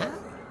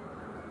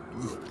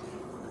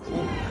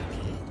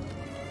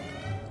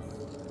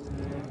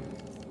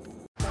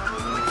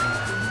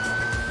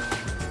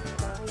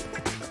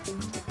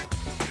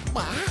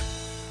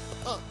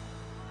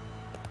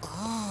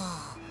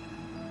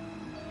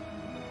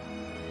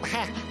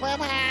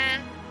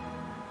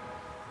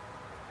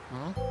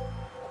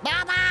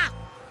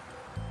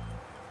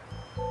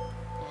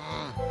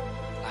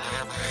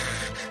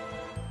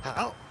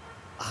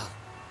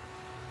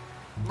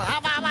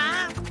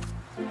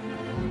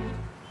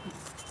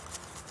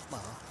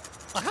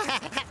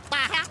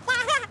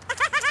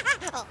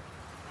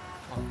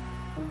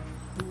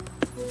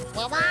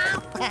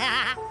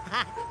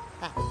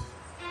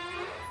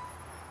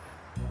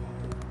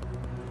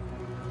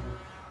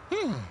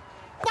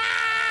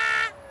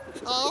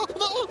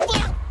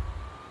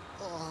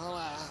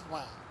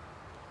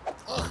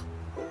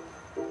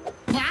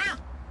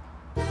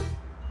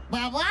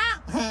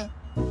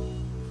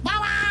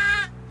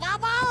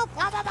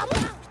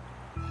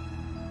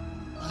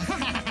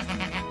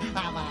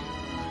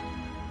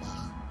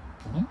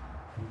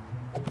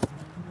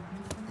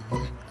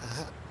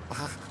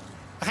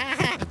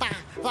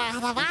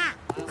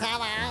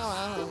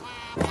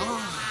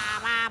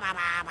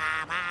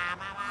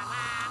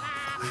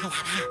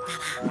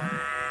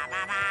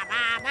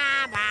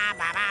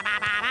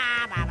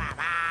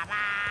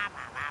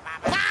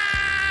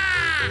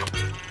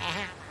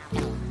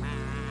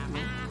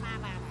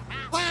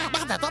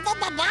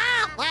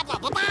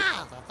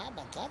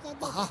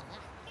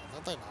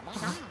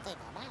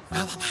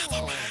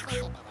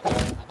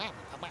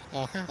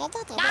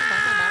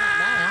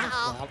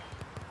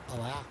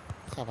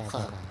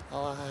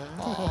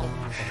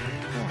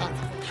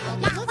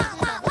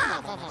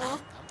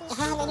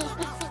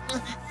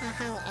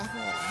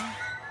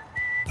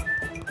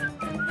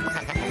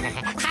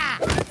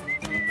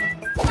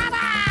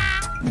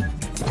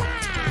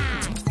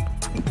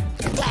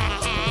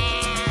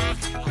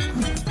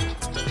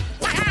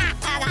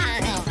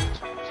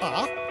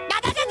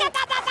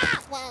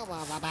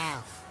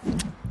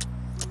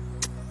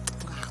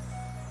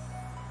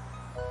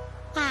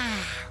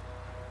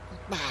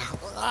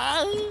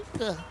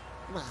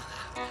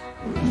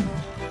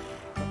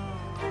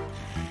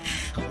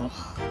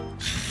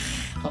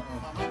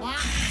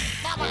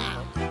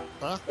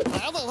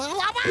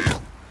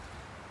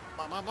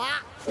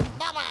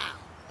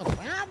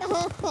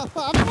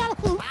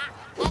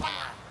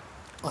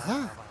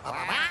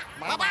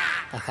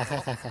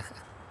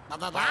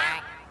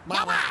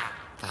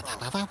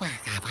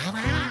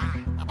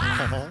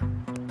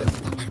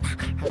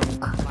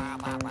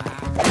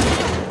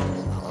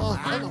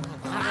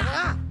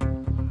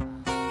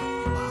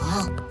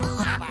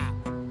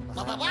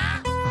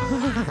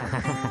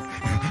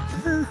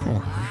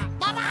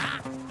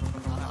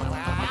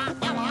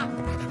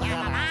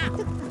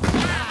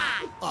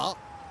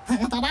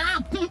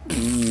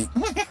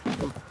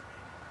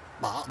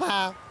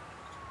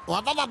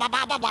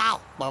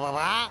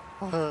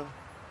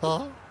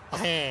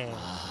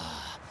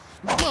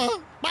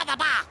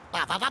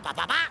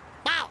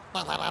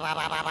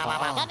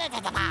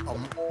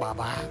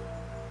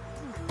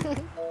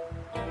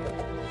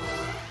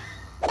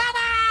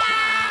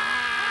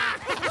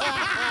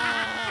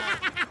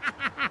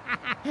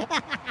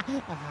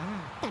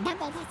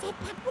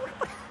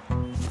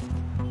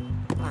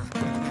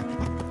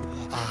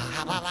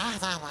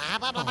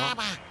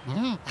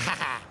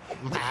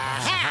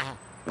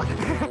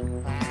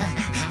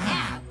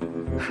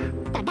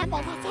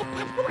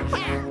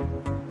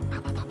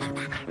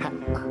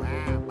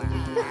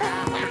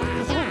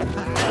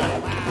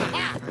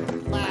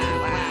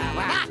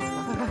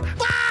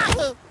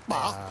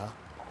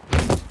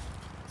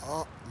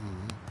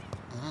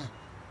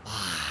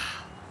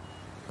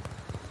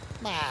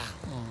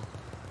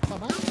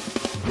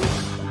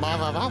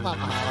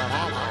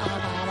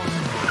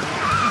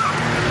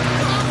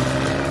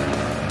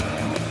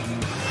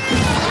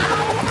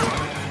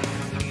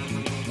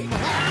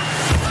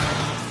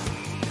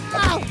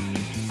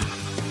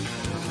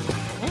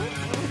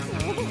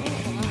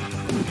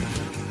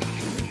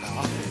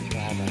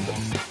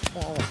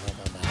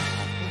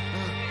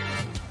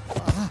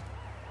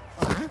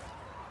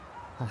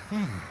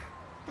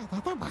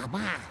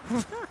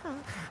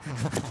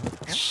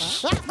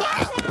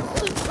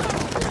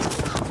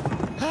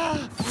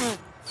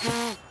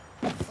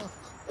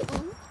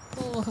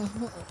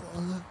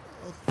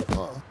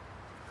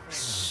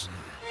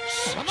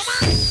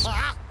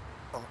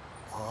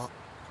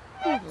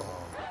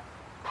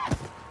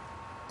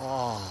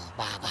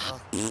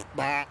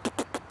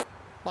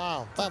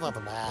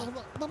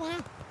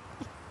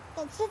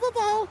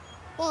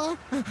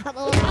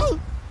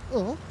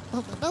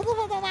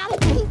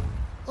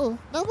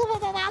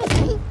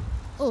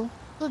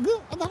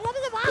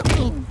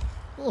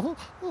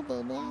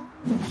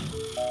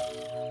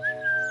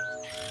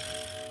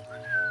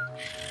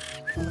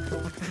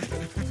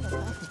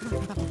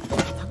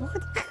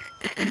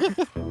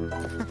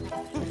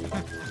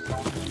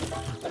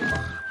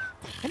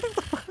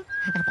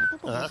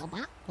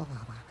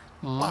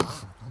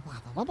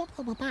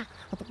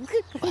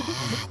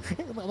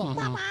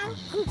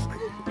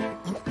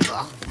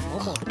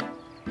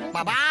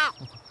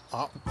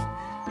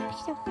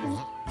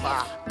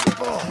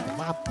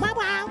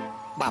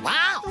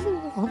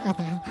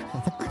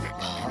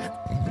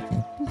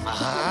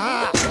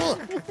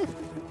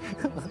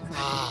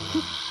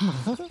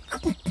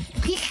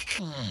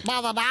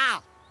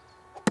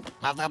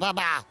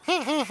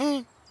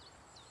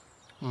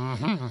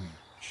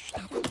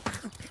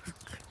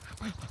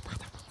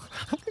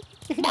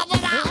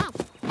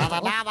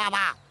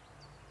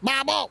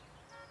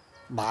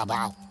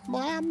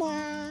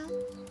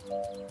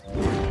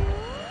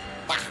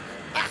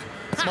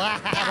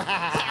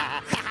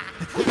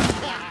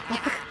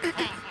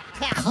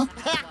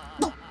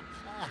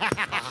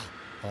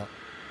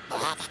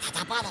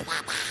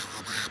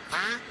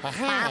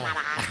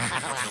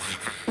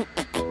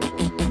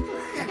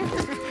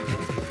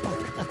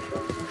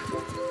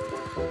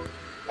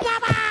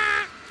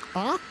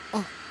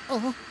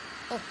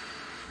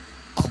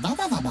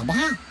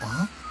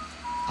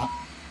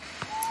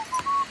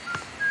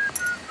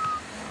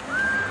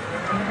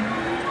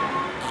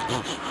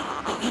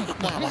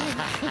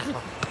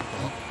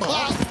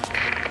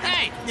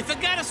 Hey, you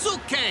forgot a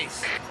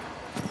suitcase!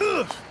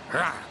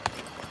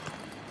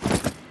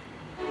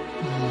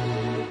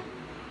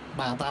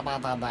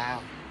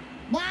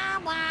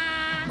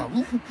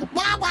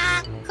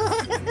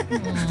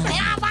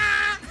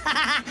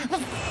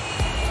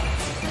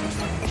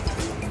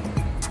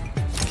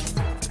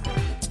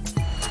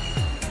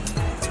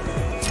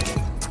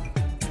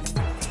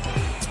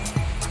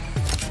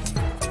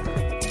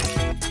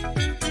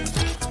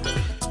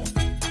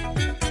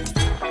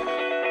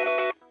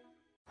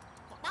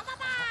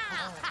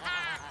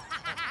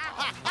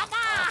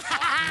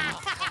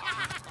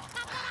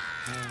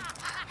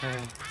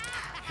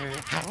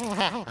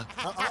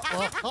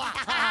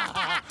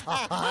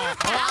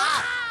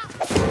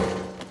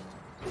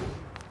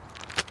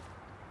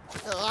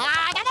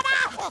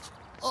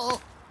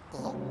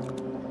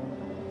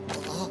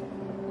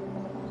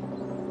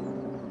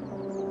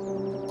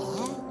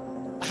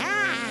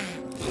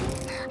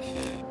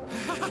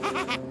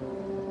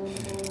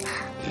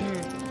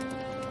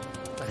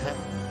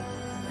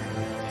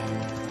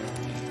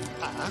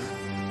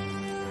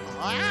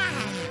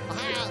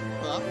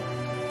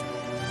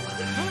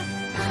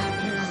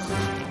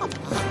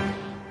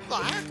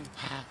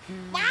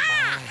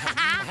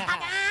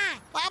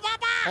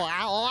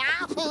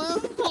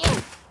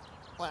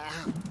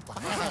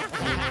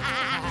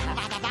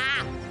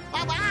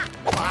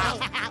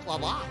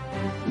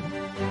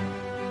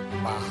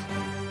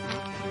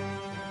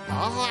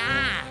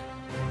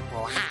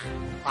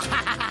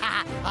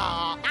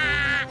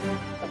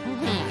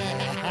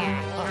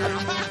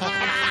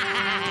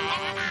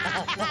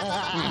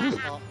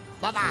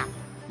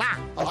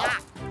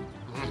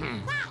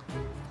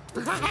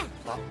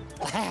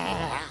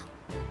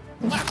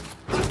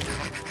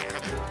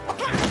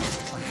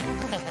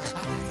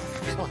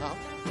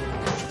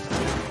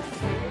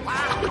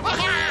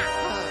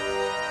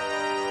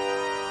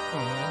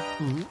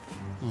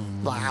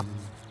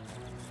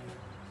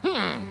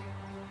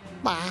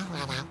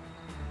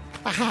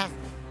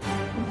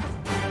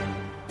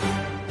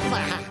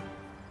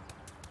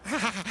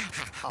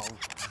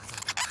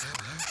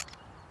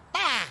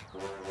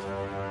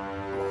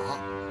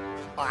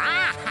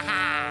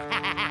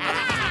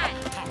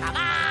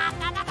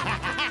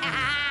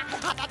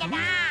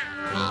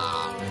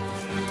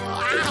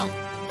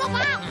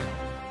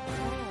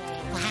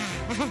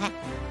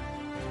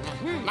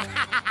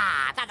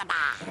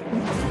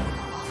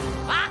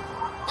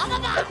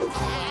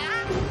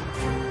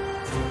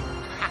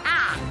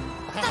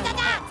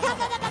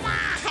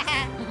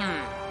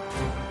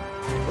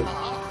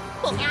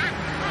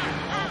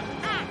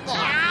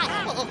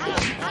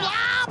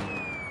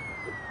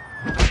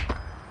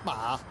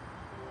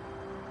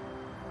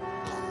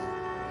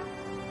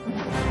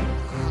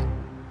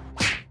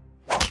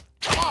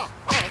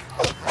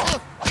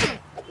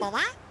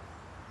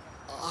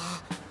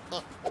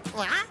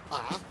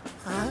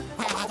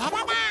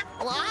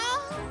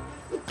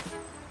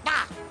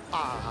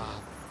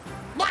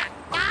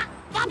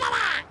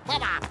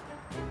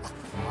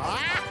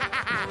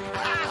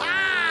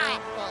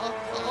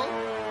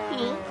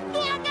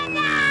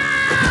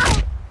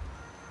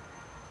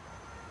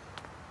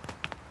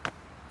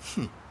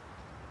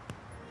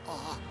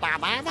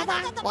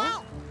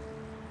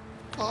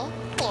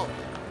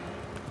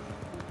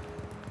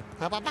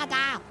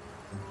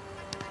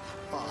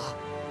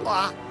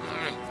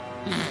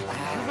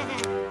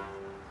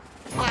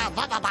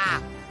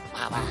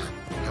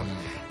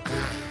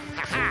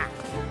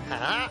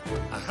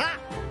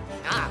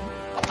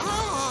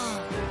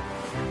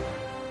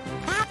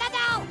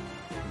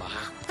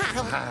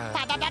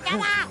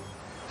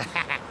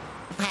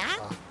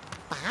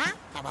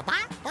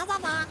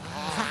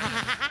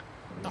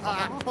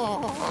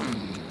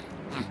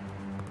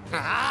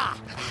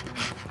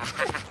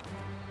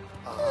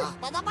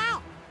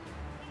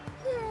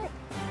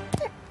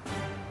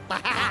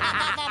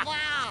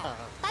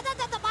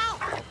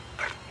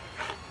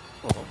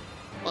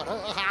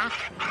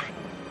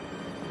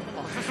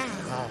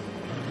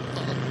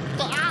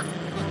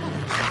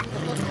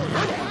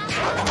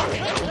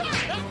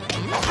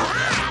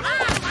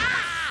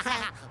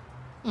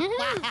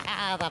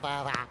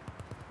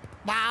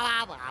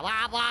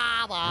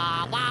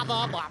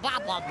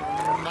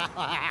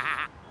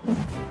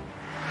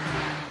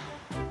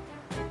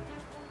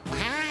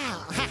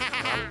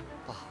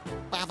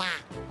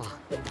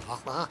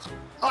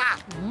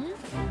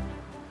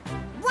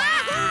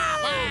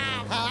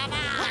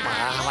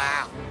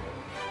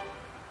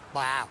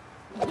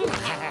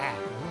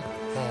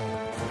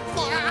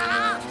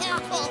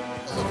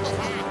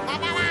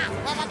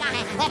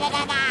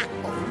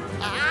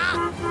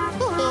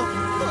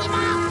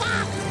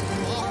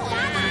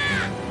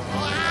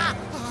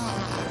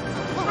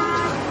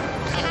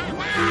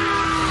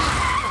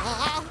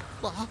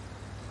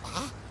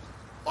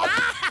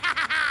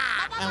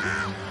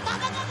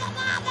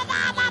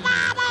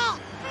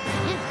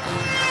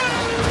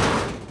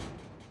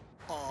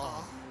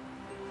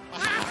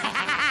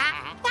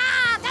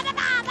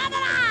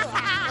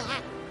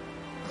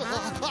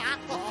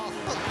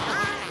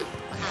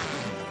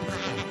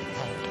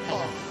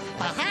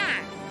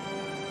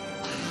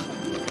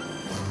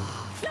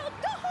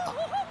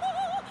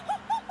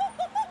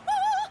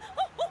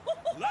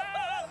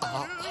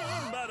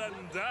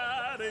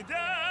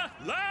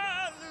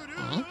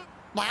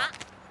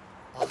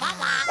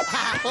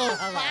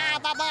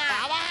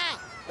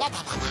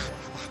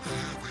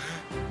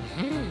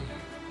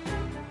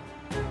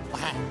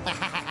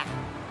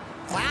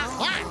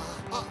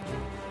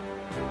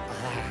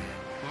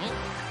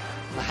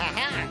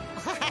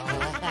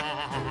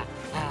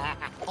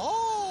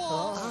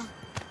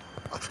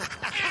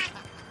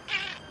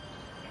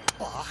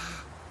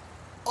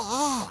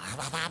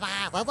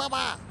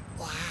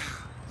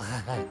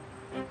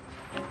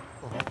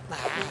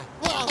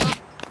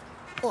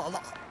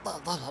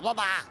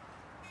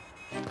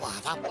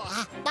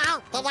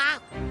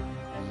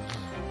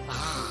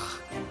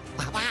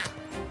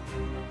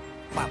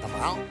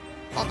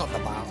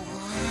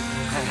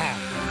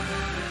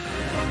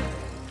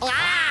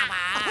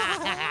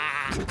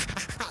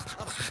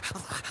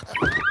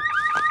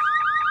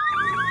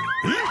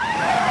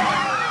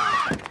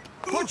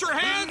 Put your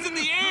hands in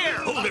the air!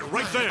 Hold it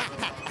right there!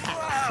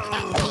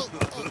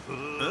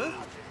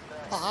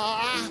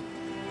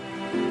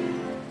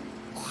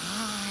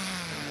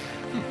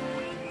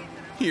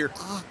 Here.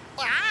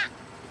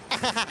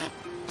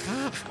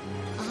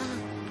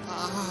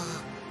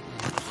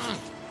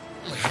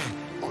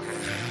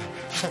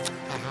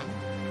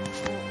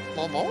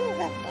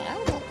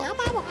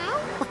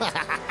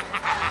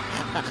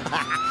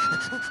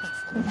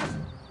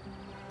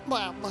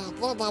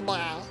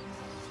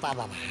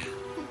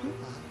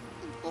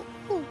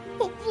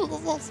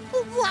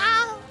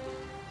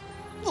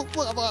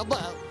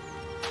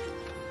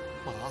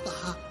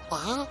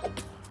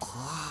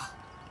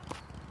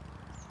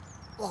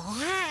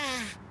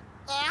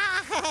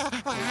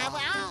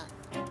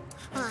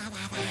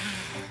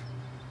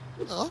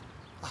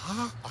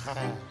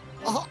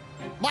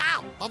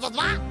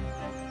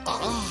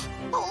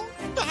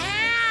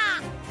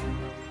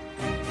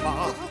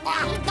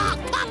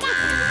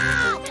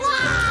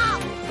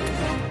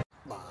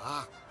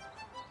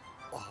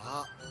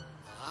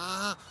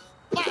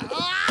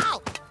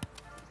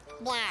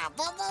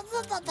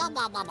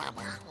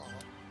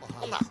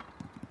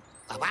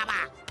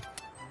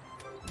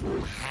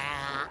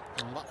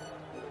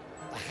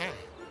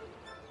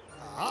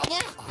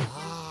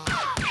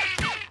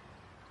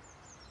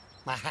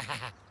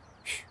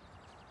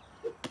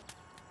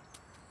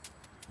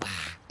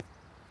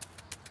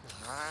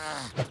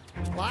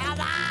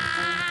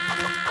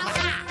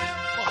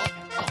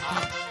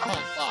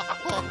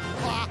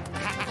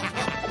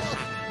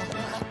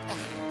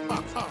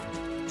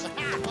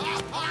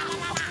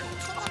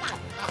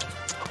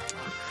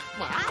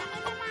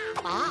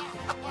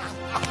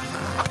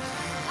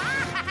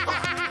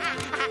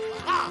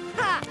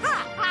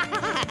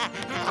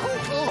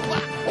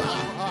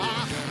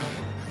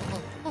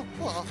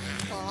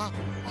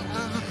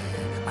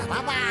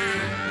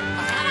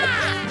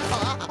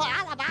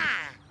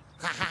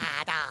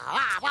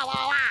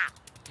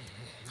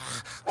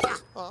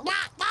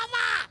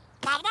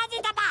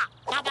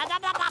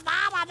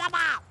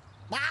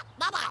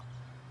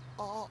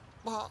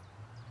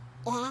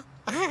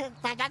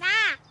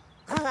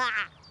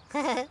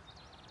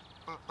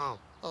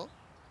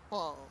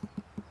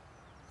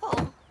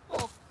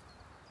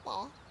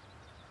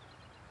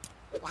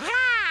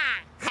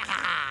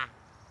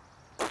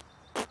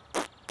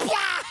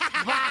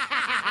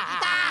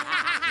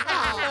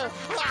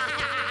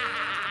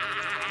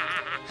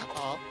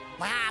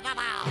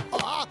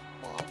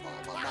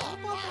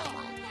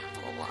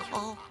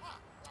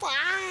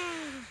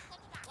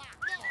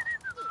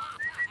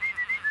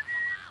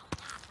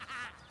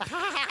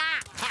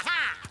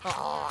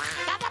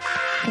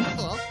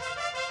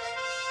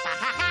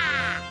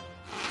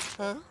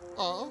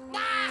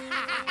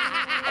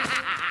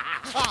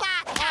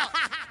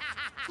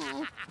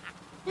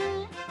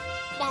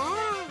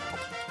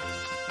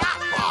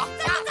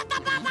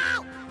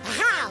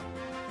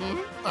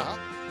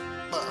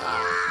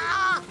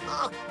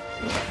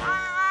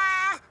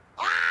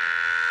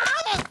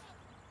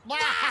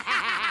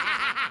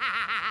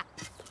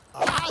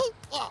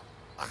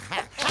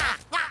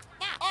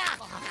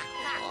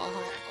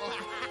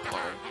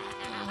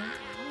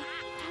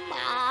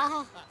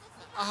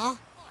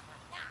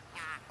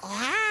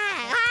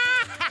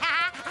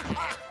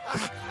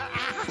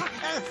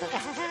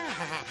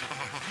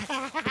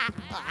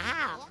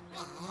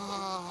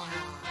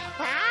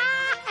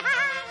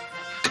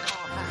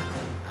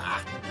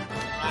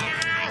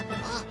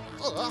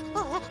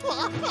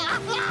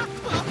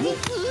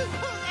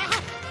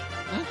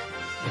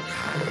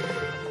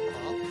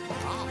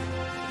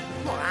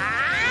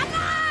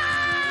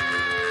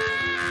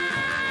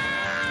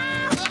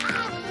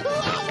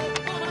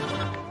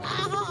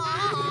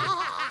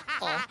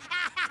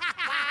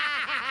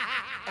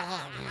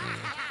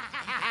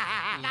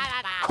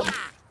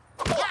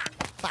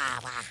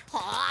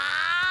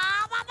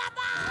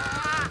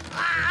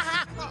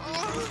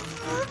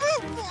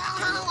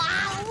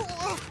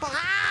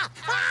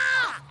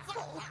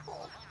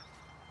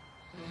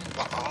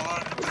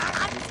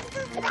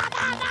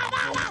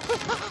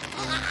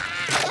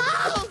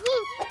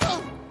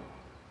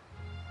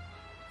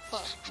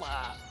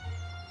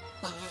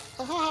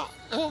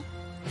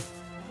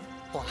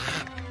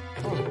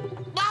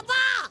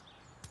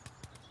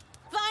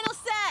 Final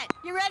set.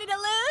 You ready to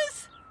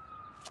lose?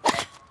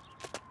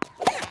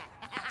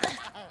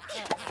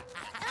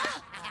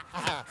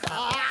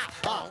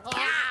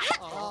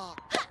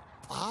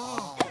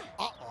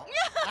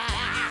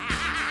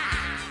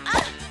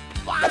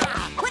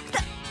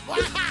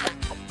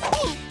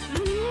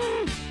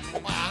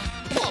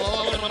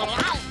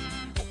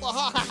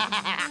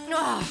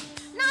 Ugh,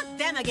 not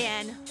them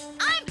again.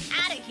 I'm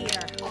out of here.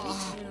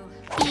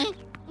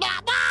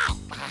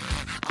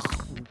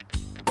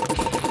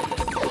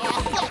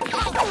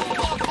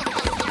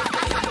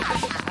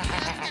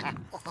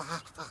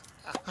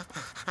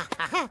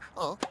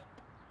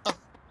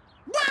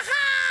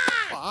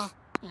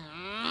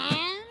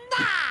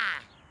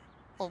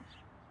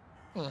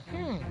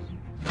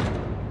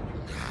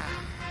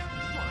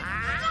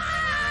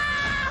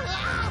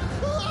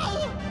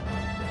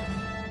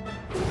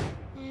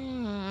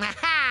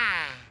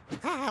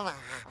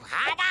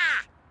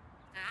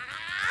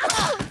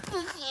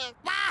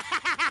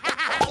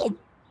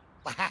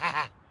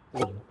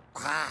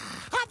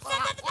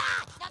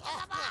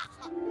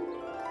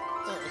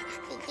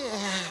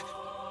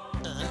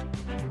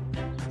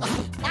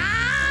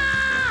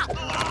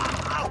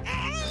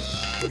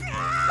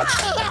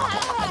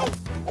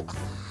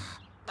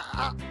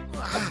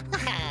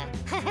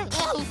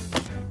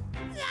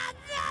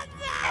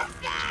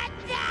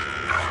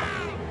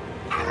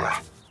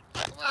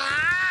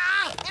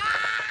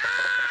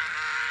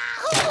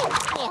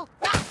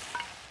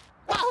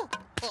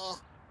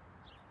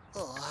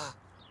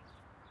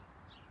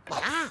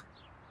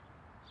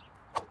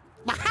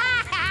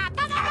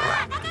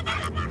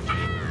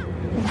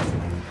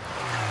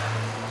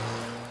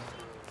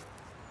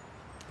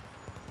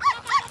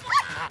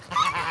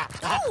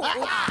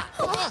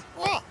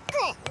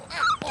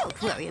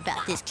 Don't worry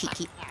about this,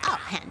 Kiki. I'll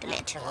handle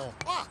it.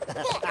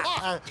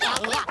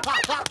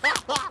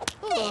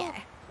 There.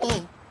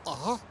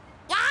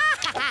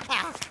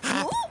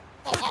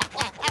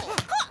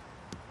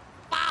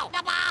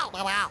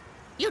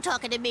 You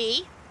talking to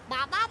me?